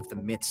Moses out of the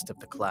midst of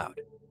the cloud.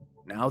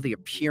 Now the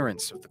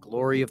appearance of the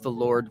glory of the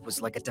Lord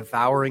was like a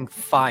devouring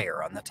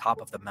fire on the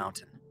top of the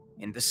mountain,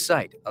 in the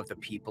sight of the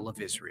people of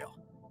Israel.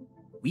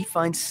 We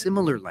find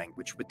similar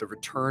language with the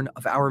return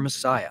of our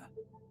Messiah.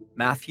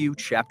 Matthew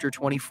chapter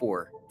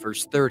 24,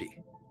 verse 30.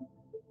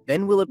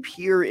 Then will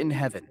appear in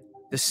heaven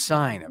the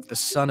sign of the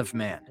Son of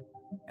Man,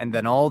 and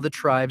then all the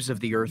tribes of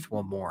the earth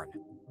will mourn,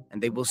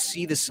 and they will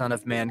see the Son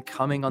of Man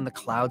coming on the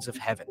clouds of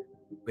heaven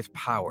with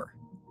power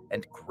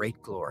and great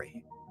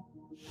glory.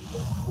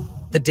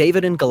 The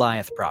David and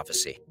Goliath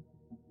prophecy.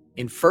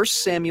 In 1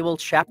 Samuel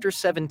chapter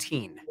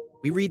 17,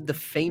 we read the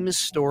famous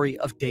story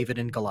of David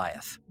and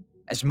Goliath.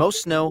 As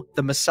most know,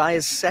 the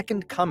Messiah's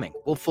second coming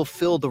will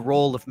fulfill the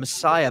role of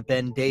Messiah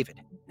ben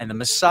David, and the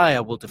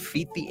Messiah will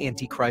defeat the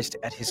Antichrist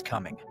at his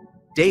coming.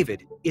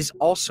 David is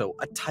also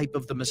a type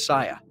of the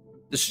Messiah.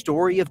 The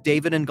story of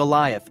David and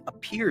Goliath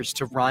appears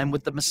to rhyme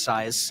with the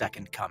Messiah's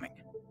second coming.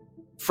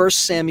 1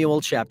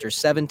 Samuel chapter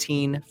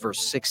 17,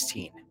 verse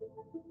 16.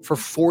 For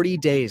 40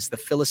 days the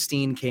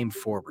Philistine came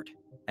forward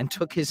and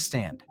took his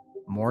stand,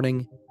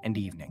 morning and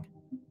evening.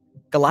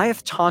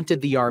 Goliath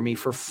taunted the army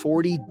for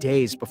 40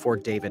 days before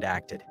David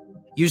acted.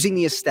 Using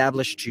the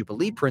established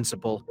Jubilee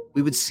principle,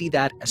 we would see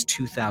that as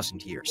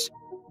 2,000 years.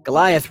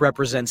 Goliath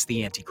represents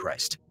the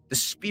Antichrist. The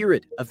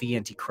spirit of the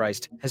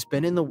Antichrist has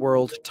been in the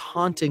world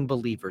taunting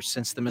believers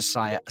since the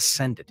Messiah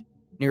ascended,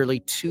 nearly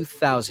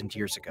 2,000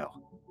 years ago.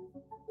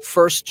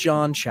 1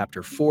 John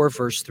chapter 4,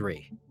 verse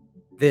 3.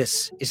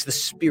 This is the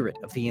spirit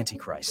of the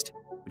Antichrist,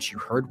 which you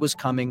heard was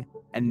coming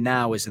and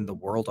now is in the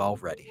world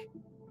already.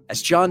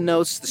 As John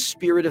notes, the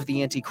spirit of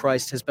the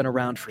Antichrist has been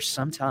around for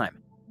some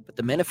time, but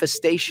the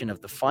manifestation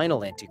of the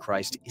final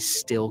Antichrist is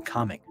still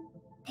coming.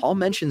 Paul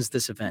mentions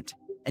this event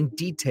and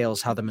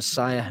details how the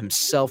Messiah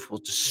himself will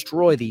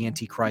destroy the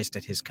Antichrist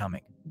at his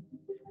coming.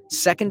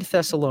 2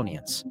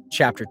 Thessalonians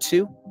chapter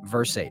 2,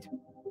 verse 8.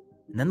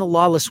 And then the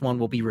lawless one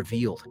will be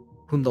revealed,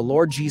 whom the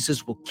Lord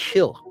Jesus will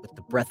kill with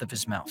the breath of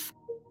his mouth,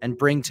 and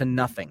bring to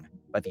nothing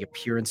by the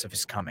appearance of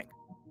his coming.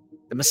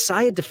 The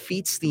Messiah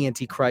defeats the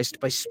Antichrist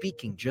by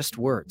speaking just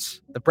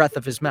words, the breath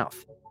of his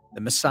mouth. The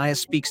Messiah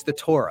speaks the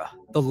Torah,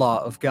 the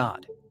law of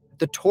God.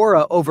 The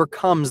Torah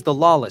overcomes the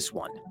lawless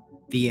one,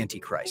 the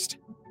Antichrist.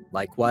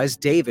 Likewise,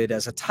 David,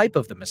 as a type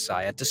of the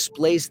Messiah,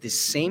 displays this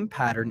same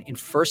pattern in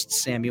 1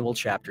 Samuel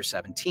chapter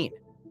 17.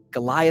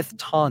 Goliath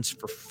taunts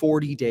for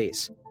 40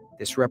 days.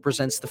 This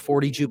represents the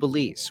 40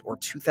 Jubilees, or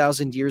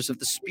 2,000 years of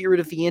the spirit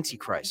of the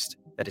Antichrist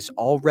that is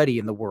already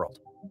in the world.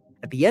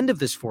 At the end of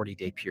this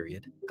 40-day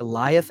period,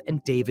 Goliath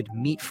and David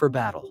meet for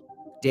battle.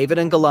 David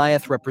and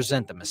Goliath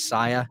represent the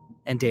Messiah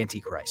and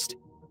Antichrist.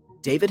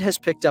 David has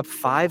picked up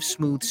 5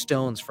 smooth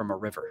stones from a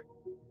river.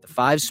 The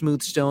 5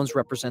 smooth stones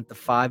represent the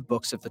 5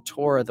 books of the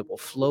Torah that will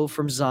flow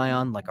from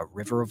Zion like a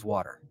river of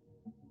water.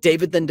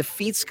 David then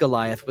defeats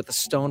Goliath with a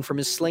stone from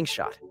his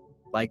slingshot.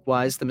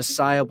 Likewise, the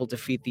Messiah will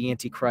defeat the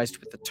Antichrist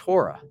with the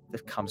Torah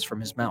that comes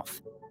from his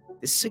mouth.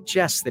 This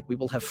suggests that we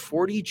will have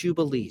 40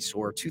 jubilees,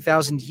 or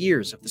 2,000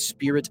 years of the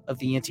spirit of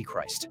the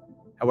Antichrist.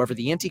 However,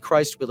 the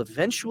Antichrist will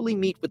eventually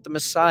meet with the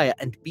Messiah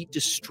and be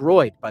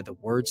destroyed by the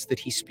words that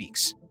he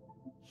speaks.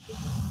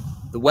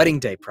 The Wedding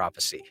Day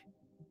Prophecy.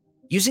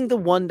 Using the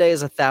 1 day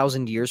as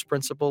 1,000 years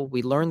principle,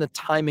 we learn the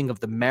timing of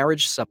the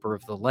marriage supper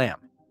of the Lamb.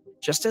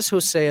 Just as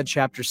Hosea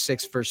chapter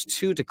 6 verse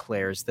 2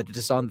 declares that it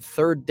is on the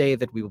 3rd day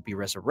that we will be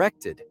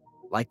resurrected,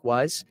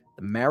 likewise,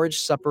 the marriage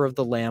supper of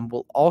the Lamb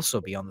will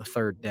also be on the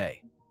 3rd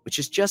day, which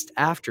is just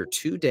after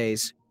 2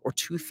 days or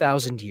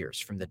 2,000 years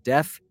from the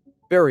death,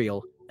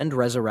 burial, and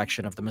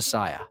resurrection of the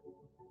Messiah.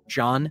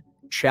 John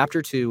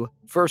chapter 2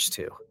 verse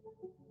 2.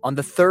 On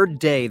the 3rd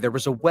day there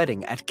was a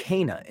wedding at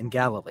Cana in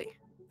Galilee,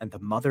 and the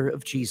mother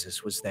of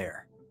Jesus was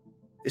there.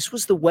 This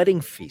was the wedding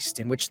feast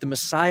in which the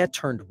Messiah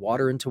turned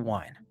water into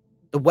wine.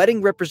 The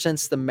wedding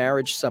represents the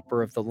marriage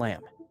supper of the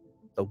Lamb.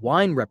 The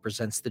wine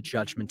represents the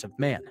judgment of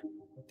man.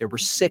 There were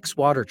 6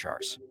 water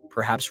jars,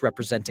 perhaps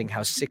representing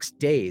how 6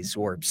 days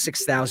or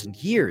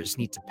 6,000 years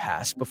need to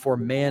pass before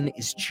man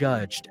is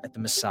judged at the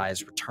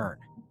Messiah's return.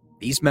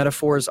 These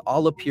metaphors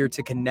all appear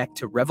to connect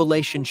to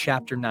Revelation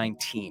chapter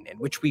 19, in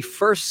which we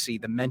first see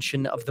the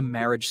mention of the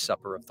marriage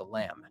supper of the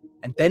Lamb,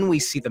 and then we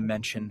see the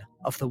mention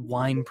of the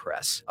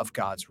winepress of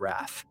God's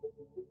wrath.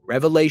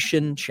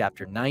 Revelation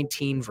chapter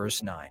 19,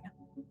 verse 9.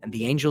 And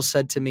the angel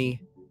said to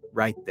me,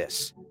 "Write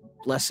this,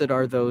 blessed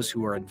are those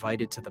who are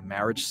invited to the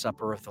marriage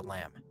supper of the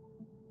Lamb."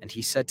 And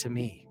he said to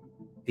me,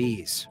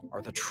 "These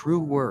are the true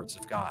words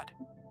of God."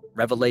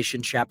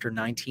 Revelation chapter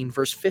 19,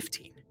 verse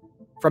 15.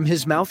 From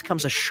his mouth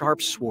comes a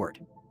sharp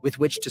sword, with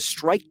which to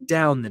strike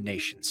down the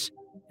nations,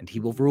 and he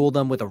will rule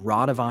them with a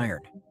rod of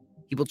iron.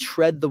 He will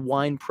tread the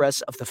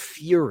winepress of the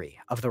fury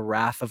of the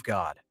wrath of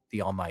God,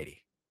 the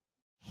Almighty.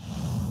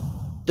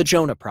 The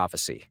Jonah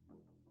Prophecy.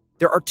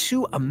 There are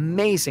 2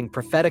 amazing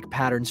prophetic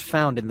patterns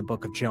found in the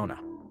book of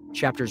Jonah.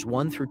 Chapters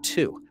 1 through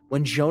 2,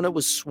 when Jonah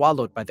was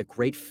swallowed by the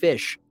great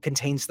fish,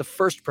 contains the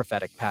first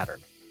prophetic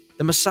pattern.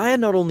 The Messiah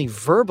not only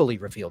verbally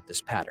revealed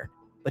this pattern,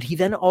 but he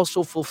then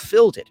also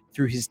fulfilled it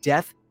through his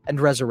death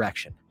and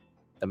resurrection.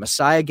 The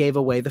Messiah gave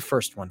away the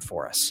first one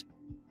for us.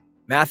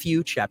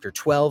 Matthew chapter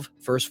 12,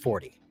 verse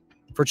 40.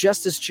 For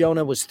just as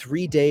Jonah was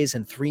 3 days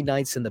and 3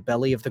 nights in the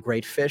belly of the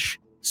great fish,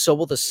 so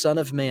will the Son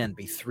of Man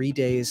be 3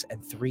 days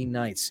and 3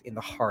 nights in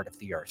the heart of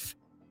the earth.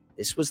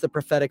 This was the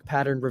prophetic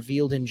pattern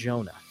revealed in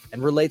Jonah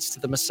and relates to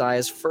the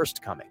Messiah's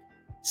first coming.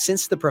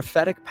 Since the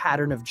prophetic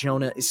pattern of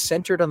Jonah is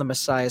centered on the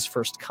Messiah's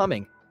first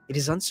coming, it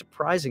is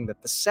unsurprising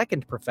that the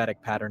second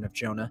prophetic pattern of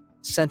Jonah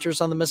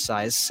centers on the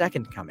Messiah's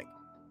second coming.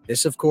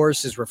 This, of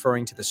course, is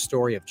referring to the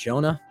story of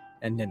Jonah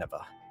and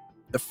Nineveh.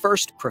 The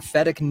first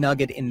prophetic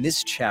nugget in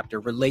this chapter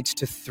relates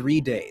to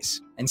 3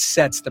 days and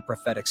sets the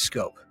prophetic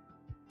scope.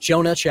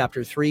 Jonah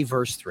chapter 3,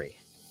 verse 3.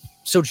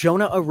 So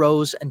Jonah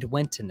arose and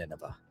went to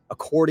Nineveh,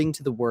 according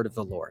to the word of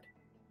the Lord.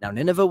 Now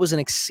Nineveh was an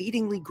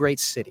exceedingly great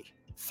city,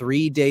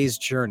 3 days'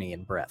 journey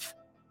in breadth.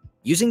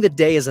 Using the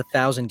day as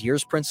 1,000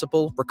 years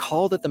principle,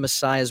 recall that the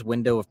Messiah's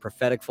window of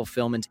prophetic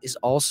fulfillment is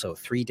also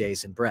 3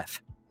 days in breadth.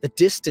 The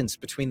distance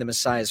between the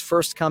Messiah's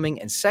first coming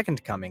and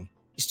second coming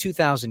is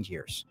 2,000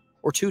 years,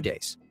 or 2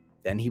 days.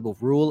 Then he will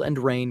rule and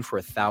reign for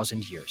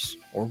 1,000 years,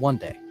 or 1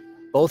 day.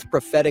 Both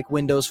prophetic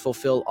windows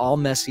fulfill all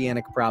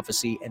messianic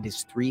prophecy and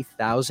is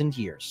 3,000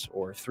 years,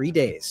 or 3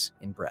 days,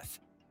 in breadth.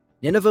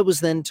 Nineveh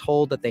was then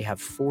told that they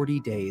have 40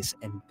 days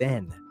and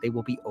then they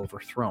will be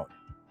overthrown.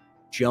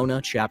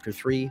 Jonah chapter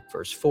 3,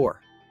 verse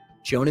 4.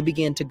 Jonah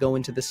began to go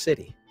into the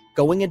city,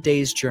 going a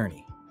day's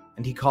journey,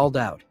 and he called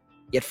out,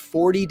 "Yet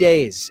 40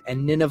 days,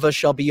 and Nineveh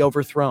shall be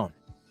overthrown."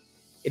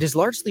 It is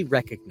largely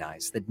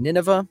recognized that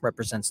Nineveh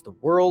represents the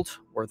world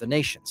or the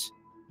nations.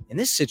 In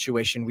this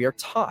situation, we are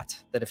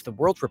taught that if the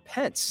world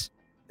repents,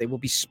 they will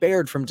be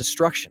spared from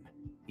destruction.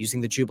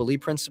 Using the Jubilee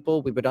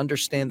principle, we would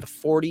understand the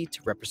 40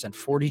 to represent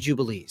 40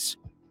 Jubilees,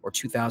 or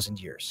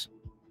 2,000 years.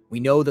 We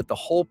know that the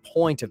whole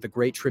point of the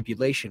Great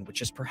Tribulation,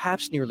 which is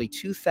perhaps nearly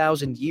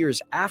 2,000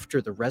 years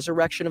after the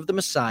resurrection of the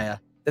Messiah,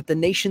 that the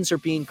nations are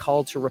being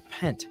called to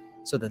repent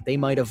so that they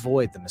might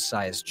avoid the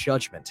Messiah's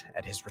judgment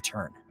at his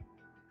return.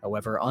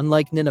 However,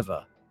 unlike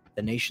Nineveh,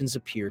 the nations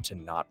appear to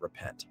not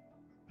repent.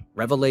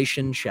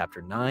 Revelation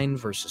chapter 9,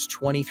 verses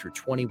 20 through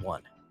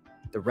 21.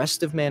 The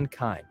rest of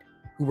mankind,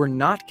 who were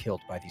not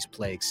killed by these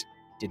plagues,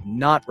 did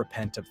not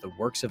repent of the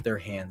works of their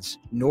hands,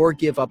 nor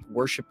give up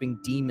worshiping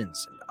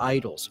demons and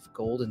idols of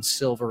gold and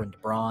silver and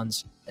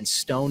bronze and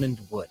stone and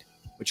wood,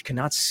 which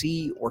cannot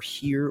see or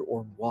hear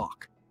or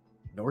walk.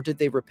 Nor did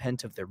they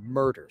repent of their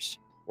murders,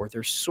 or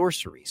their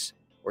sorceries,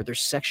 or their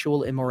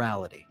sexual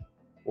immorality,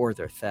 or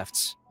their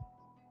thefts.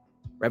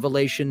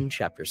 Revelation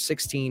chapter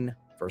 16,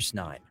 verse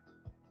 9.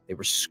 They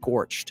were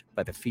scorched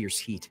by the fierce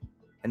heat,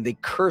 and they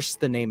cursed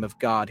the name of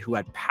God who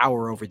had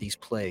power over these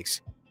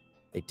plagues.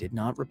 They did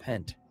not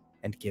repent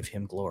and give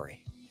him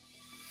glory.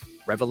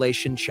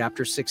 Revelation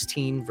chapter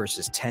 16,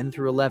 verses 10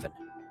 through 11.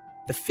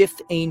 The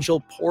fifth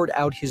angel poured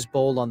out his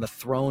bowl on the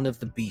throne of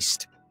the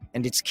beast,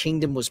 and its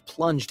kingdom was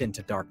plunged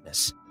into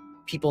darkness.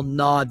 People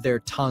gnawed their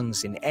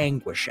tongues in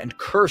anguish and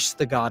cursed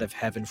the God of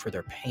heaven for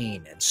their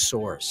pain and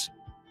sores.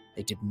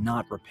 They did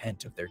not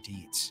repent of their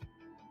deeds.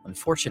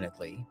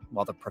 Unfortunately,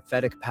 while the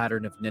prophetic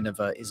pattern of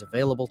Nineveh is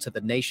available to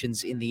the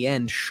nations in the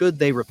end should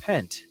they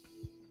repent,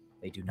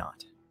 they do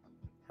not.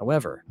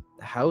 However,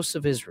 the house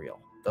of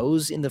Israel,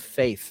 those in the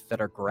faith that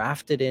are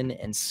grafted in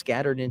and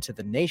scattered into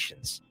the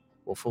nations,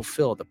 will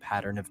fulfill the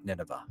pattern of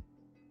Nineveh.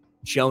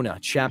 Jonah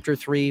chapter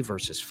 3,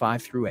 verses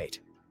 5 through 8.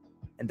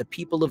 And the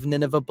people of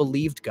Nineveh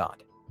believed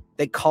God.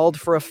 They called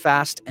for a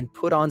fast and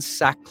put on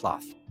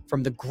sackcloth,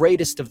 from the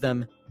greatest of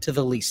them to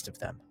the least of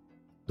them.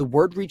 The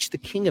word reached the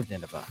king of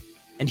Nineveh,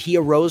 and he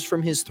arose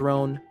from his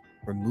throne,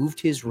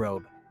 removed his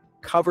robe,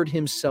 covered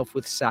himself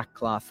with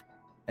sackcloth,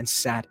 and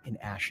sat in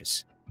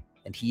ashes.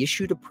 And he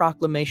issued a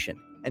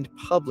proclamation and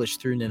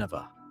published through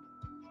Nineveh.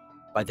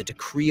 By the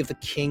decree of the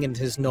king and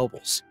his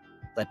nobles,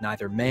 let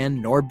neither man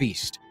nor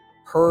beast,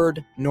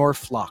 herd nor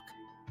flock,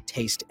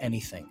 taste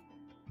anything.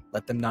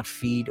 Let them not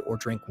feed or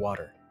drink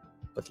water,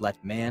 but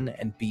let man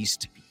and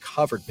beast be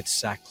covered with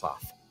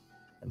sackcloth,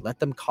 and let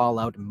them call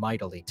out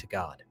mightily to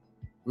God.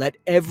 Let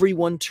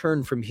everyone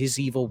turn from his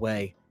evil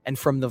way and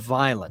from the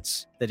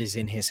violence that is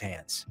in his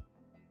hands.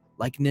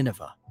 Like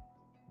Nineveh,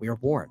 we are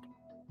warned.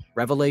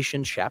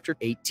 Revelation chapter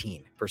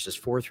 18, verses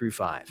 4 through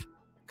 5.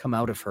 Come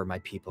out of her, my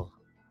people,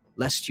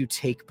 lest you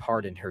take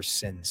part in her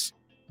sins,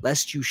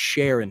 lest you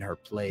share in her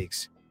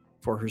plagues.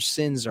 For her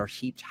sins are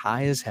heaped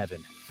high as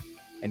heaven,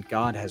 and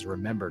God has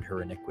remembered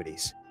her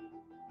iniquities.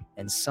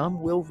 And some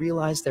will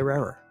realize their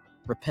error,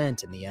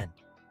 repent in the end.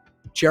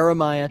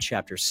 Jeremiah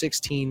chapter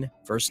 16,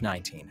 verse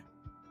 19.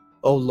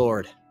 O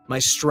Lord, my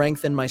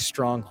strength and my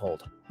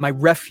stronghold, my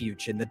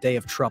refuge in the day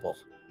of trouble,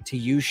 to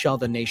you shall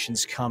the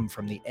nations come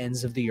from the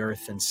ends of the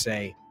earth and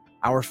say,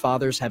 our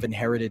fathers have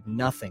inherited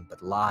nothing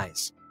but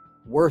lies,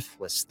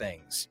 worthless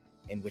things,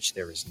 in which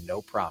there is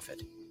no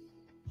profit.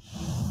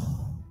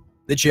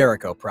 The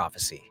Jericho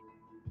prophecy.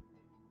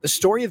 The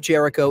story of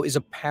Jericho is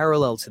a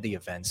parallel to the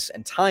events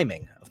and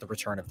timing of the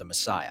return of the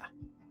Messiah.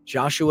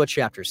 Joshua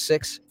chapter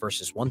 6,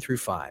 verses 1 through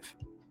 5.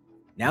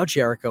 Now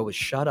Jericho was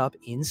shut up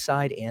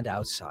inside and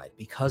outside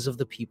because of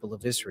the people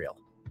of Israel.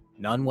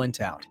 None went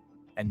out,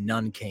 and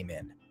none came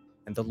in.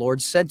 And the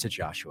Lord said to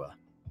Joshua,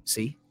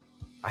 see,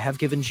 I have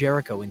given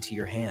Jericho into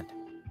your hand,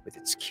 with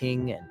its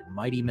king and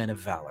mighty men of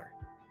valor.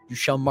 You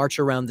shall march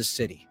around the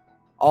city,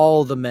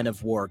 all the men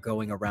of war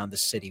going around the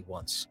city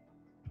once.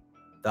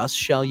 Thus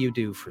shall you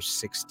do for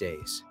 6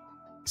 days.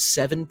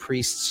 7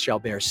 priests shall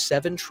bear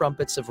 7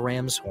 trumpets of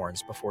ram's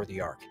horns before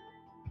the ark.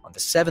 On the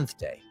 7th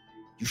day,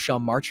 you shall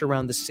march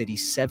around the city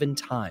 7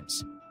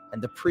 times,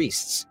 and the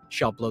priests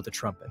shall blow the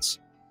trumpets.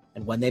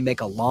 And when they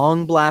make a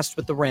long blast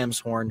with the ram's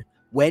horn,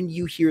 when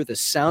you hear the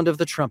sound of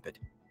the trumpet,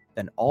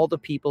 then all the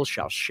people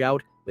shall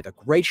shout with a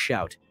great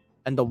shout,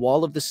 and the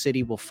wall of the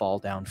city will fall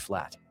down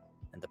flat,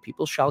 and the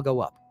people shall go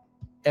up,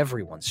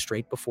 everyone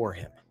straight before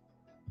him.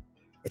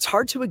 It's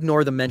hard to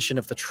ignore the mention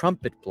of the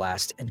trumpet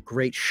blast and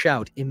great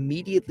shout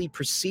immediately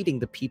preceding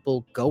the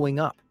people going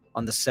up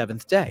on the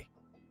 7th day.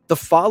 The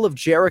fall of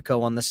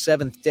Jericho on the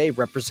 7th day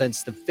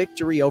represents the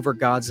victory over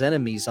God's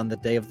enemies on the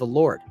day of the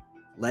Lord,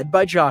 led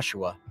by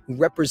Joshua, who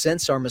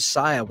represents our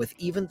Messiah with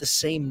even the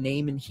same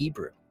name in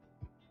Hebrew.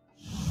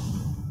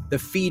 The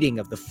feeding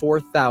of the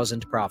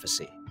 4,000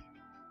 prophecy.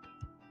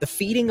 The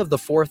feeding of the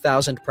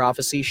 4,000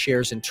 prophecy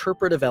shares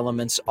interpretive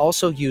elements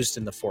also used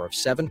in the 4 of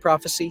 7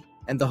 prophecy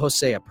and the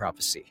Hosea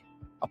prophecy.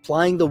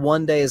 Applying the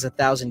 1 day as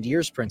 1,000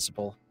 years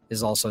principle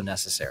is also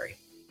necessary.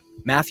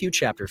 Matthew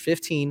chapter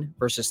 15,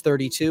 verses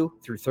 32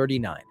 through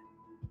 39.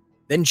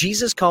 Then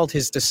Jesus called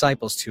his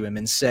disciples to him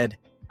and said,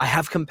 I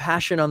have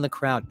compassion on the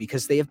crowd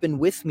because they have been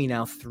with me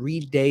now 3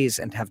 days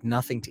and have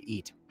nothing to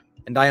eat.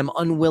 And I am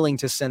unwilling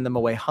to send them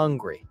away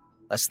hungry,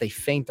 lest they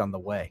faint on the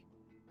way.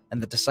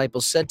 And the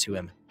disciples said to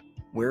him,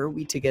 where are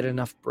we to get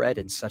enough bread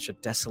in such a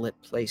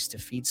desolate place to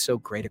feed so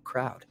great a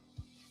crowd?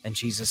 And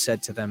Jesus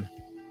said to them,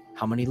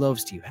 how many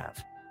loaves do you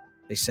have?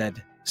 They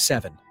said,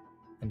 7,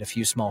 and a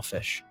few small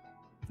fish.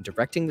 And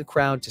directing the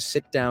crowd to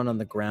sit down on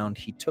the ground,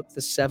 he took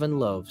the 7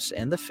 loaves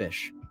and the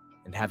fish,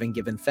 and having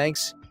given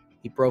thanks,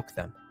 he broke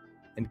them,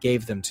 and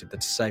gave them to the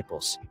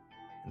disciples.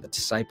 And the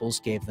disciples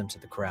gave them to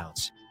the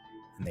crowds.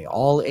 And they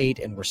all ate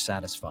and were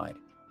satisfied.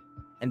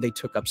 And they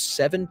took up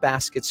 7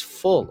 baskets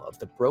full of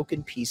the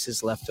broken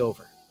pieces left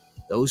over.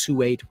 Those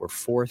who ate were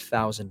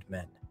 4,000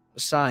 men,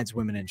 besides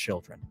women and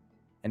children.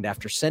 And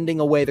after sending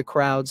away the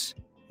crowds,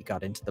 he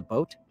got into the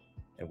boat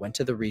and went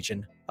to the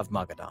region of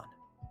Magadan.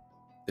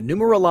 The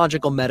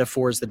numerological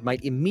metaphors that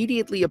might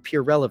immediately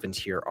appear relevant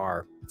here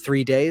are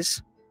 3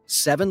 days,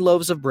 7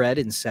 loaves of bread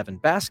in 7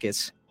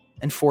 baskets,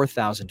 and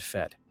 4,000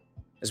 fed.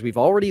 As we've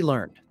already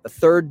learned, the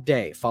 3rd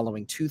day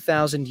following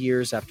 2,000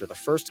 years after the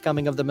first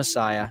coming of the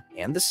Messiah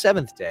and the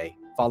 7th day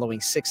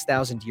following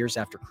 6,000 years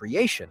after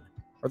creation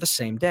are the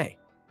same day.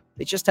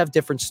 They just have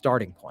different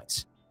starting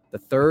points. The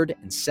 3rd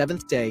and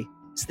 7th day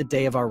is the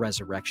day of our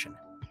resurrection.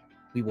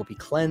 we will be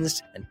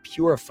cleansed and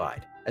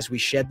purified as we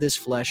shed this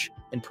flesh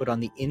and put on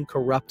the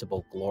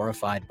incorruptible,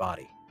 glorified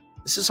body.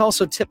 This is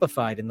also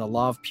typified in the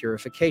law of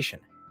purification,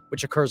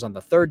 which occurs on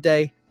the third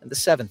day and the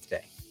seventh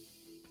day.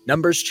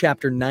 Numbers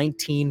chapter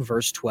 19,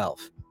 verse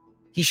 12.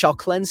 He shall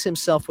cleanse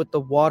himself with the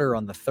water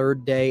on the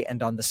third day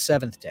and on the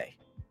seventh day,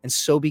 and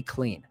so be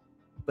clean.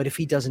 But if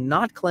he does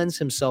not cleanse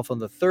himself on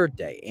the third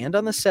day and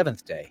on the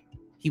seventh day,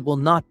 he will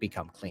not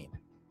become clean.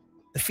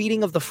 The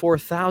feeding of the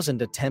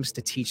 4,000 attempts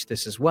to teach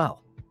this as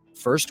well.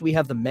 First, we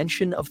have the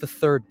mention of the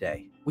third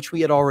day, which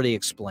we had already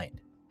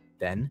explained.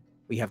 Then,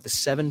 we have the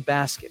 7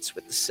 baskets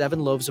with the 7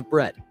 loaves of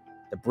bread.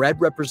 The bread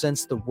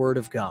represents the Word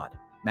of God.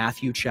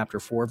 Matthew chapter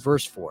 4,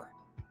 verse 4.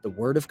 The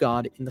Word of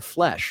God in the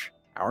flesh,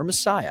 our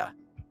Messiah,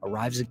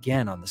 arrives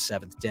again on the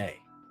 7th day.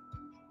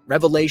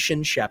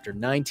 Revelation chapter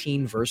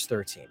 19, verse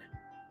 13.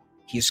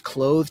 He is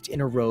clothed in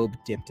a robe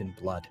dipped in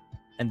blood,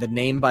 and the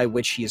name by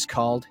which he is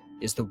called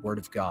is the Word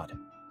of God.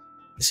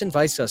 This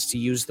invites us to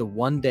use the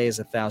 1 day as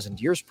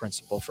 1,000 years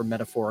principle for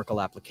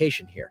metaphorical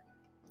application here.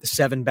 The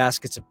 7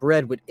 baskets of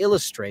bread would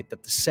illustrate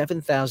that the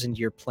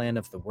 7,000-year plan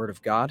of the Word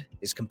of God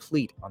is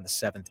complete on the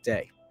 7th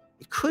day.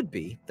 It could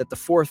be that the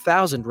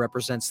 4,000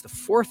 represents the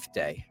 4th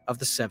day of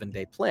the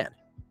 7-day plan.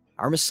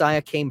 Our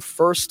Messiah came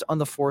first on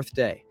the 4th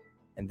day,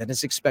 and then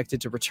is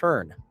expected to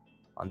return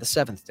on the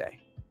 7th day.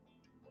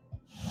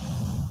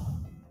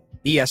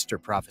 The Esther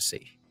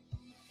Prophecy.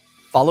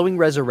 Following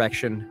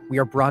resurrection, we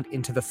are brought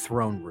into the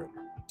throne room.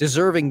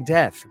 Deserving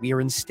death, we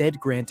are instead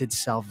granted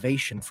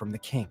salvation from the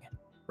King.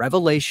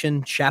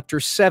 Revelation chapter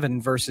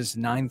 7, verses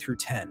 9 through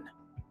 10.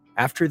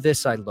 After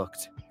this I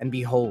looked, and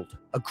behold,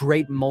 a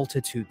great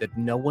multitude that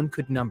no one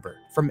could number,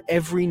 from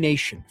every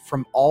nation,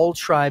 from all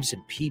tribes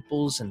and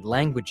peoples and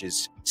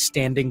languages,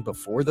 standing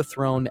before the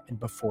throne and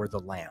before the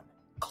Lamb,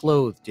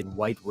 clothed in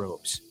white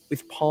robes,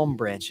 with palm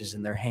branches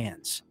in their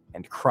hands,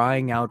 and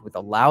crying out with a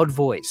loud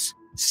voice,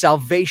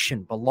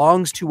 "Salvation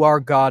belongs to our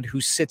God who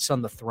sits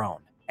on the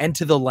throne, and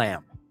to the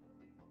Lamb."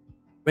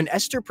 When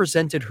Esther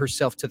presented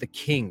herself to the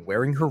king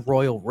wearing her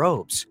royal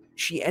robes,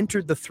 she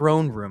entered the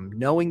throne room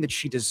knowing that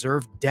she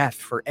deserved death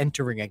for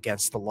entering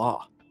against the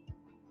law.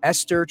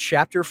 Esther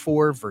chapter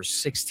 4, verse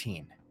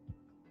 16.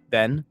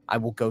 Then I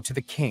will go to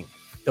the king,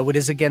 though it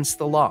is against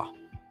the law,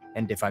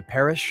 and if I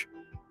perish,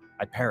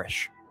 I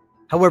perish.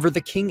 However,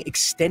 the king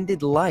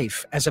extended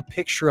life as a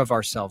picture of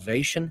our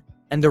salvation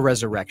and the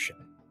resurrection.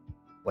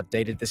 What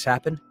day did this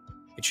happen?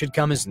 It should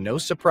come as no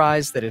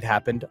surprise that it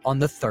happened on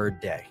the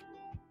 3rd day.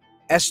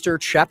 Esther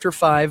chapter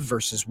 5,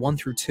 verses 1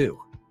 through 2.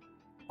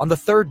 On the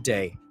 3rd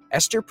day,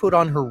 Esther put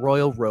on her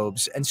royal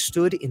robes and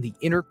stood in the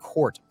inner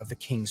court of the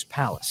king's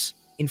palace,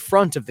 in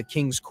front of the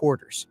king's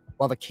quarters,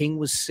 while the king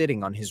was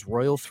sitting on his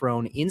royal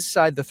throne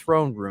inside the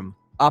throne room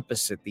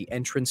opposite the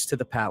entrance to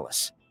the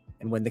palace.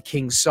 And when the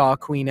king saw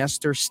Queen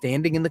Esther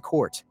standing in the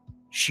court,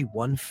 she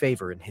won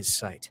favor in his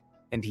sight,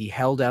 and he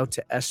held out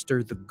to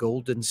Esther the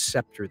golden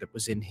scepter that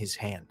was in his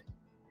hand.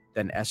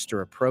 Then Esther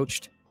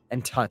approached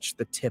and touched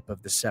the tip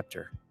of the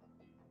scepter.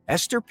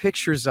 Esther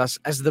pictures us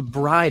as the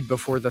bride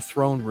before the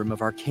throne room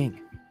of our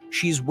king.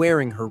 She's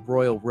wearing her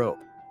royal robe.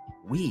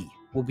 We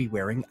will be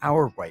wearing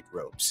our white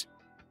robes.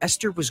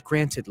 Esther was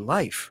granted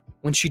life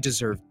when she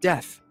deserved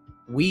death.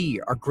 We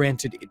are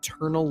granted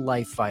eternal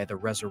life via the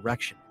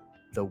resurrection,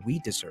 though we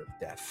deserve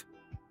death.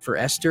 For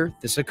Esther,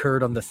 this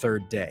occurred on the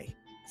 3rd day.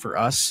 For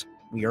us,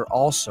 we are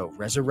also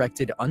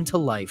resurrected unto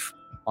life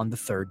on the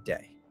 3rd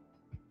day.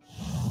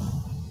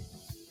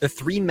 The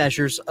 3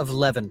 measures of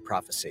leaven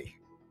prophecy.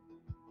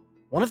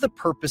 One of the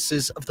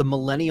purposes of the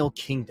millennial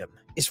kingdom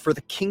is for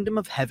the kingdom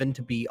of heaven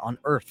to be on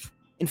earth.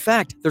 In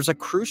fact, there's a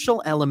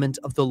crucial element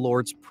of the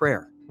Lord's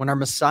Prayer when our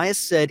Messiah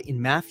said in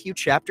Matthew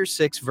chapter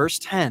 6, verse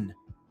 10,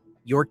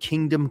 "Your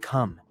kingdom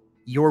come,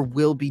 your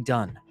will be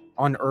done,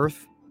 on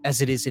earth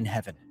as it is in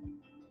heaven."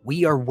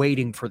 We are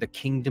waiting for the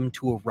kingdom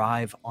to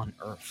arrive on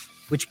earth,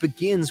 which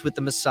begins with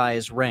the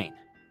Messiah's reign.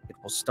 It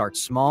will start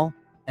small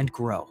and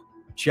grow,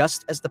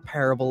 just as the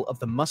parable of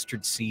the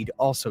mustard seed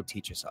also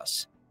teaches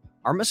us.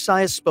 Our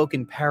Messiah spoke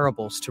in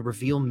parables to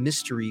reveal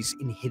mysteries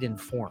in hidden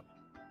form.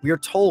 We are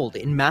told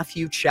in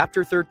Matthew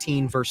chapter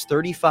 13, verse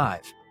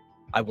 35,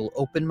 "I will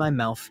open my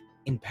mouth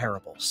in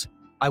parables.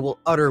 I will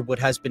utter what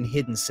has been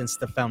hidden since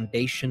the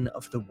foundation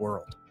of the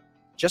world."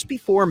 Just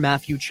before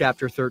Matthew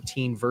chapter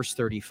 13, verse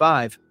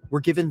 35, we're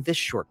given this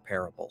short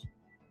parable.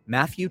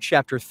 Matthew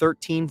chapter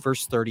 13,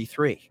 verse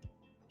 33.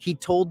 He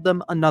told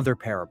them another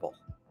parable.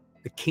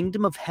 "The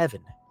kingdom of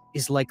heaven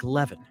is like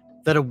leaven,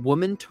 that a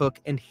woman took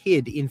and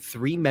hid in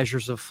 3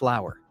 measures of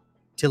flour,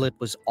 till it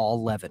was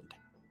all leavened."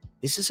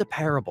 This is a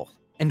parable,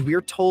 and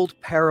we're told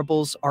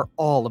parables are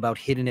all about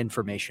hidden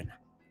information.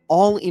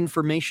 All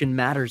information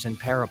matters in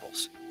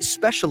parables,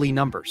 especially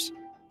numbers.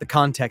 The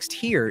context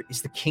here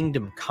is the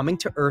kingdom coming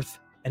to earth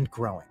and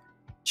growing.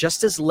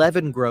 Just as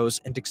leaven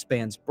grows and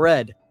expands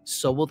bread,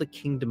 so will the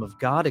kingdom of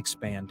God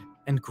expand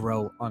and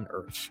grow on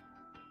earth.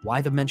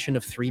 Why the mention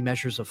of 3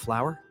 measures of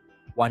flour?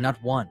 Why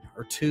not 1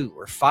 or 2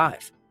 or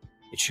 5?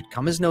 It should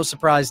come as no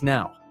surprise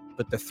now,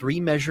 but the 3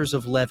 measures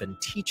of leaven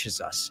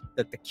teaches us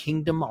that the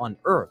kingdom on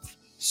earth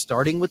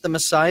starting with the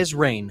Messiah's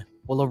reign,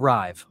 will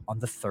arrive on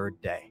the third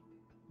day.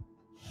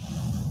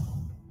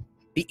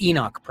 The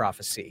Enoch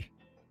Prophecy.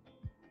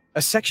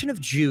 A section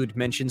of Jude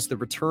mentions the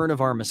return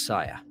of our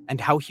Messiah and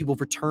how he will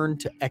return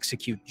to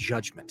execute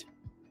judgment.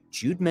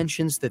 Jude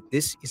mentions that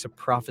this is a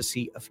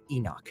prophecy of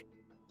Enoch.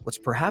 What's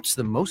perhaps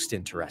the most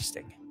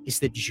interesting is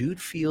that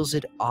Jude feels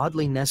it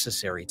oddly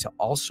necessary to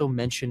also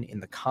mention in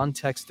the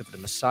context of the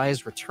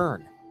Messiah's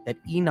return that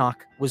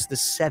Enoch was the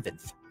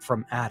seventh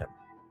from Adam.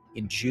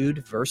 In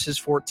Jude verses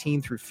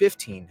 14 through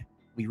 15,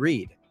 we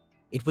read,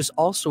 "It was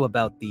also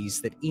about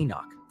these that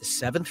Enoch, the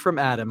seventh from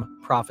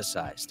Adam,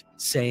 prophesied,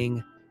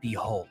 saying,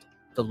 Behold,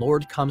 the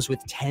Lord comes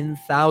with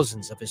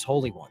 10,000s of his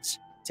holy ones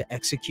to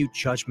execute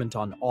judgment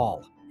on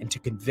all and to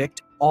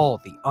convict all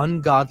the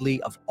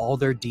ungodly of all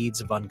their deeds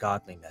of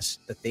ungodliness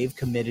that they've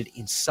committed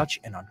in such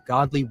an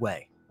ungodly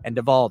way, and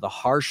of all the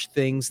harsh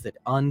things that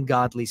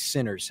ungodly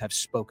sinners have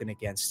spoken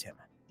against him."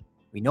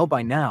 We know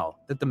by now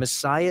that the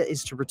Messiah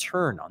is to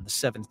return on the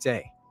seventh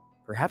day.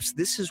 Perhaps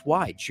this is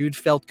why Jude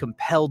felt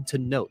compelled to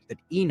note that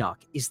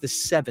Enoch is the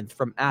seventh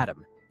from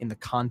Adam in the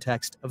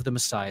context of the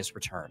Messiah's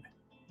return.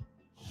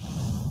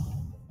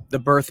 The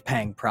Birth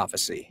Pang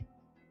Prophecy.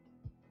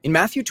 In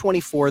Matthew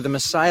 24, the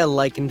Messiah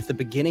likened the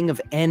beginning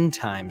of end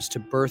times to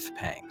birth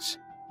pangs.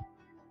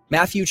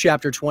 Matthew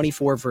chapter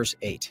 24, verse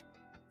 8.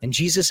 "And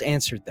Jesus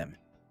answered them,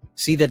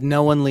 See that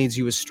no one leads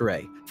you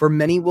astray, for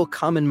many will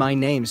come in my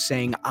name,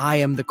 saying, I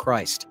am the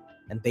Christ,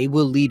 and they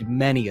will lead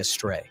many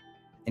astray.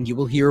 And you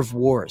will hear of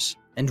wars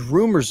and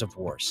rumors of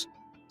wars.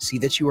 See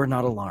that you are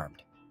not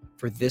alarmed,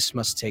 for this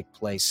must take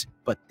place,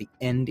 but the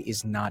end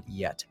is not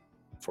yet.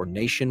 For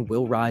nation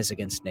will rise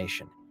against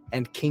nation,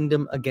 and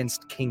kingdom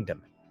against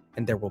kingdom,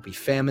 and there will be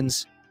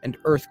famines and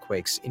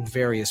earthquakes in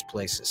various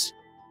places.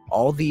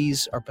 All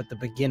these are but the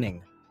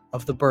beginning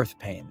of the birth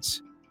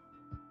pains."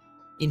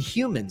 In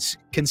humans,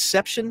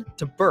 conception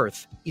to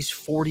birth is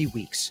 40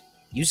 weeks.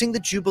 Using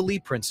the Jubilee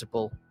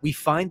principle, we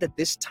find that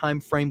this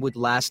time frame would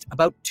last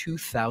about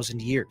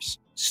 2,000 years,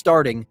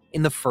 starting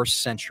in the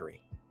 1st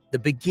century. The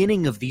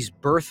beginning of these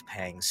birth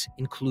pangs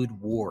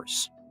include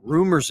wars,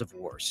 rumors of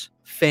wars,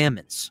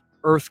 famines,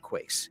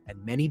 earthquakes,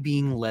 and many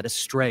being led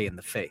astray in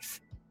the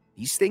faith.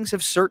 These things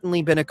have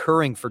certainly been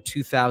occurring for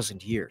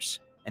 2,000 years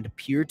and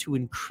appear to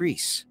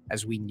increase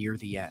as we near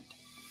the end.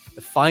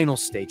 The final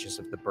stages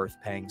of the birth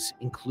pangs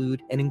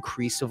include an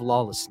increase of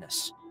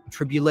lawlessness,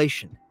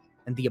 tribulation,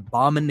 and the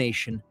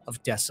abomination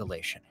of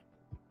desolation.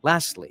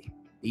 Lastly,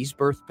 these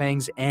birth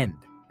pangs end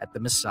at the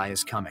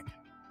Messiah's coming.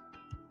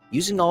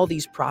 Using all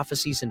these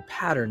prophecies and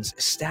patterns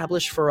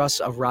establish for us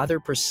a rather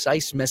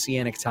precise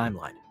messianic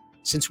timeline.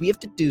 Since we have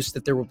deduced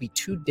that there will be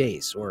 2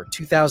 days or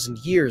 2,000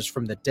 years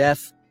from the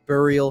death,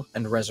 burial,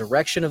 and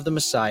resurrection of the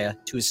Messiah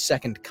to his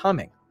second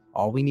coming,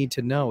 all we need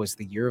to know is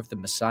the year of the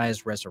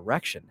Messiah's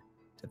resurrection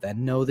to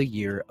then know the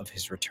year of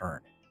his return.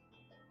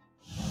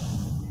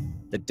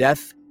 The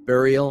death,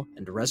 burial,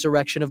 and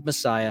resurrection of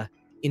Messiah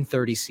in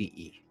 30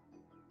 CE.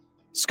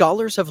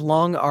 Scholars have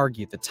long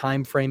argued the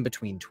time frame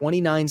between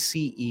 29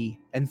 CE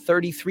and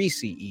 33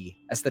 CE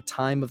as the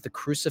time of the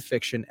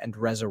crucifixion and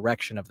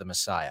resurrection of the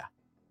Messiah.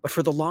 But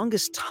for the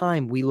longest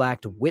time, we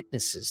lacked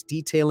witnesses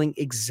detailing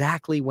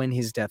exactly when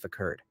his death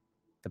occurred.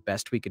 The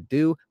best we could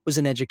do was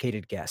an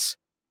educated guess.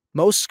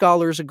 Most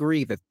scholars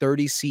agree that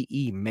 30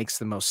 CE makes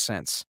the most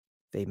sense.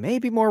 They may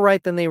be more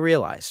right than they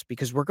realize,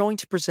 because we're going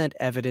to present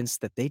evidence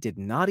that they did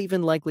not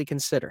even likely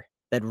consider,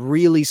 that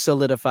really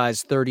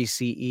solidifies 30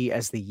 CE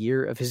as the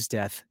year of his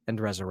death and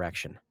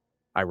resurrection.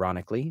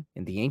 Ironically,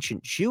 in the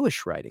ancient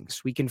Jewish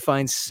writings, we can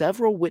find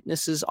several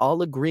witnesses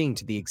all agreeing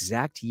to the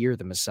exact year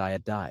the Messiah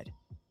died.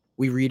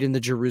 We read in the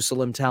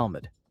Jerusalem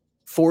Talmud,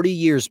 40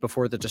 years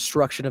before the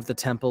destruction of the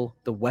temple,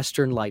 the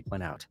western light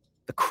went out.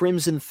 The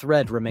crimson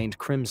thread remained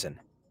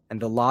crimson,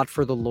 and the lot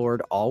for the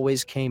Lord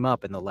always came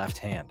up in the left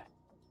hand.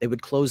 They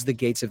would close the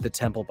gates of the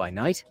temple by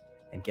night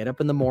and get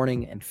up in the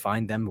morning and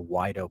find them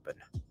wide open.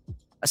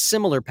 A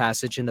similar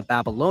passage in the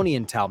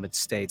Babylonian Talmud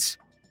states,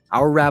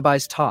 Our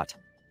rabbis taught,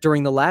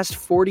 during the last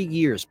 40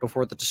 years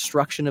before the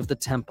destruction of the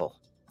temple,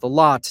 the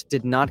lot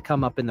did not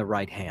come up in the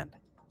right hand,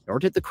 nor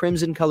did the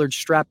crimson-colored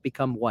strap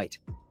become white,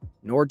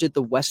 nor did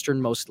the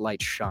westernmost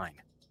light shine,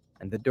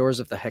 and the doors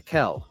of the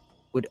Hekel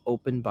would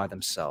open by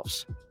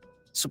themselves.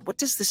 So what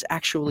does this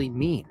actually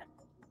mean?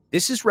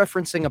 This is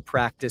referencing a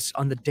practice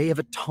on the Day of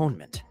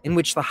Atonement, in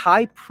which the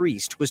high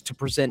priest was to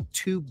present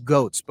 2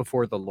 goats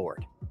before the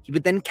Lord. He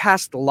would then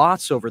cast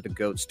lots over the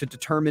goats to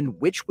determine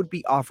which would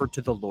be offered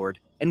to the Lord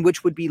and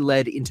which would be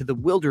led into the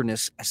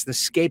wilderness as the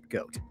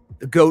scapegoat.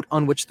 The goat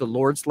on which the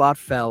Lord's lot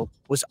fell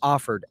was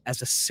offered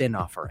as a sin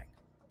offering.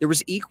 There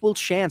was equal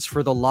chance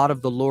for the lot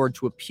of the Lord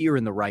to appear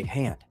in the right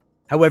hand.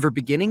 However,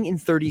 beginning in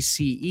 30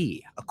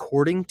 CE,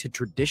 according to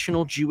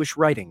traditional Jewish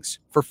writings,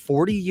 for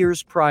 40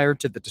 years prior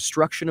to the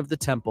destruction of the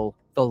temple,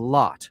 the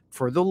lot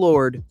for the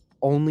Lord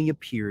only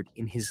appeared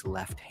in his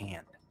left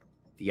hand.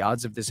 The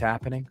odds of this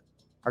happening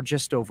are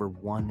just over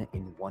 1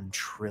 in 1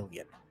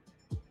 trillion.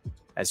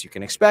 As you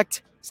can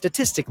expect,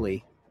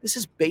 statistically, this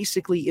is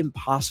basically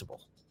impossible.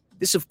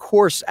 This, of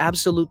course,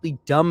 absolutely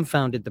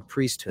dumbfounded the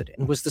priesthood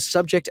and was the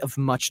subject of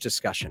much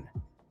discussion.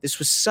 This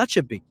was such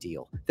a big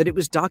deal that it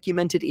was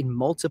documented in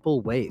multiple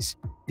ways.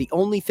 The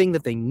only thing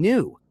that they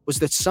knew was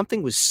that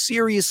something was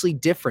seriously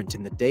different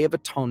in the Day of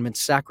Atonement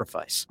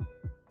sacrifice.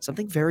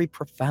 Something very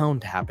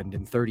profound happened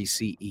in 30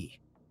 CE.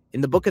 In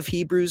the book of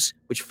Hebrews,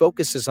 which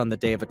focuses on the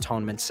Day of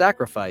Atonement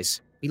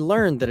sacrifice, we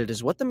learn that it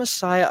is what the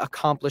Messiah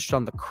accomplished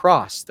on the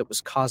cross that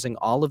was causing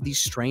all of these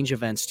strange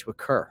events to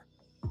occur.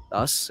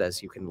 Thus,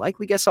 as you can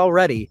likely guess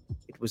already,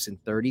 it was in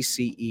 30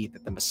 CE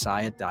that the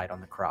Messiah died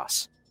on the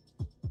cross.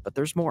 But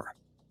there's more.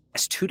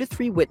 As 2 to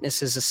 3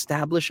 witnesses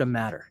establish a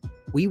matter,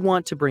 we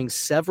want to bring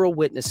several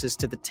witnesses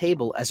to the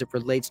table as it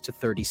relates to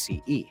 30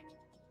 CE.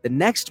 The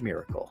next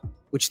miracle,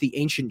 which the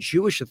ancient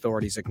Jewish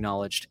authorities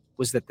acknowledged,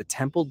 was that the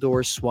temple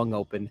doors swung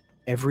open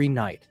every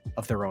night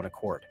of their own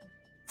accord.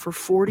 For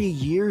 40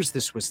 years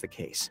this was the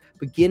case,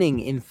 beginning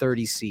in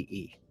 30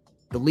 CE.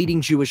 The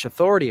leading Jewish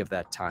authority of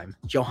that time,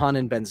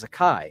 Yohanan ben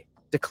Zakkai,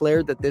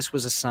 declared that this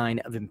was a sign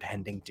of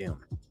impending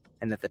doom,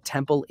 and that the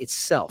temple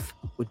itself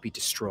would be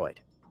destroyed.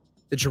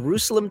 The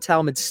Jerusalem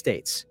Talmud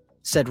states,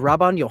 said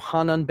Rabban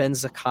Yohanan ben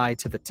Zakkai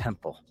to the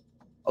temple,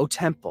 "O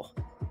temple,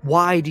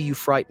 why do you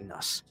frighten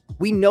us?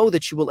 We know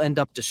that you will end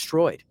up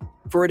destroyed.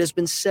 For it has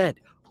been said,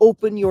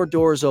 open your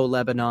doors, O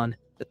Lebanon,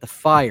 that the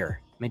fire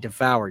may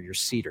devour your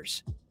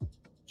cedars."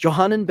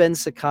 Yohanan ben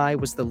Zakkai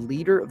was the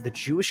leader of the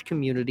Jewish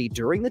community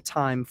during the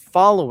time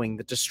following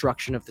the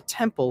destruction of the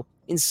temple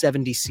in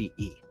 70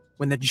 CE,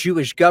 when the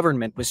Jewish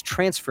government was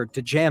transferred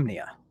to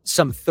Jamnia,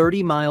 some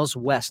 30 miles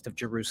west of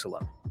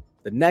Jerusalem.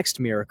 The next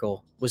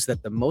miracle was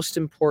that the most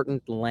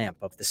important lamp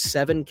of the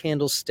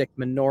 7-candlestick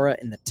menorah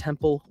in the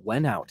temple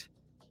went out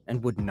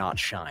and would not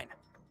shine.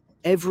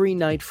 Every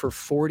night for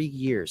 40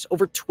 years,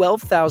 over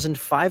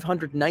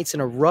 12,500 nights in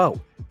a row,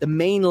 the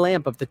main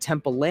lamp of the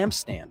temple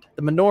lampstand,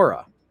 the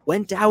menorah,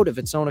 went out of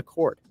its own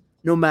accord,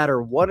 no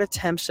matter what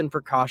attempts and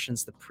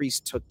precautions the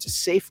priest took to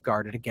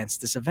safeguard it against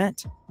this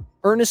event.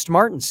 Ernest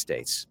Martin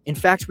states, in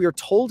fact, we are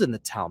told in the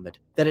Talmud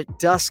that at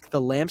dusk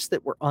the lamps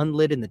that were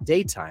unlit in the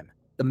daytime,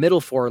 the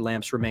middle 4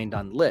 lamps remained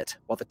unlit,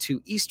 while the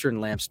 2 eastern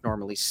lamps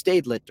normally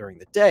stayed lit during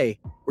the day,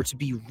 were to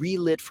be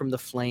relit from the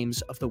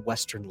flames of the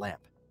western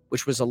lamp,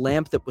 which was a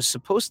lamp that was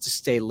supposed to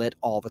stay lit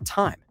all the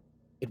time.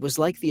 It was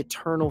like the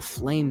eternal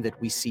flame that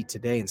we see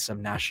today in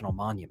some national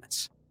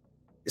monuments.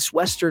 This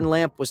western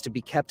lamp was to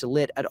be kept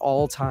lit at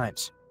all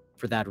times.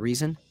 For that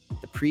reason,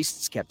 the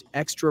priests kept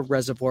extra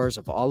reservoirs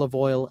of olive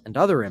oil and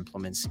other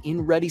implements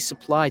in ready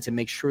supply to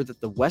make sure that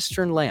the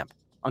western lamp,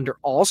 under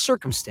all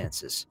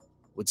circumstances,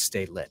 would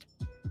stay lit.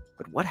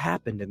 But what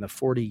happened in the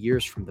 40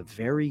 years from the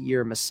very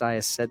year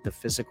Messiah said the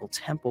physical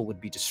temple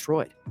would be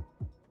destroyed?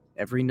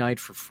 Every night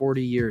for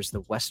 40 years,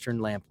 the western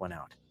lamp went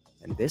out.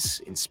 And this,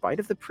 in spite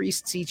of the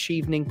priests each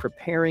evening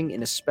preparing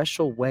in a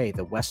special way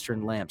the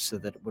western lamp so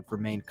that it would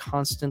remain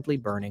constantly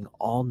burning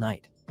all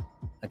night.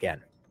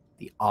 Again,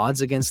 the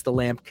odds against the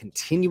lamp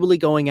continually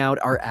going out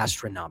are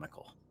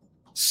astronomical.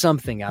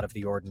 Something out of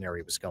the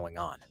ordinary was going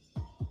on.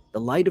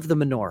 The light of the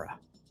menorah,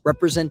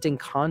 representing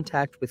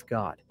contact with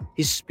God,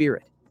 His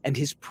Spirit, and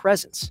His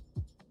presence,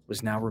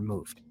 was now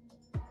removed.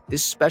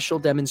 This special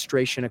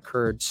demonstration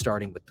occurred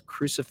starting with the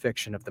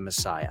crucifixion of the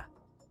Messiah.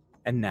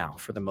 And now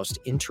for the most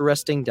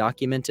interesting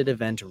documented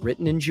event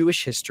written in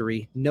Jewish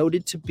history,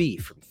 noted to be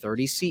from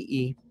 30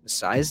 CE,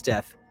 Messiah's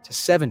death, to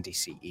 70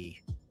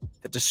 CE,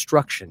 the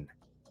destruction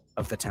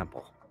of the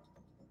temple.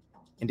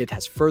 And it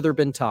has further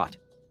been taught,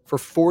 for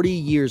 40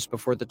 years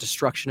before the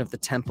destruction of the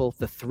temple,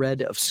 the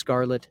thread of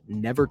scarlet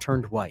never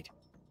turned white,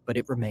 but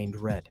it remained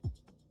red.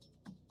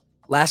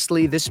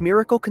 Lastly, this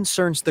miracle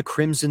concerns the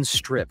crimson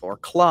strip or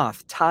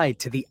cloth tied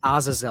to the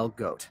Azazel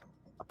goat.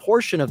 A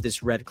portion of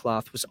this red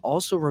cloth was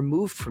also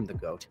removed from the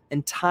goat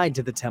and tied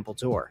to the temple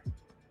door.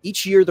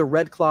 Each year, the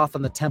red cloth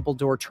on the temple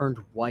door turned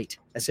white,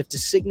 as if to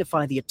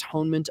signify the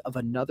atonement of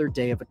another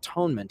day of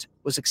atonement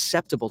was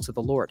acceptable to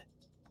the Lord.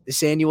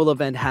 This annual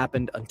event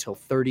happened until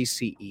 30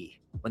 CE,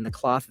 when the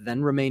cloth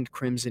then remained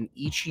crimson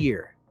each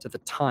year to the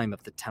time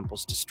of the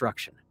temple's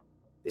destruction.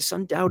 This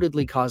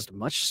undoubtedly caused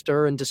much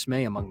stir and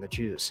dismay among the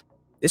Jews.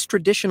 This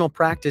traditional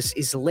practice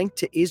is linked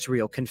to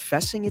Israel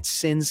confessing its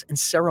sins and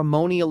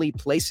ceremonially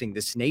placing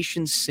this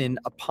nation's sin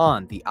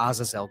upon the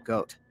Azazel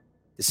goat.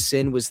 The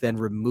sin was then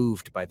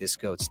removed by this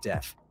goat's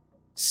death.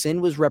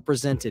 Sin was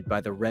represented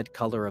by the red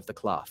color of the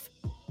cloth,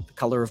 the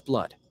color of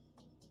blood.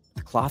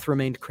 The cloth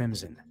remained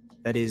crimson.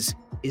 That is,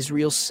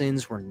 Israel's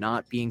sins were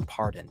not being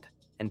pardoned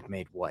and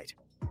made white.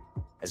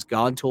 As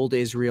God told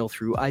Israel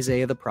through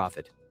Isaiah the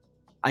prophet,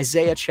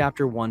 Isaiah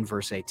chapter 1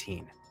 verse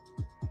 18,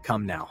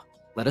 "Come now,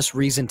 let us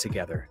reason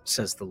together,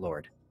 says the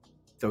Lord.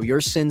 Though your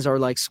sins are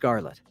like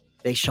scarlet,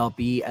 they shall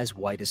be as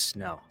white as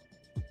snow.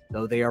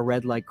 Though they are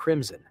red like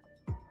crimson,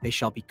 they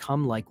shall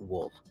become like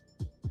wool."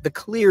 The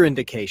clear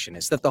indication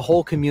is that the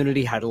whole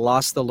community had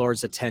lost the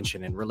Lord's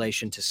attention in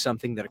relation to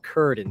something that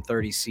occurred in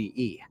 30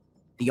 CE.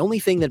 The only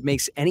thing that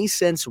makes any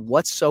sense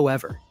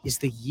whatsoever is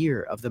the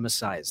year of the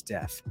Messiah's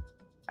death.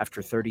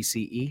 After 30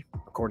 CE,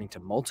 according to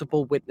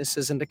multiple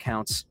witnesses and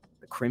accounts,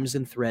 the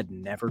crimson thread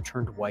never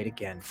turned white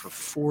again for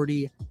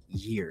 40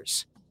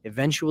 years,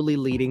 eventually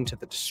leading to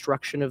the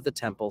destruction of the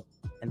temple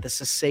and the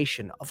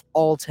cessation of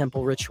all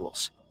temple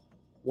rituals.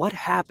 What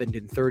happened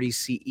in 30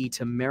 CE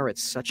to merit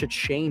such a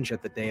change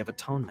at the Day of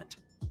Atonement?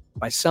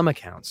 By some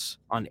accounts,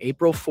 on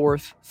April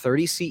 4th,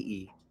 30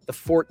 CE, the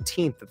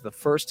 14th of the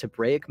first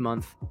Hebraic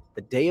month,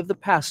 the day of the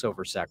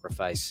Passover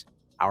sacrifice,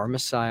 our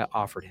Messiah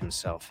offered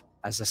himself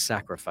as a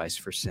sacrifice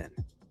for sin.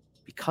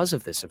 Because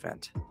of this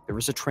event, there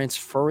was a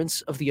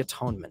transference of the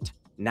atonement,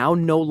 now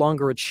no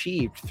longer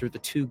achieved through the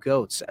two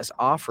goats as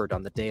offered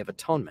on the Day of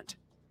Atonement.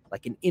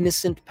 Like an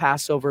innocent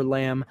Passover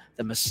lamb,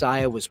 the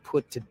Messiah was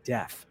put to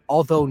death,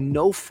 although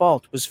no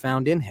fault was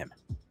found in him.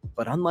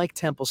 But unlike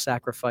temple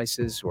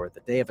sacrifices or the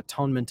Day of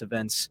Atonement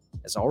events,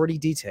 as already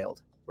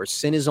detailed, where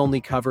sin is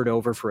only covered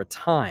over for a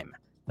time,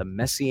 the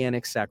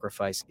Messianic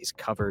sacrifice is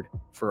covered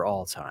for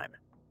all time.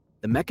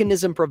 The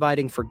mechanism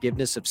providing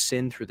forgiveness of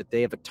sin through the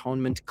Day of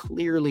Atonement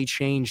clearly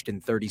changed in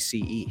 30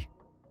 CE.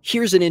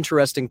 Here's an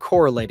interesting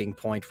correlating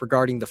point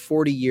regarding the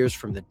 40 years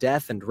from the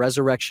death and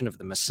resurrection of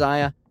the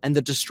Messiah and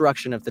the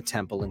destruction of the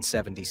temple in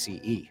 70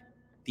 CE.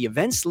 The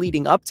events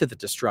leading up to the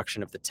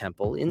destruction of the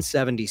temple in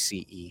 70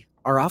 CE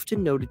are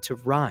often noted to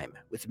rhyme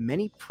with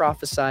many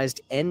prophesized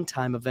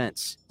end-time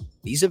events.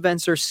 These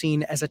events are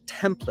seen as a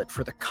template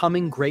for the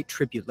coming Great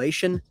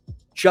Tribulation,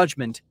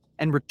 judgment,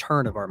 and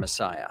return of our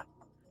Messiah.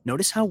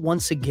 Notice how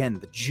once again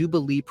the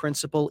Jubilee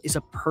principle is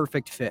a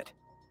perfect fit.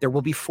 There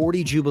will be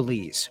 40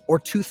 Jubilees, or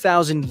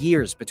 2,000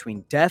 years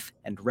between death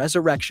and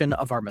resurrection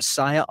of our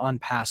Messiah on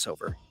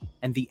Passover,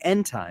 and the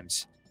end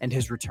times and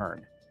his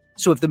return.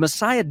 So if the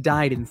Messiah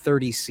died in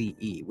 30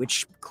 CE,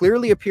 which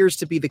clearly appears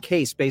to be the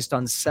case based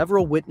on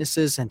several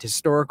witnesses and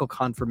historical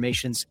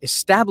confirmations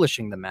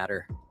establishing the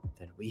matter,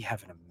 then we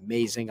have an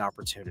amazing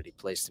opportunity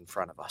placed in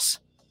front of us.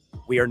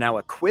 We are now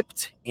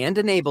equipped and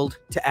enabled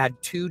to add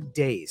 2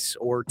 days,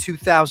 or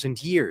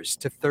 2,000 years,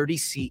 to 30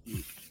 CE,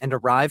 and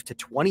arrive to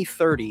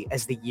 2030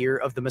 as the year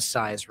of the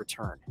Messiah's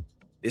return.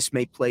 This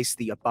may place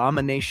the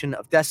abomination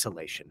of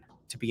desolation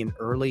to be in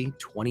early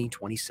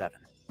 2027.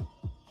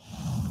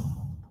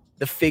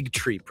 The fig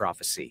tree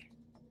prophecy.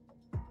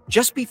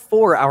 Just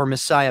before our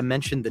Messiah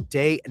mentioned the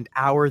day and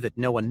hour that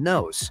no one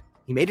knows,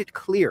 he made it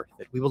clear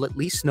that we will at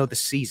least know the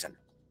season.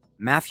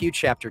 Matthew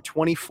chapter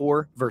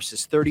 24,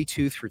 verses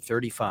 32 through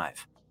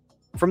 35.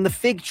 From the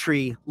fig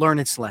tree, learn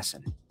its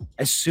lesson.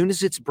 As soon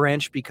as its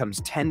branch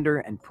becomes tender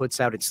and puts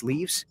out its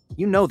leaves,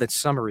 you know that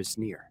summer is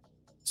near.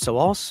 So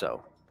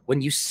also, when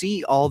you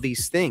see all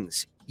these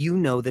things, you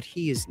know that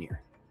he is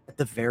near, at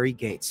the very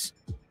gates.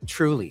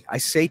 Truly, I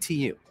say to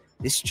you,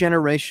 this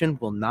generation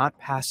will not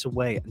pass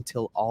away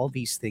until all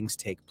these things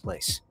take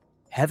place.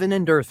 Heaven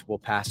and earth will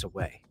pass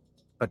away,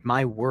 but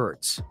my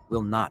words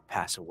will not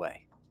pass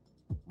away.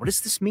 What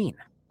does this mean?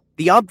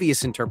 The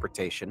obvious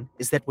interpretation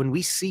is that when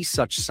we see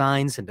such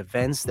signs and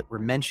events that were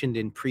mentioned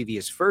in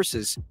previous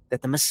verses,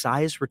 that the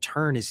Messiah's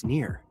return is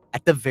near,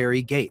 at the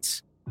very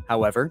gates.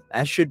 However,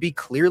 as should be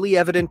clearly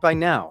evident by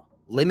now,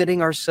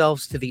 limiting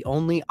ourselves to the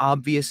only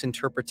obvious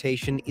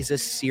interpretation is a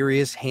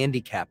serious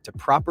handicap to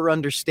proper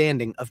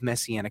understanding of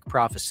Messianic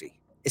prophecy,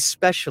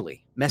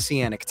 especially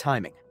Messianic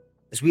timing.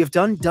 As we have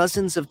done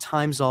dozens of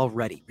times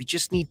already, we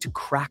just need to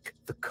crack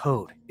the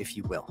code, if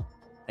you will.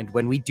 And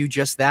when we do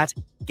just that,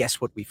 guess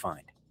what we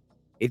find?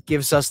 It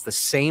gives us the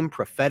same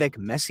prophetic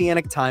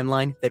Messianic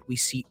timeline that we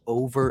see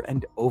over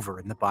and over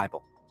in the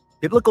Bible.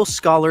 Biblical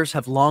scholars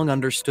have long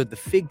understood the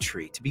fig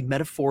tree to be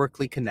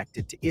metaphorically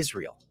connected to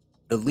Israel.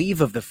 The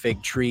leaves of the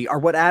fig tree are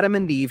what Adam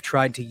and Eve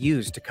tried to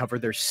use to cover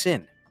their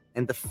sin,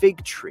 and the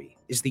fig tree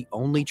is the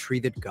only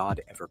tree that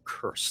God ever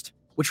cursed,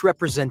 which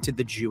represented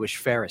the Jewish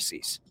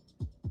Pharisees.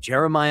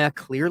 Jeremiah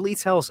clearly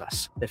tells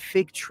us the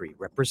fig tree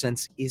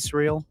represents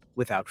Israel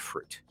without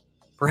fruit.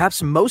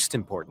 Perhaps most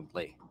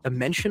importantly, the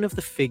mention of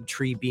the fig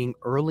tree being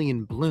early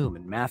in bloom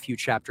in Matthew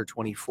chapter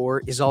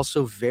 24 is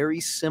also very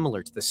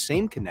similar to the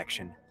same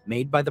connection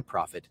made by the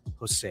prophet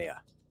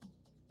Hosea.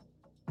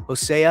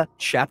 Hosea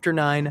chapter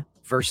 9,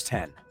 verse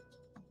 10.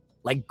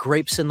 Like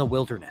grapes in the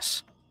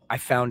wilderness, I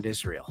found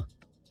Israel.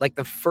 Like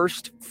the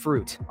first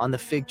fruit on the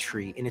fig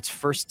tree in its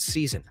first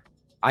season,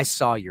 I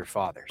saw your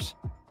fathers.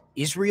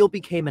 Israel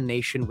became a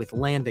nation with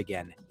land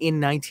again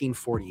in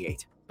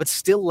 1948. But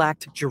still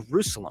lacked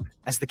Jerusalem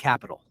as the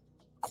capital.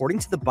 According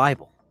to the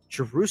Bible,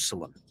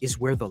 Jerusalem is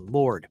where the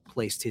Lord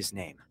placed his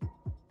name.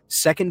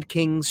 2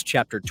 Kings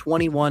chapter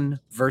 21,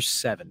 verse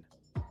 7.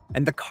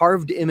 And the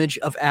carved image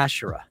of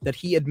Asherah that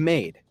he had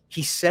made,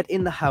 he set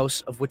in the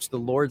house of which the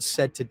Lord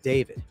said to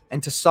David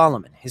and to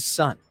Solomon his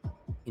son,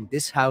 in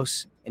this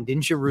house and in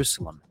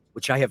Jerusalem,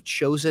 which I have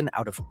chosen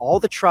out of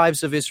all the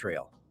tribes of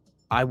Israel,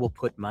 I will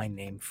put my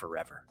name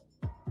forever.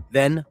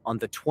 Then, on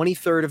the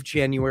 23rd of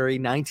January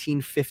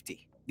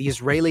 1950, the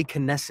Israeli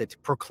Knesset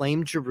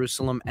proclaimed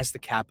Jerusalem as the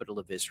capital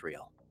of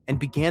Israel and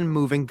began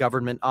moving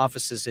government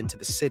offices into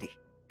the city,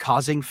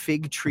 causing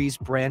fig trees'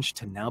 branch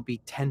to now be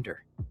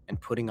tender and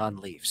putting on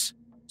leaves.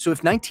 So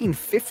if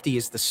 1950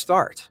 is the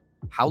start,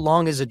 how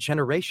long is a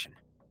generation?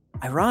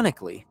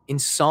 Ironically, in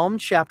Psalm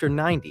chapter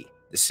 90,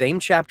 The same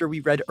chapter we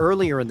read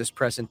earlier in this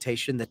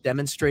presentation that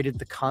demonstrated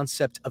the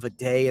concept of a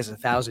day as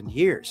 1,000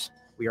 years,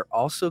 we are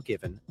also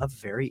given a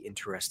very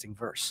interesting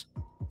verse.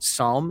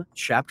 Psalm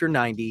chapter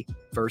 90,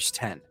 verse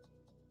 10.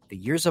 The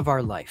years of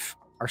our life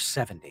are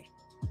 70,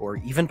 or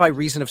even by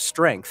reason of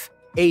strength,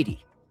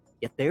 80.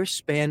 Yet their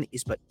span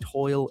is but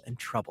toil and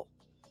trouble.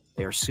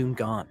 They are soon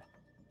gone,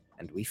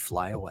 and we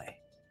fly away.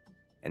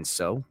 And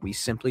so we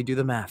simply do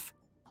the math.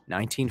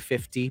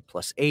 1950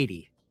 plus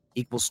 80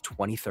 equals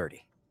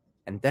 2030.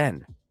 And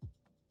then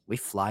we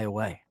fly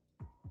away.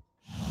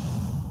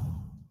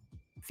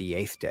 The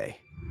 8th day.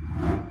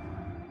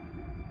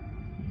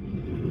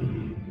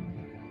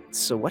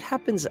 So what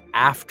happens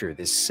after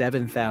this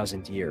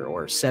 7,000-year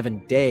or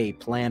 7-day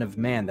plan of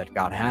man that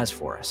God has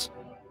for us?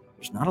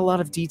 There's not a lot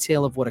of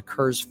detail of what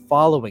occurs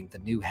following the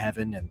new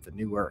heaven and the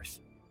new earth.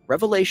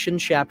 Revelation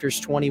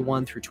chapters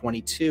 21 through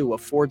 22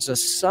 affords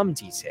us some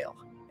detail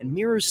and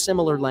mirrors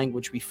similar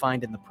language we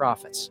find in the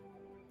prophets.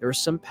 There are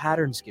some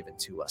patterns given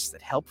to us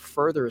that help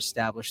further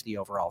establish the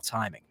overall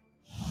timing.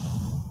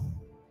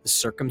 The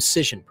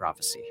circumcision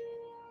prophecy.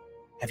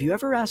 Have you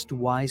ever asked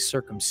why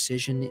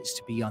circumcision is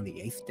to be on the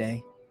 8th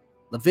day?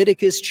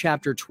 Leviticus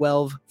chapter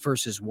 12,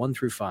 verses 1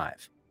 through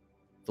 5.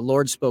 The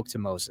Lord spoke to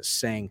Moses,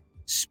 saying,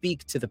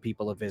 "Speak to the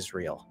people of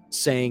Israel,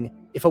 saying,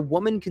 if a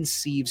woman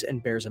conceives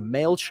and bears a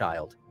male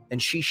child, then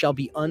she shall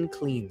be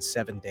unclean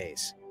 7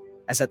 days.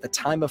 As at the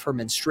time of her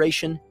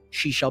menstruation,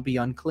 she shall be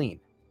unclean.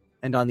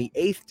 And on the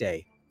 8th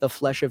day, the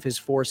flesh of his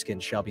foreskin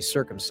shall be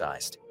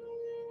circumcised.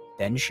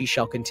 Then she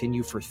shall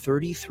continue for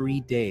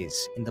 33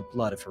 days in the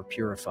blood of her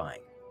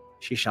purifying.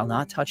 She shall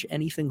not touch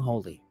anything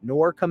holy,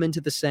 nor come into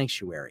the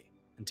sanctuary,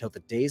 until the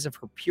days of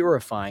her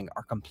purifying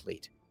are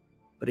complete.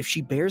 But if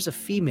she bears a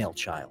female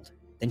child,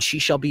 then she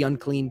shall be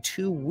unclean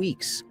 2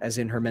 weeks as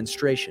in her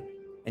menstruation,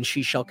 and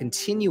she shall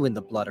continue in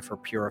the blood of her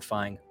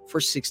purifying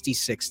for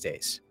 66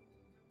 days.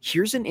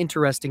 Here's an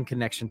interesting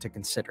connection to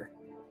consider.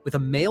 With a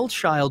male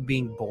child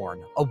being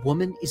born, a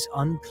woman is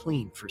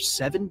unclean for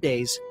 7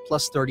 days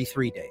plus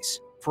 33 days,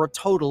 for a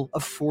total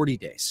of 40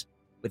 days.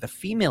 With a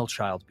female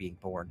child being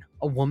born,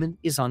 a woman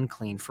is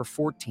unclean for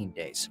 14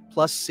 days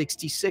plus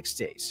 66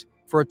 days,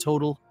 for a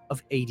total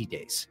of 80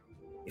 days.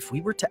 If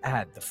we were to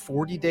add the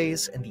 40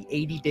 days and the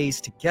 80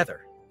 days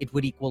together, it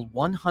would equal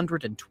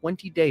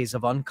 120 days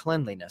of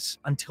uncleanliness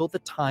until the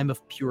time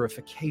of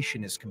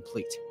purification is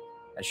complete.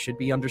 As should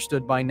be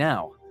understood by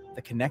now,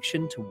 the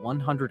connection to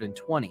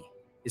 120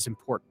 is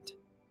important.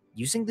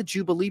 Using the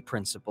Jubilee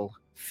principle,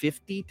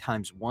 50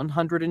 times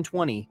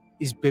 120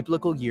 is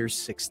biblical year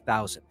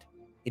 6,000.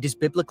 It is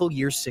biblical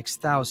year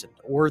 6,000,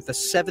 or the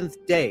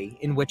 7th day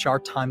in which our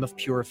time of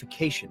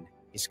purification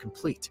is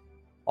complete.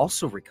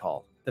 Also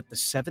recall that the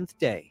 7th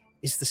day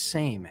is the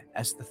same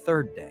as the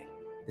 3rd day.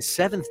 The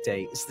 7th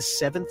day is the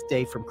 7th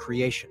day from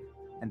creation,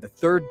 and the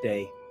 3rd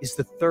day is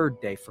the 3rd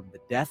day from the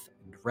death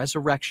and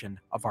resurrection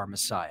of our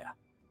Messiah.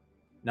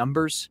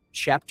 Numbers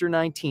chapter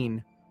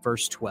 19,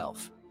 verse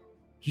 12.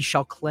 He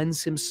shall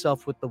cleanse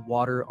himself with the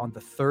water on the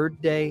 3rd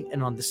day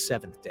and on the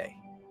 7th day,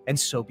 and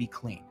so be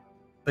clean.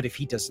 But if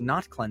he does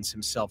not cleanse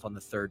himself on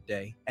the 3rd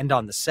day and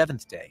on the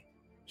 7th day,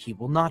 he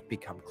will not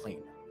become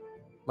clean.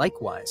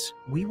 Likewise,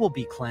 we will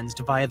be cleansed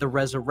via the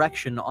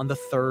resurrection on the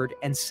 3rd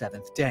and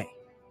 7th day.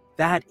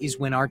 That is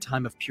when our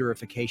time of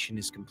purification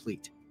is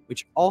complete,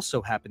 which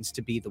also happens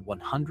to be the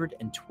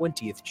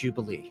 120th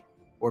Jubilee,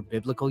 or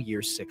biblical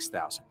year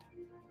 6,000.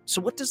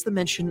 So what does the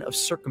mention of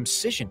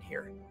circumcision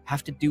here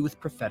have to do with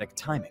prophetic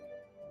timing?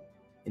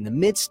 In the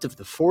midst of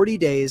the 40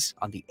 days,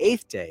 on the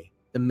 8th day,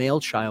 the male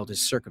child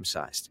is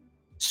circumcised.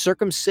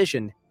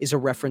 Circumcision is a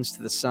reference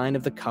to the sign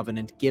of the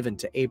covenant given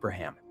to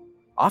Abraham.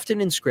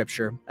 Often in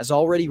Scripture, as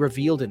already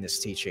revealed in this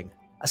teaching,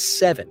 a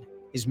 7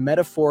 is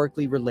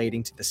metaphorically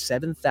relating to the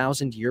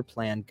 7,000-year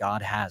plan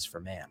God has for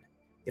man.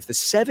 If the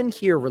 7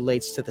 here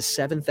relates to the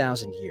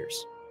 7,000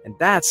 years, and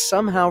that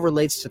somehow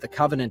relates to the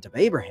covenant of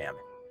Abraham,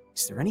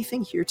 is there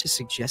anything here to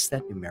suggest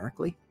that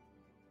numerically?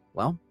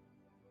 Well,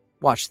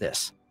 watch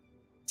this.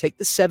 Take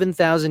the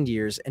 7,000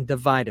 years and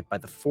divide it by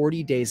the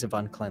 40 days of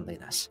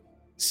uncleanliness.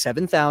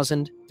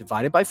 7,000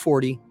 divided by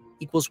 40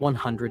 equals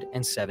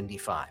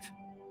 175.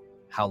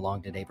 How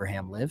long did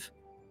Abraham live?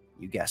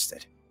 You guessed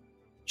it.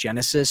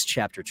 Genesis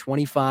chapter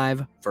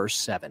 25, verse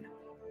 7.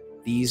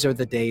 These are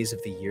the days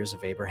of the years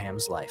of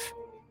Abraham's life,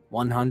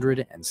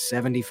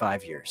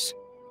 175 years.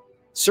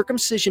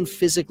 Circumcision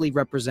physically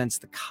represents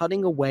the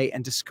cutting away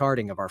and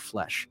discarding of our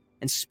flesh,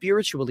 and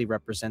spiritually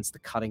represents the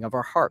cutting of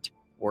our heart,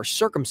 or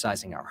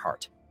circumcising our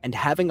heart, and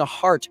having a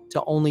heart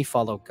to only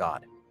follow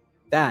God.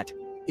 That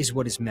is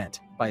what is meant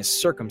by a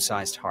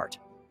circumcised heart.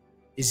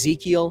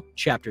 Ezekiel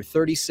chapter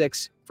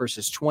 36,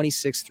 verses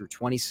 26 through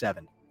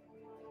 27.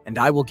 And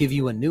I will give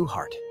you a new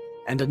heart,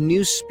 and a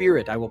new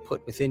spirit I will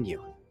put within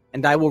you,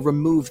 and I will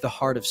remove the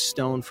heart of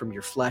stone from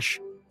your flesh,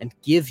 and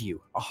give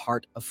you a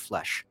heart of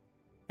flesh.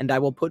 And I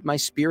will put my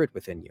spirit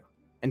within you,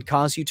 and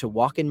cause you to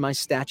walk in my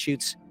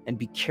statutes, and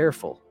be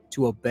careful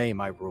to obey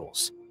my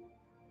rules.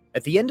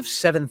 At the end of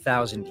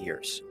 7,000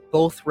 years,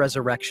 both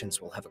resurrections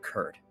will have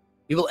occurred.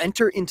 We will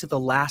enter into the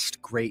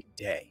last great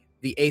day,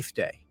 The 8th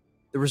day.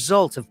 The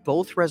result of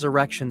both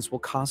resurrections will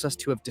cause us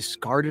to have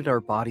discarded our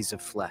bodies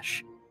of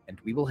flesh, and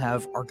we will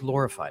have our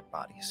glorified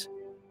bodies.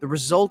 The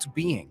result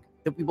being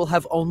that we will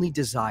have only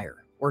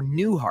desire, or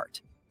new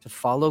heart, to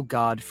follow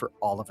God for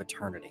all of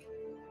eternity.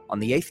 On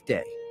the 8th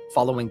day,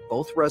 following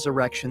both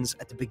resurrections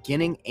at the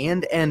beginning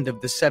and end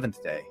of the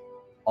 7th day,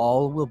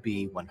 all will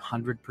be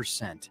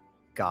 100%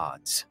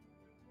 God's.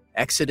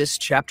 Exodus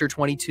chapter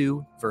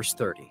 22, verse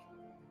 30.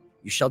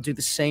 You shall do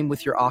the same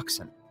with your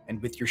oxen and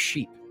with your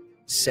sheep.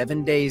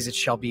 7 days it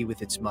shall be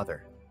with its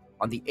mother.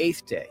 On the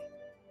 8th day,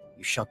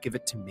 you shall give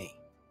it to me.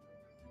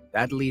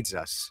 That leads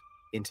us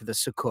into the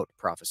Sukkot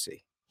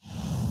prophecy.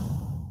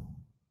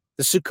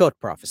 The Sukkot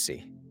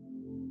prophecy.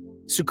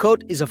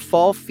 Sukkot is a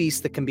fall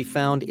feast that can be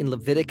found in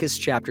Leviticus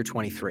chapter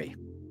 23.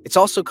 It's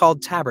also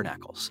called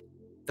Tabernacles.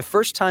 The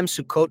first time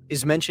Sukkot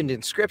is mentioned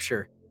in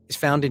Scripture is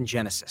found in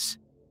Genesis.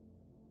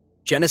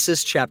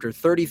 Genesis chapter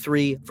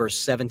 33, verse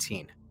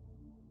 17.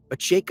 But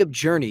Jacob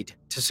journeyed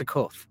to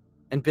Succoth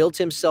and built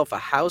himself a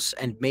house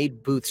and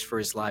made booths for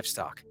his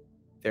livestock.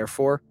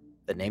 Therefore,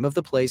 the name of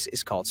the place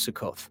is called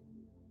Succoth.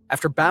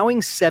 After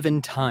bowing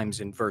 7 times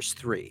in verse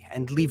 3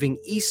 and leaving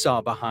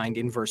Esau behind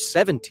in verse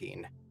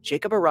 17,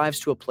 Jacob arrives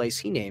to a place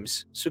he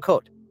names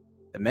Sukkot.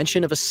 The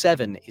mention of a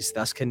 7 is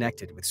thus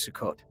connected with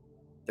Sukkot.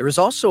 There is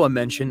also a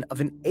mention of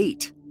an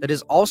 8 that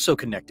is also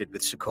connected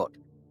with Sukkot.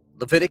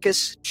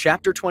 Leviticus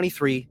chapter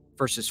 23,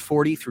 verses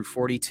 40 through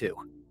 42.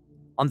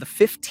 On the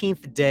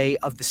 15th day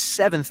of the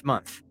 7th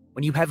month,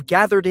 when you have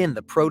gathered in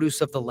the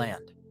produce of the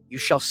land, you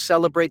shall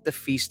celebrate the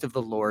feast of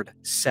the Lord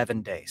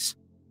 7 days.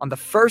 On the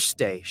 1st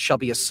day shall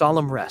be a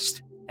solemn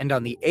rest, and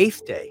on the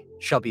 8th day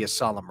shall be a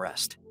solemn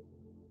rest.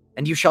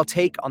 And you shall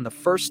take on the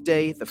 1st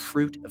day the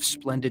fruit of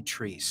splendid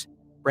trees,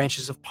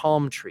 branches of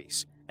palm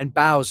trees, and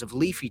boughs of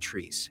leafy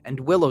trees, and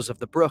willows of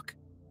the brook,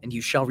 and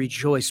you shall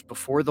rejoice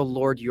before the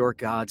Lord your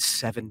God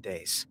 7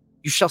 days.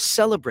 You shall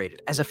celebrate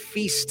it as a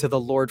feast to the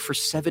Lord for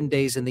 7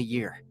 days in the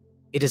year.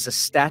 It is a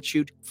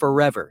statute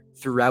forever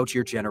throughout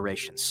your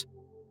generations.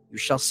 You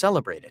shall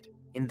celebrate it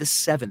in the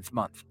 7th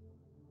month.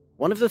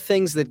 One of the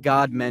things that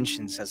God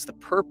mentions as the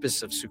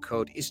purpose of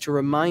Sukkot is to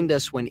remind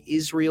us when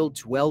Israel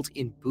dwelt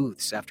in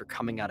booths after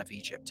coming out of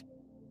Egypt.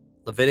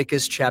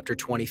 Leviticus chapter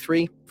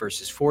 23,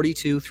 verses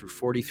 42 through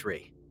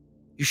 43.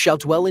 You shall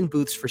dwell in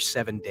booths for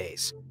 7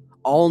 days.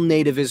 All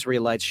native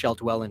Israelites shall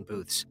dwell in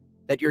booths,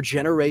 that your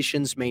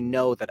generations may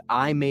know that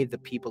I made the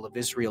people of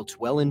Israel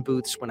dwell in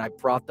booths when I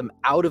brought them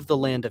out of the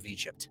land of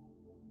Egypt.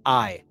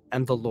 I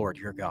am the Lord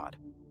your God.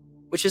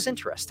 Which is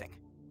interesting,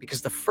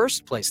 because the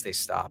first place they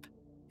stop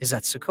is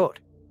at Sukkot.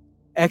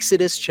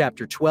 Exodus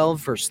chapter 12,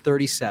 verse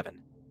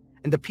 37.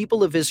 And the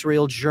people of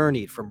Israel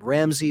journeyed from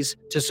Ramses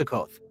to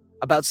Succoth,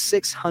 about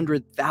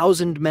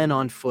 600,000 men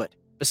on foot,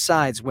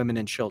 besides women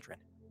and children.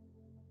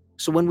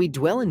 So when we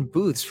dwell in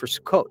booths for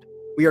Sukkot,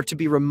 we are to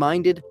be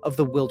reminded of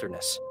the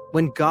wilderness,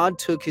 when God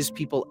took his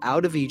people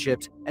out of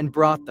Egypt and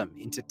brought them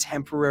into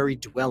temporary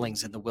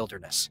dwellings in the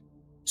wilderness.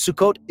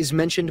 Sukkot is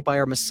mentioned by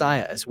our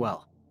Messiah as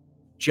well.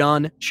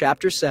 John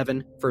chapter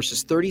 7,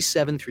 verses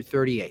 37 through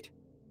 38.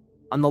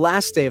 On the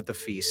last day of the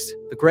feast,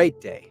 the great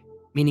day,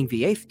 meaning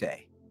the 8th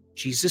day,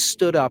 Jesus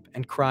stood up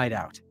and cried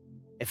out,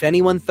 If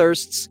anyone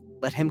thirsts,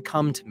 let him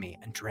come to me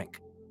and drink.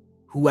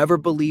 Whoever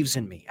believes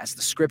in me, as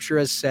the scripture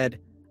has said,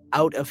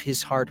 out of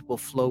his heart will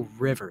flow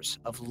rivers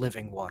of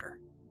living water.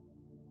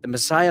 The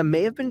Messiah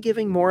may have been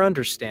giving more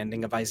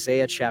understanding of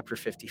Isaiah chapter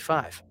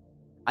 55.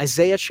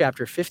 Isaiah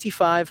chapter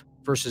 55,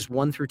 verses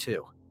 1 through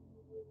 2.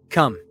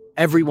 Come,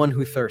 everyone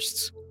who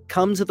thirsts,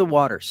 come to the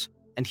waters,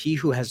 and he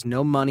who has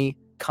no money,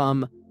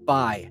 come,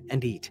 buy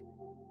and eat.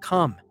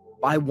 Come,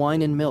 buy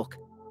wine and milk,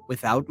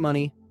 without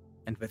money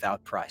and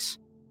without price.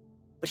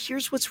 But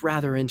here's what's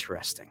rather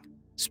interesting.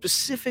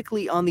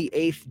 Specifically on the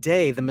 8th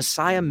day, the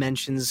Messiah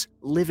mentions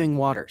living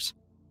waters.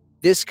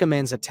 This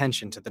commands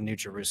attention to the New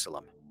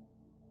Jerusalem.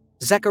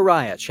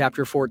 Zechariah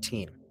chapter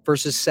 14,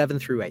 verses 7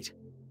 through 8.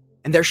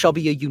 And there shall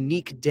be a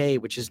unique day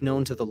which is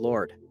known to the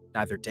Lord,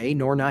 neither day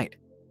nor night,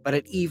 but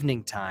at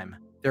evening time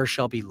there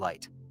shall be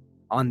light.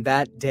 On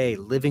that day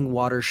living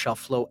waters shall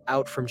flow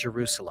out from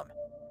Jerusalem,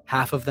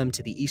 half of them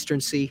to the eastern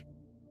sea,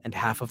 and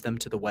half of them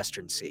to the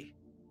western sea.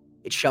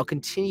 It shall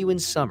continue in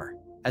summer,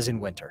 as in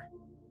winter.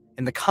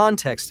 In the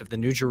context of the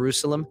New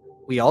Jerusalem,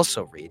 we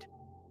also read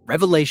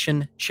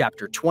Revelation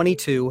chapter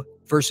 22,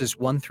 verses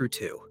 1 through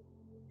 2.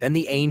 Then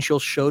the angel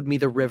showed me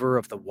the river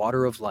of the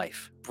water of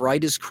life,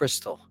 bright as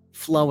crystal,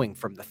 flowing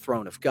from the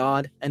throne of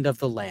God and of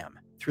the Lamb,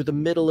 through the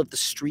middle of the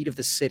street of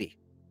the city.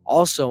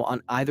 Also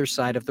on either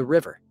side of the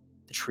river,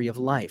 the tree of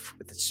life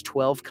with its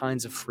 12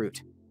 kinds of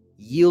fruit,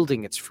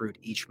 yielding its fruit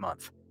each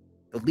month.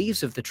 The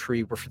leaves of the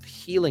tree were for the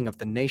healing of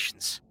the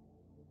nations.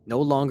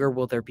 No longer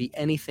will there be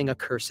anything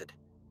accursed,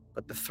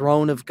 but the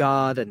throne of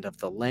God and of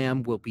the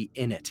Lamb will be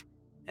in it,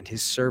 and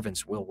his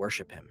servants will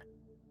worship him.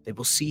 They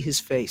will see his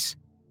face,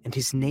 and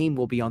his name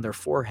will be on their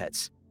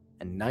foreheads,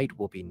 and night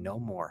will be no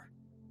more.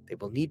 They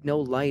will need no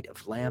light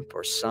of lamp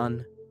or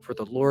sun, for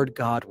the Lord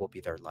God will be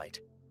their light,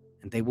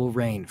 and they will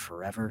reign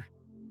forever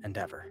and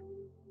ever.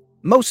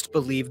 Most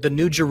believe the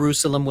New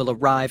Jerusalem will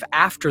arrive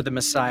after the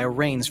Messiah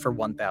reigns for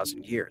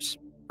 1,000 years.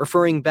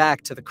 Referring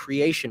back to the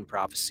creation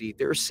prophecy,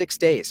 there are 6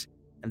 days,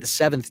 and the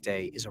 7th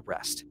day is a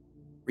rest.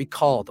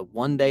 Recall the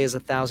 1 day is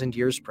 1,000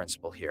 years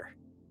principle here.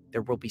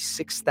 There will be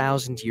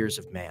 6,000 years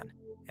of man,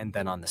 and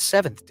then on the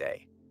 7th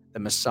day, the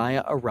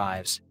Messiah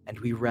arrives and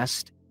we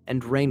rest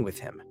and reign with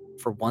him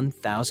for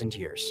 1,000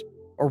 years,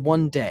 or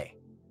 1 day,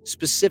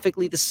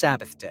 specifically the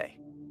Sabbath day,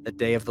 the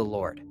day of the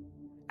Lord.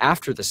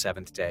 After the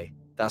 7th day,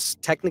 thus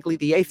technically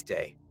the 8th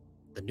day,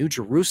 the New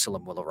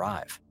Jerusalem will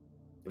arrive.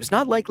 It was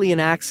not likely an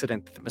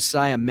accident that the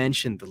Messiah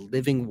mentioned the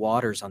living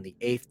waters on the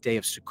 8th day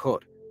of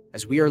Sukkot,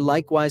 as we are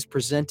likewise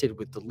presented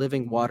with the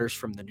living waters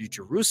from the New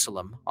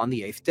Jerusalem on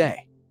the 8th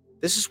day.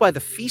 This is why the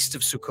Feast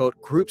of Sukkot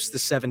groups the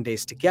 7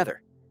 days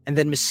together, and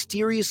then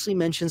mysteriously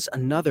mentions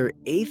another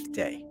 8th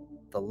day,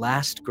 the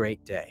last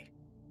great day.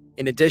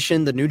 In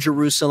addition, the New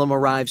Jerusalem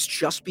arrives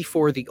just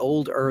before the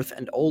old earth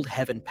and old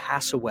heaven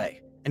pass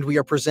away, and we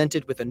are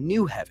presented with a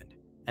new heaven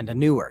and a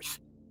new earth.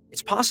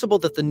 It's possible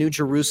that the New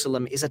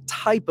Jerusalem is a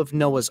type of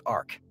Noah's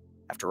Ark.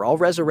 After all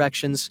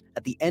resurrections,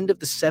 at the end of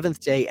the 7th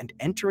day and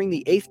entering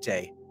the 8th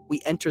day,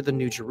 we enter the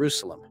New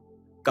Jerusalem.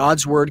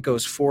 God's word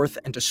goes forth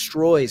and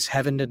destroys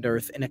heaven and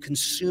earth in a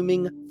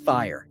consuming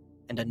fire,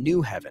 and a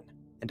new heaven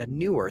and a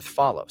new earth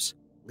follows,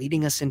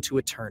 leading us into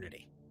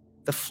eternity.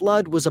 The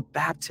flood was a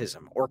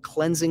baptism or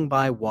cleansing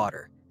by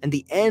water, and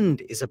the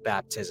end is a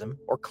baptism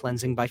or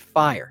cleansing by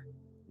fire.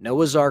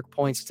 Noah's Ark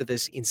points to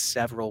this in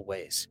several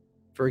ways.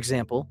 For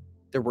example,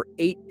 there were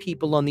 8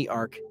 people on the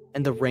ark,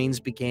 and the rains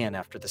began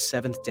after the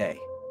 7th day,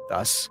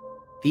 thus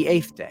the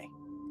 8th day.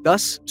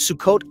 Thus,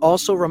 Sukkot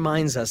also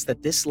reminds us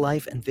that this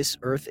life and this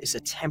earth is a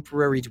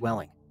temporary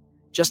dwelling.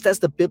 Just as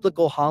the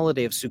biblical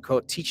holiday of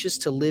Sukkot teaches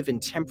to live in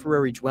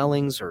temporary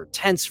dwellings or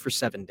tents for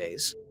 7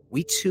 days,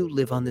 we too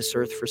live on this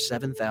earth for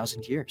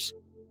 7,000 years.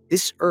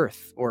 This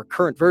earth, or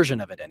current version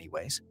of it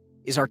anyways,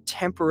 is our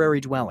temporary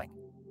dwelling.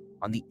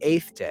 On the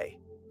 8th day,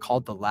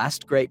 called the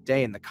last great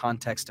day in the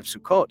context of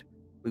Sukkot,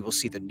 we will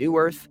see the new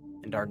earth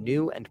and our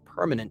new and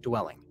permanent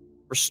dwelling,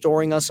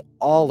 restoring us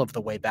all of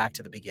the way back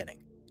to the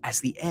beginning,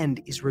 as the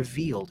end is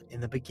revealed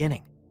in the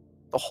beginning.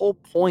 The whole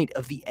point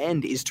of the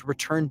end is to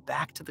return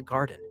back to the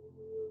garden,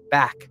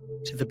 back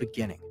to the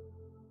beginning.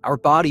 Our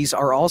bodies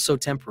are also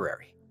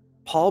temporary.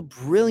 Paul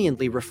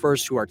brilliantly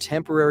refers to our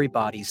temporary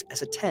bodies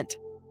as a tent.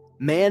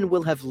 Man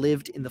will have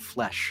lived in the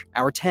flesh,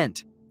 our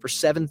tent, for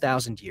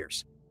 7,000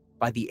 years.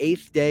 By the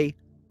 8th day,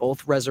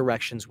 both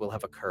resurrections will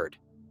have occurred,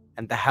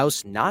 and the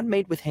house not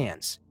made with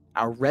hands,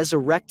 our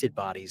resurrected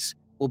bodies,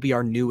 will be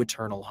our new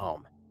eternal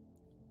home.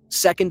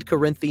 2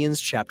 Corinthians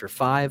chapter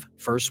 5,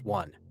 verse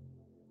 1.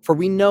 For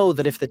we know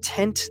that if the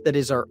tent that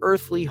is our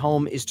earthly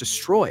home is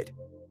destroyed,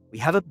 we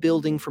have a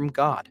building from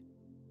God,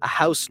 a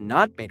house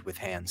not made with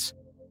hands,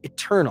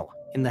 eternal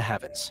in the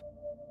heavens.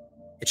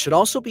 It should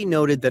also be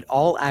noted that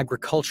all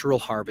agricultural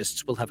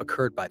harvests will have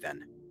occurred by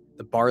then: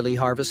 the barley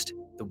harvest,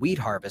 the wheat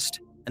harvest,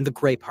 and the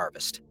grape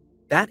harvest.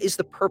 That is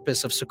the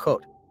purpose of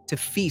Sukkot, to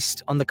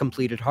feast on the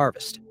completed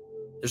harvest.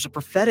 There's a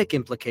prophetic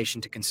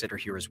implication to consider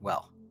here as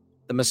well.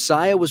 The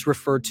Messiah was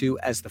referred to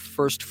as the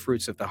first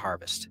fruits of the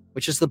harvest,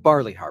 which is the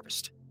barley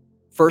harvest.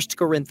 1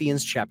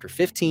 Corinthians chapter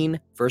 15,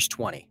 verse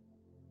 20.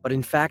 But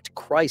in fact,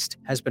 Christ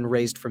has been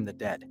raised from the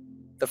dead,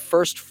 the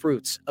first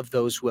fruits of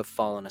those who have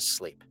fallen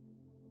asleep.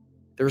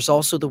 There is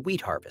also the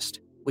wheat harvest,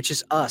 which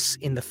is us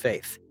in the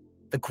faith.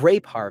 The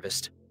grape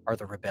harvest are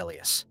the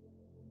rebellious.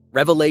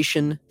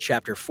 Revelation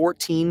chapter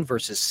 14,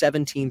 verses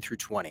 17 through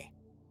 20.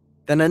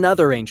 Then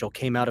another angel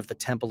came out of the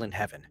temple in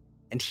heaven,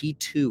 and he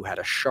too had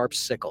a sharp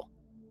sickle.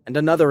 And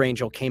another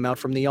angel came out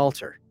from the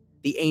altar,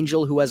 the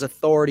angel who has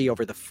authority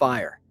over the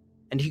fire.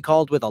 And he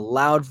called with a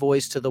loud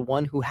voice to the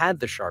one who had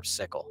the sharp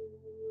sickle,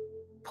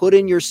 "Put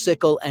in your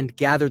sickle and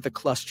gather the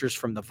clusters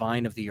from the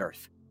vine of the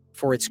earth,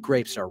 for its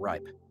grapes are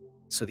ripe."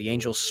 So the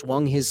angel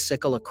swung his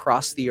sickle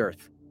across the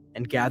earth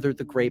and gathered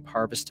the grape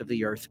harvest of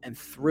the earth and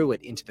threw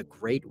it into the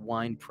great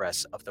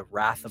winepress of the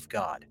wrath of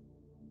God.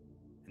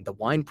 And the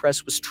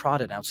winepress was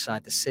trodden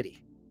outside the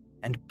city,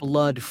 and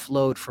blood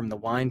flowed from the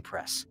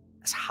winepress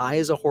as high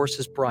as a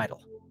horse's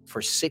bridle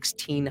for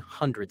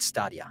 1,600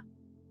 stadia.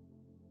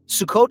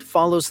 Sukkot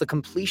follows the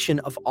completion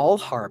of all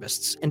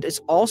harvests and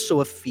is also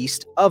a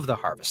feast of the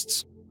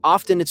harvests.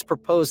 Often it's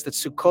proposed that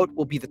Sukkot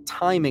will be the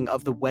timing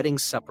of the wedding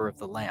supper of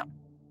the Lamb.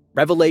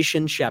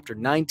 Revelation chapter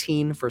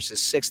 19, verses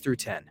 6 through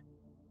 10.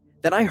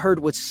 Then I heard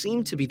what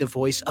seemed to be the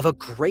voice of a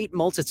great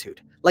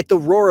multitude, like the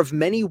roar of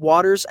many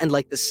waters and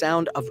like the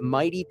sound of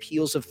mighty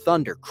peals of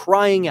thunder,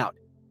 crying out,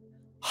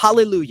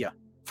 "Hallelujah!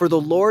 For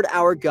the Lord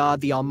our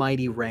God, the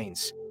Almighty,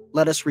 reigns.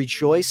 Let us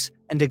rejoice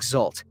and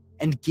exult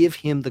and give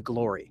him the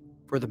glory,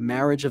 for the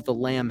marriage of the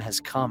Lamb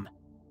has come,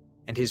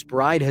 and his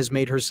bride has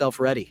made herself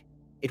ready.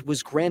 It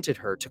was granted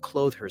her to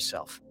clothe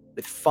herself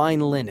with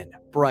fine linen,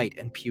 bright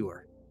and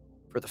pure,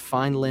 for the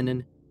fine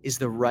linen is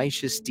the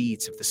righteous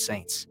deeds of the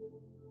saints."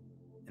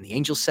 And the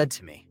angel said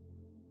to me,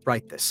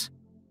 "Write this: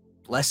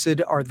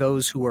 Blessed are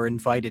those who are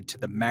invited to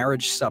the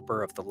marriage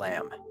supper of the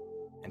Lamb."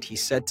 And he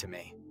said to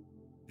me,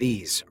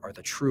 "These are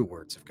the true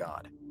words of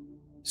God."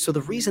 So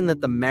the reason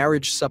that the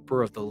marriage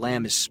supper of the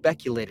Lamb is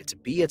speculated to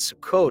be at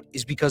Sukkot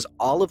is because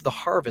all of the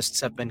harvests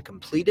have been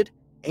completed,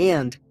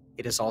 and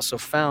it is also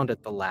found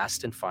at the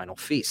last and final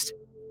feast.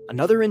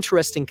 Another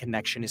interesting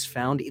connection is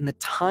found in the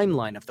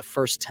timeline of the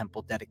first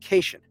temple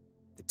dedication.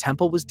 The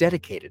temple was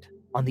dedicated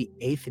on the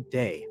 8th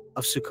day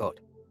of Sukkot.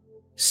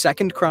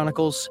 2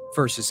 Chronicles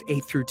verses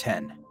 8 through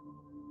 10.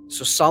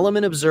 So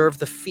Solomon observed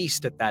the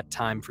feast at that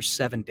time for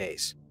 7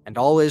 days, and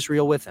all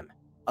Israel with him,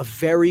 a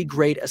very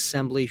great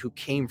assembly who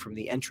came from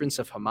the entrance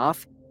of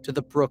Hamath to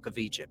the brook of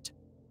Egypt.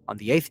 On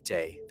the 8th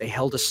day, they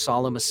held a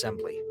solemn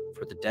assembly.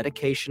 For the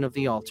dedication of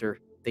the altar,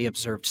 they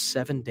observed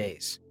 7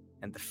 days,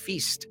 and the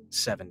feast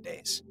 7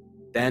 days.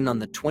 Then on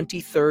the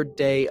 23rd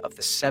day of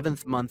the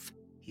 7th month,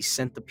 he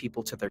sent the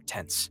people to their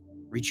tents,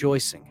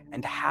 rejoicing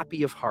and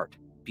happy of heart,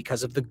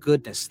 because of the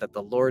goodness that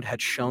the Lord had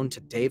shown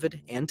to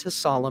David and to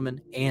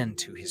Solomon and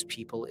to his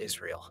people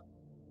Israel.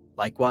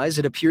 Likewise,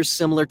 it appears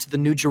similar to the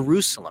New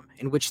Jerusalem,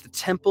 in which the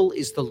temple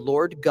is the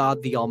Lord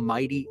God the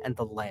Almighty and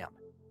the Lamb.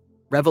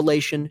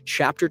 Revelation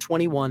chapter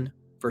 21,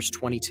 verse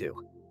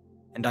 22.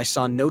 And I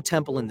saw no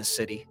temple in the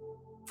city,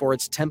 for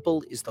its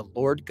temple is the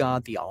Lord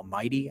God the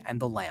Almighty and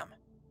the Lamb.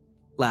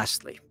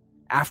 Lastly,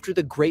 after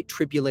the great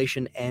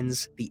tribulation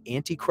ends, the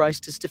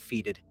Antichrist is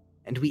defeated,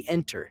 and we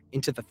enter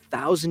into the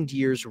 1,000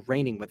 years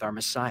reigning with our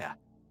Messiah.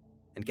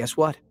 And guess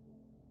what?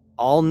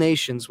 All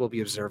nations will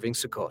be observing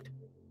Sukkot.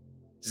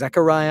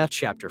 Zechariah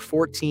chapter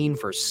 14,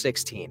 verse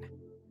 16.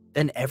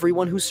 Then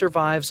everyone who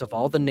survives of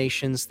all the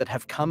nations that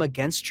have come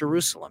against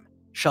Jerusalem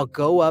shall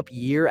go up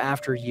year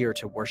after year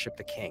to worship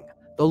the King,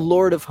 the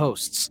Lord of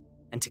hosts,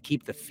 and to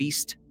keep the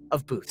Feast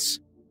of Booths.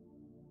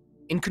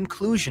 In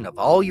conclusion of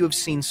all you have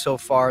seen so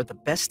far, the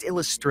best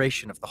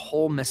illustration of the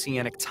whole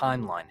Messianic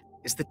timeline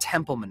is the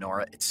temple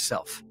menorah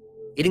itself.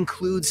 It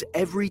includes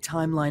every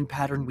timeline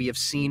pattern we have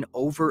seen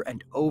over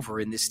and over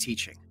in this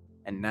teaching,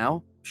 and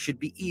now should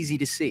be easy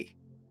to see.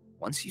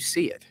 Once you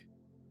see it,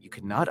 you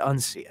cannot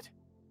unsee it.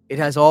 It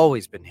has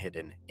always been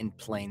hidden in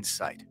plain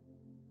sight.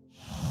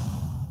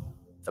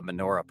 The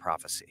menorah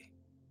prophecy.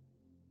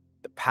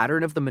 The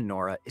pattern of the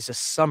menorah is a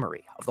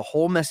summary of the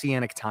whole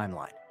Messianic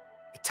timeline.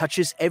 It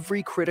touches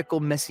every critical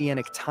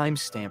Messianic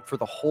timestamp for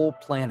the whole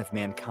plan of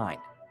mankind.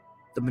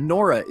 The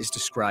menorah is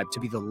described to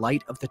be the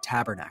light of the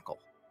tabernacle,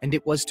 and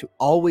it was to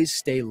always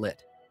stay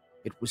lit.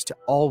 It was to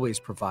always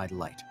provide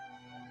light.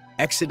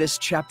 Exodus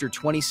chapter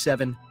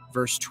 27,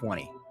 verse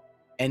 20,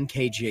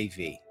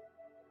 NKJV.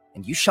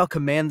 And you shall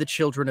command the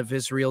children of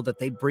Israel that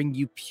they bring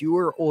you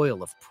pure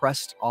oil of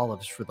pressed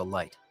olives for the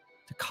light,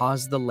 to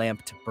cause the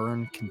lamp to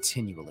burn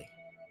continually.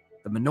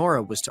 The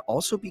menorah was to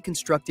also be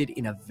constructed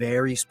in a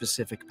very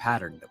specific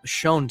pattern that was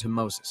shown to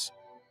Moses.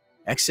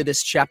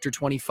 Exodus chapter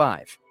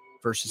 25,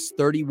 verses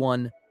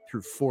 31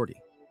 through 40.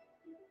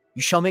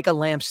 You shall make a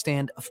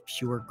lampstand of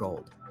pure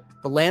gold.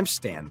 The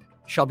lampstand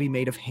shall be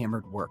made of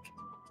hammered work.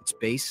 Its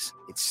base,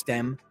 its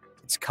stem,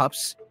 its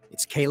cups,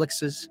 its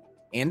calyxes,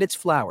 and its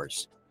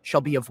flowers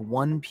shall be of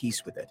one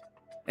piece with it.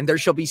 And there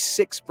shall be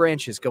 6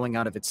 branches going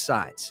out of its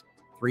sides,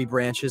 3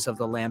 branches of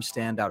the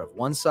lampstand out of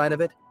one side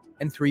of it,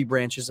 and 3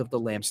 branches of the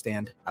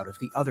lampstand out of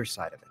the other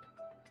side of it.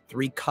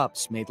 3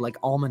 cups made like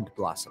almond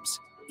blossoms,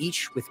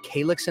 each with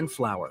calyx and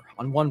flower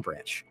on one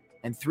branch,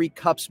 and 3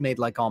 cups made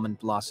like almond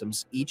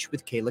blossoms, each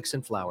with calyx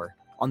and flower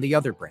on the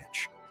other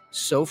branch.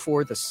 So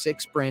for the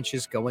 6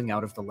 branches going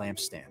out of the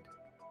lampstand.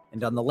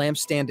 And on the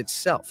lampstand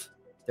itself,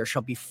 there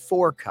shall be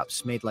 4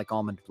 cups made like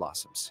almond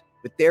blossoms,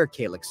 with their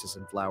calyxes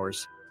and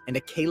flowers, and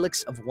a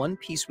calyx of one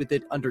piece with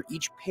it under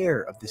each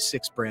pair of the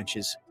 6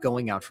 branches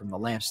going out from the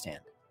lampstand.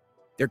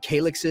 Their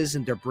calyxes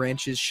and their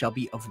branches shall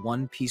be of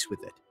one piece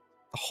with it,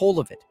 the whole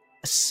of it,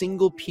 a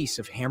single piece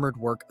of hammered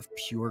work of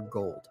pure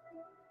gold.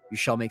 You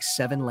shall make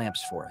 7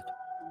 lamps for it,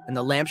 and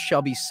the lamps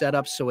shall be set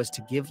up so as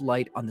to give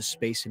light on the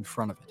space in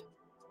front of it.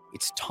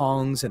 Its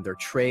tongs and their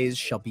trays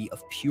shall be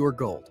of pure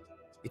gold.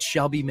 It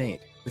shall be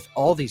made, with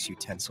all these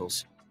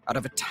utensils, out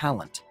of a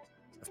talent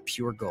of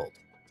pure gold.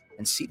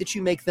 And see that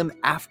you make them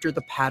after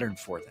the pattern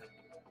for them,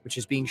 which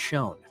is being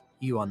shown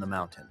you on the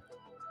mountain.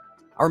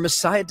 Our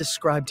Messiah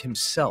described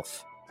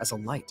himself as a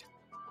light.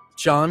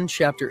 John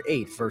chapter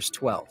 8, verse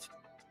 12.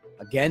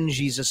 Again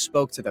Jesus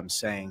spoke to them,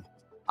 saying,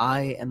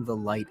 I am the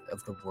light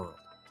of the world.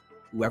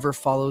 Whoever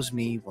follows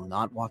me will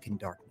not walk in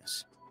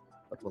darkness,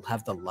 but will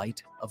have the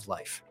light of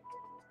life.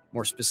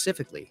 More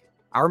specifically,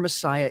 our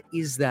Messiah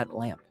is that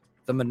lamp,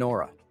 the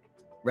menorah.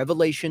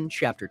 Revelation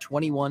chapter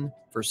 21,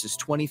 verses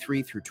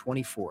 23 through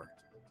 24.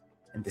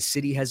 And the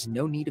city has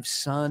no need of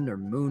sun or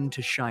moon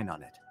to shine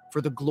on it, for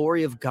the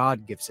glory of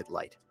God gives it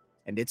light,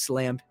 and its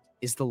lamp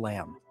is the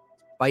Lamb.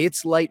 By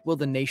its light will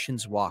the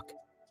nations walk,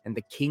 and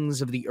the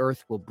kings of the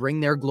earth will bring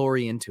their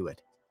glory into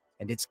it,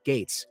 and its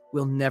gates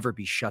will never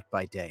be shut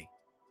by day,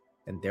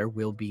 and there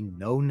will be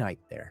no night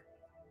there.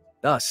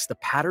 Thus, the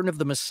pattern of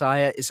the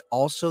Messiah is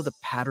also the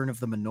pattern of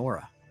the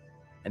menorah.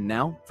 And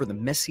now for the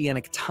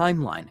messianic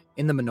timeline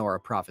in the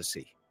menorah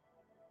prophecy.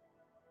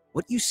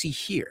 What you see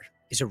here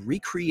is a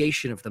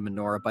recreation of the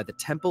menorah by the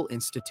Temple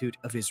Institute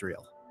of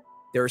Israel.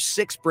 There are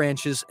 6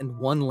 branches and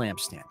 1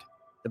 lampstand.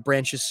 The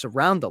branches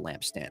surround the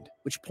lampstand,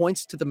 which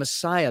points to the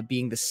Messiah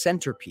being the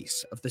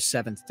centerpiece of the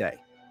seventh day.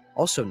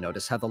 Also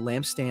notice how the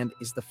lampstand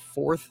is the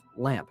fourth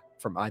lamp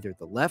from either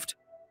the left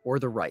or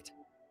the right.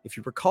 If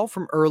you recall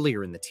from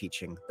earlier in the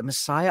teaching, the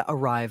Messiah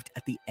arrived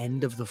at the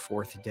end of the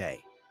fourth day,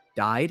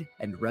 died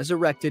and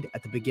resurrected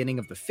at the beginning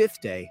of the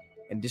fifth day,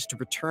 and is to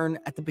return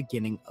at the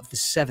beginning of the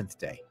seventh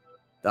day.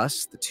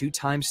 Thus, the two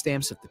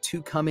timestamps of the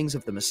two comings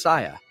of the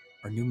Messiah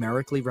are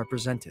numerically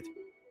represented.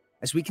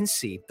 As we can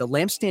see, the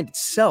lampstand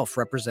itself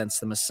represents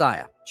the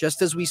Messiah,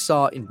 just as we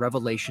saw in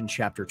Revelation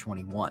chapter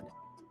 21.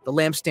 The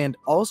lampstand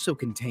also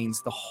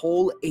contains the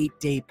whole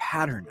 8-day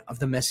pattern of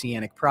the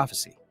Messianic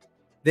prophecy.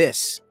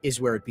 This is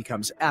where it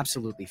becomes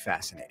absolutely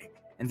fascinating,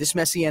 and this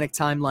Messianic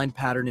timeline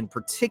pattern in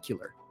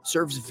particular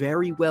serves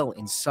very well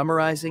in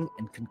summarizing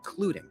and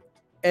concluding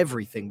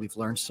everything we've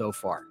learned so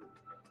far.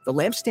 The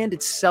lampstand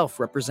itself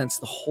represents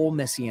the whole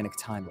Messianic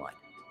timeline.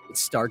 It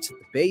starts at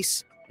the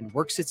base and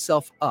works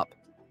itself up,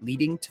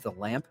 leading to the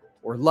lamp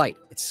or light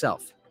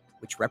itself,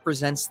 which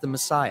represents the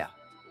Messiah.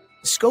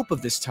 The scope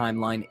of this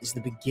timeline is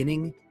the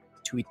beginning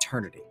to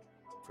eternity,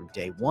 from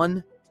day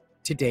 1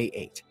 to day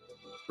 8.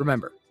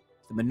 Remember,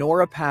 the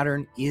menorah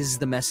pattern is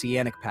the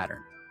Messianic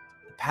pattern.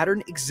 The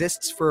pattern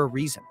exists for a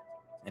reason,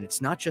 and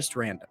it's not just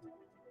random.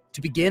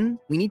 To begin,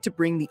 we need to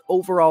bring the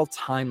overall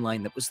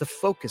timeline that was the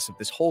focus of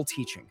this whole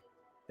teaching.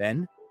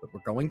 Then, what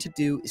we're going to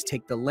do is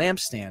take the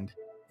lampstand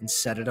and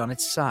set it on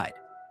its side,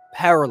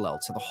 parallel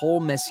to the whole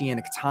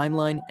Messianic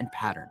timeline and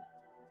pattern.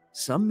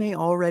 Some may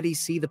already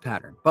see the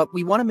pattern, but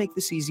we want to make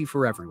this easy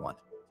for everyone.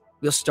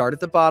 We'll start at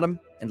the bottom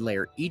and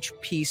layer each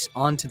piece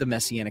onto the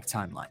Messianic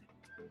timeline.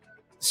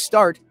 The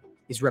start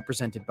is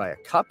represented by a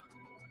cup,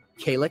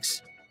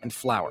 calyx, and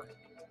flower.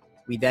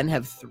 We then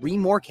have 3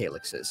 more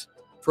calyxes,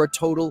 for a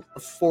total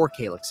of 4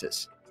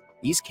 calyxes.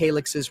 These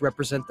calyxes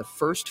represent the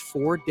first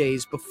 4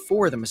 days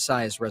before the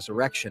Messiah's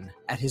resurrection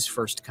at his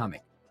first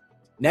coming.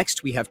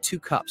 Next, we have 2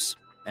 cups,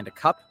 and a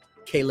cup,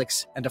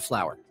 calyx, and a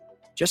flower.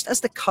 Just as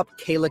the cup,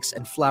 calyx,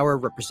 and flower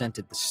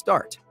represented the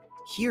start,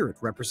 here it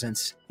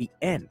represents the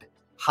end,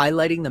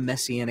 highlighting the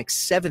Messianic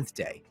 7th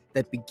day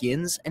that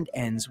begins and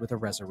ends with a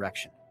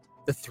resurrection.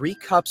 The 3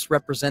 cups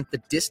represent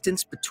the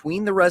distance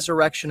between the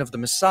resurrection of the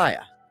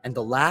Messiah and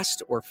the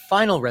last or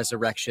final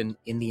resurrection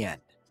in the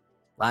end.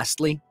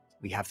 Lastly,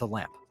 we have the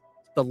lamp.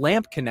 The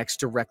lamp connects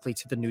directly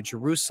to the New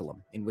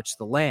Jerusalem, in which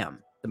the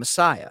Lamb, the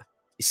Messiah,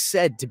 is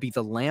said to be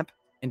the lamp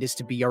and is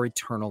to be our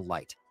eternal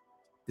light.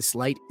 This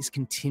light is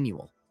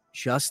continual,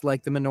 just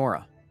like the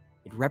menorah.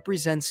 It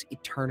represents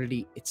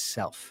eternity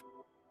itself.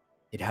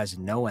 It has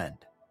no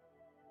end.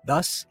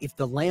 Thus, if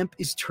the lamp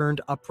is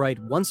turned upright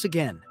once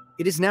again,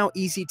 it is now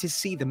easy to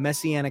see the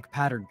Messianic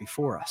pattern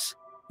before us.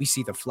 We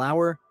see the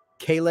flower,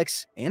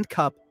 calyx, and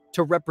cup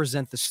to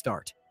represent the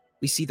start.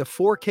 We see the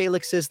 4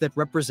 calyxes that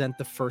represent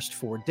the first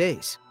 4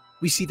 days.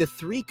 We see the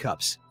 3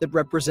 cups that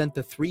represent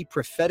the 3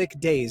 prophetic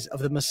days of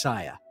the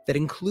Messiah that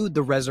include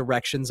the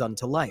resurrections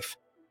unto life.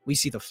 We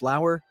see the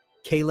flower,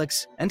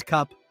 calyx, and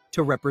cup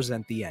to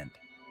represent the end.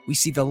 We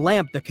see the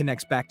lamp that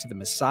connects back to the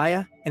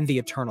Messiah and the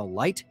eternal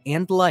light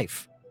and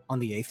life on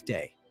the 8th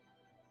day.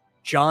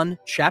 John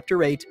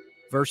chapter 8,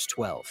 verse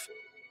 12.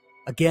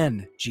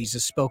 Again,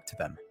 Jesus spoke to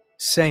them,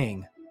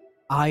 saying,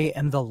 I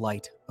am the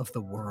light of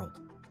the world.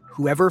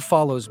 Whoever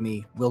follows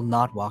me will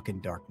not walk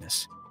in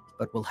darkness,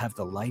 but will have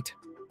the light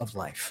of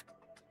life.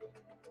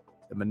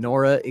 The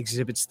menorah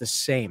exhibits the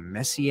same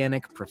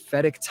messianic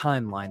prophetic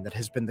timeline that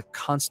has been the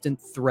constant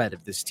thread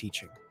of this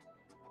teaching.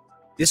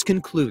 This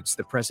concludes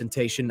the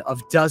presentation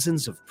of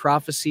dozens of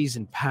prophecies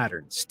and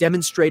patterns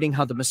demonstrating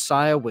how the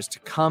Messiah was to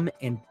come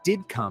and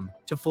did come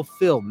to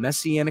fulfill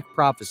messianic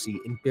prophecy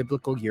in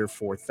biblical year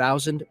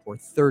 4000 or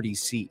 30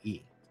 CE,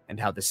 and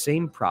how the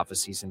same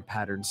prophecies and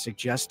patterns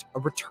suggest a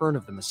return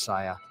of the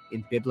Messiah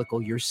in biblical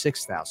year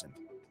 6000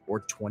 or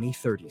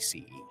 2030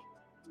 CE.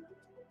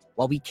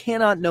 While we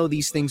cannot know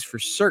these things for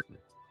certain,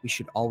 we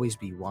should always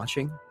be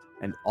watching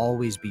and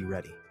always be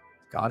ready.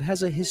 God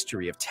has a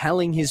history of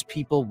telling his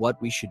people what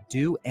we should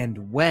do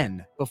and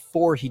when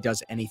before he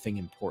does anything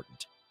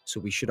important, so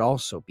we should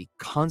also be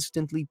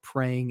constantly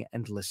praying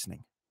and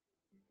listening.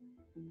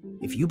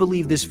 If you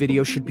believe this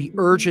video should be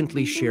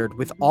urgently shared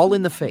with all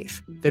in the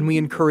faith, then we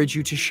encourage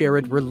you to share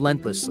it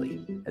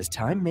relentlessly, as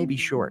time may be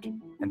short,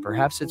 and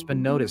perhaps it's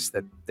been noticed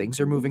that things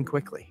are moving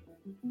quickly.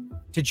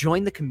 To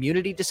join the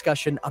community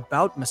discussion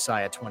about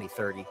Messiah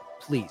 2030,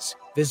 please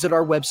visit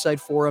our website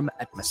forum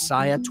at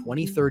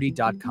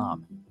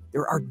messiah2030.com.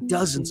 There are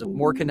dozens of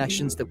more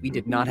connections that we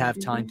did not have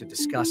time to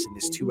discuss in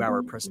this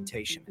 2-hour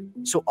presentation,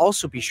 so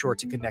also be sure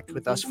to connect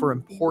with us for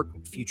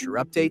important future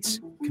updates,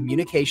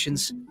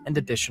 communications, and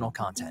additional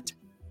content.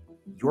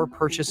 Your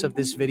purchase of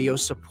this video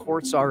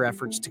supports our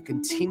efforts to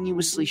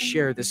continuously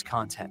share this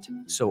content,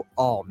 so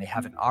all may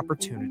have an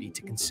opportunity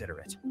to consider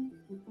it.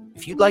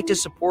 If you'd like to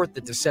support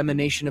the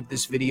dissemination of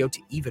this video to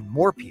even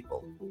more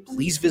people,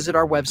 please visit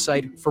our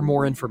website for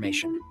more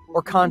information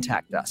or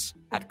contact us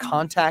at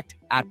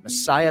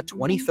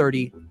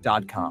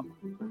contact@messiah2030.com.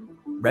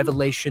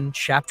 Revelation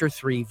chapter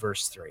 3,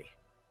 verse 3.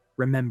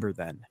 Remember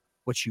then,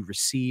 what you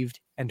received,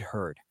 and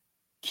heard.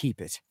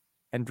 Keep it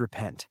and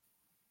repent.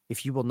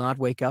 If you will not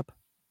wake up,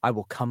 I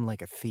will come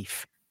like a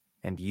thief,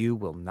 and you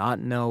will not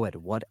know at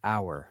what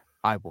hour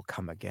I will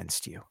come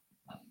against you.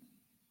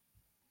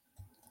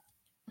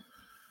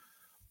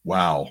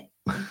 Wow.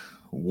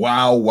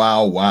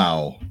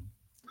 Wow.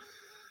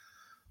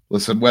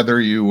 Listen,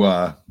 whether you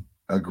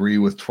agree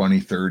with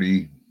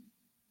 2030,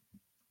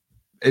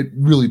 it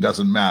really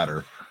doesn't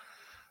matter.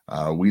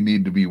 We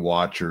need to be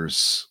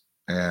watchers,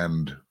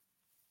 and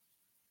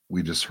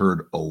we just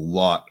heard a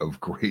lot of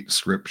great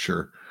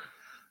scripture.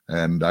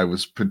 And I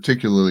was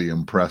particularly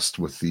impressed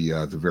with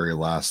the very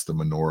last, the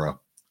menorah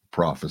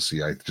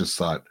prophecy. I just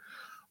thought,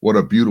 what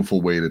a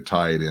beautiful way to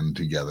tie it in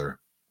together.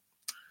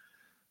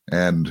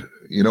 And,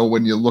 you know,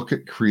 when you look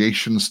at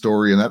creation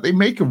story and that, they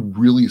make a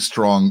really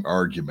strong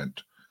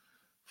argument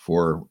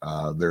for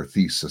their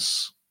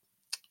thesis.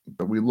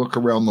 But we look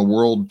around the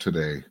world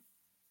today,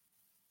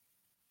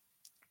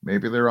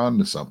 maybe they're on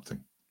to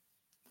something.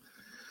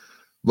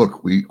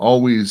 Look, we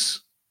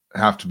always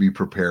have to be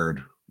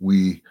prepared.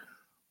 We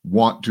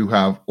want to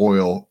have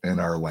oil in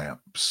our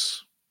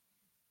lamps.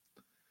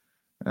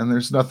 And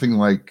there's nothing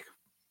like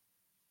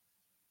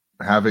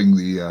having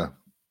the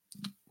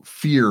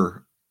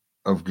fear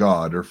of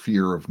God or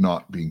fear of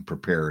not being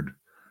prepared.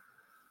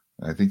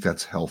 I think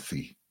that's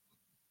healthy.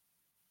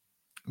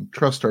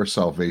 Trust our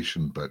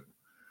salvation, but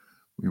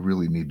we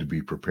really need to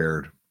be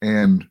prepared.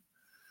 And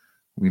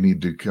we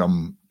need to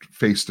come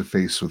face to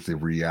face with the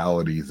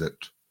reality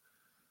that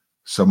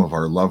some of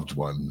our loved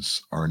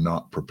ones are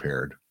not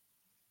prepared.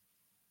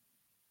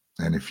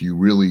 And if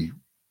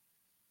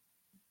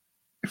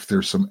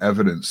there's some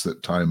evidence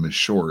that time is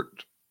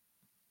short,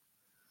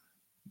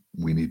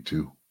 we need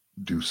to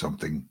do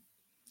something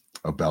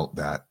about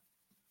that.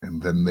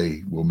 And then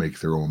they will make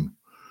their own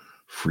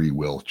free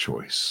will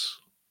choice.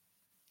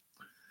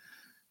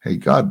 Hey,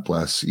 God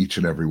bless each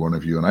and every one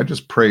of you. And I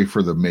just pray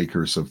for the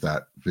makers of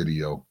that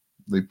video.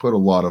 They put a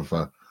lot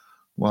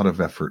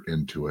of effort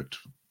into it.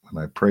 And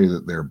I pray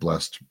that they're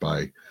blessed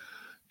by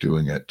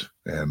doing it.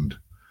 And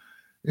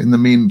in the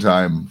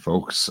meantime,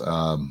 folks,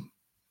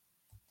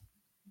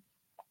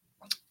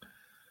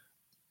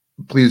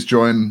 please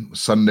join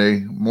Sunday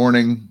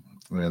morning.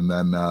 And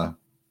then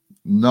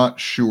not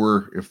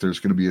sure if there's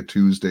going to be a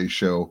Tuesday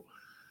show,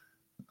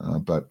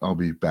 but I'll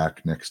be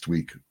back next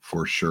week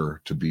for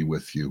sure to be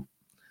with you.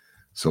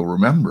 So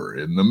remember,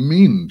 in the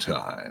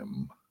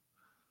meantime,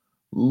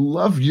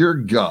 love your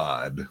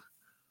God,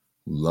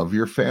 love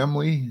your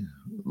family,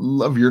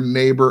 love your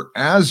neighbor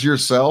as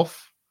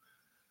yourself,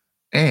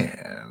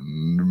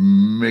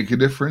 and make a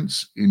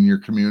difference in your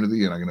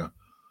community. And I'm going to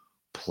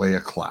play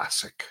a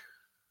classic.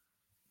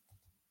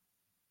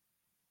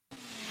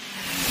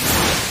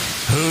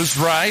 Who's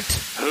right?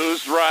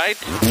 Who's right?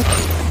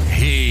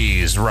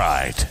 He's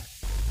right.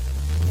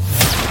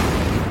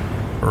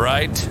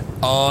 Right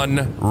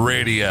on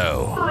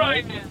radio.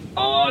 Right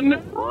on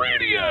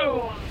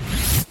radio.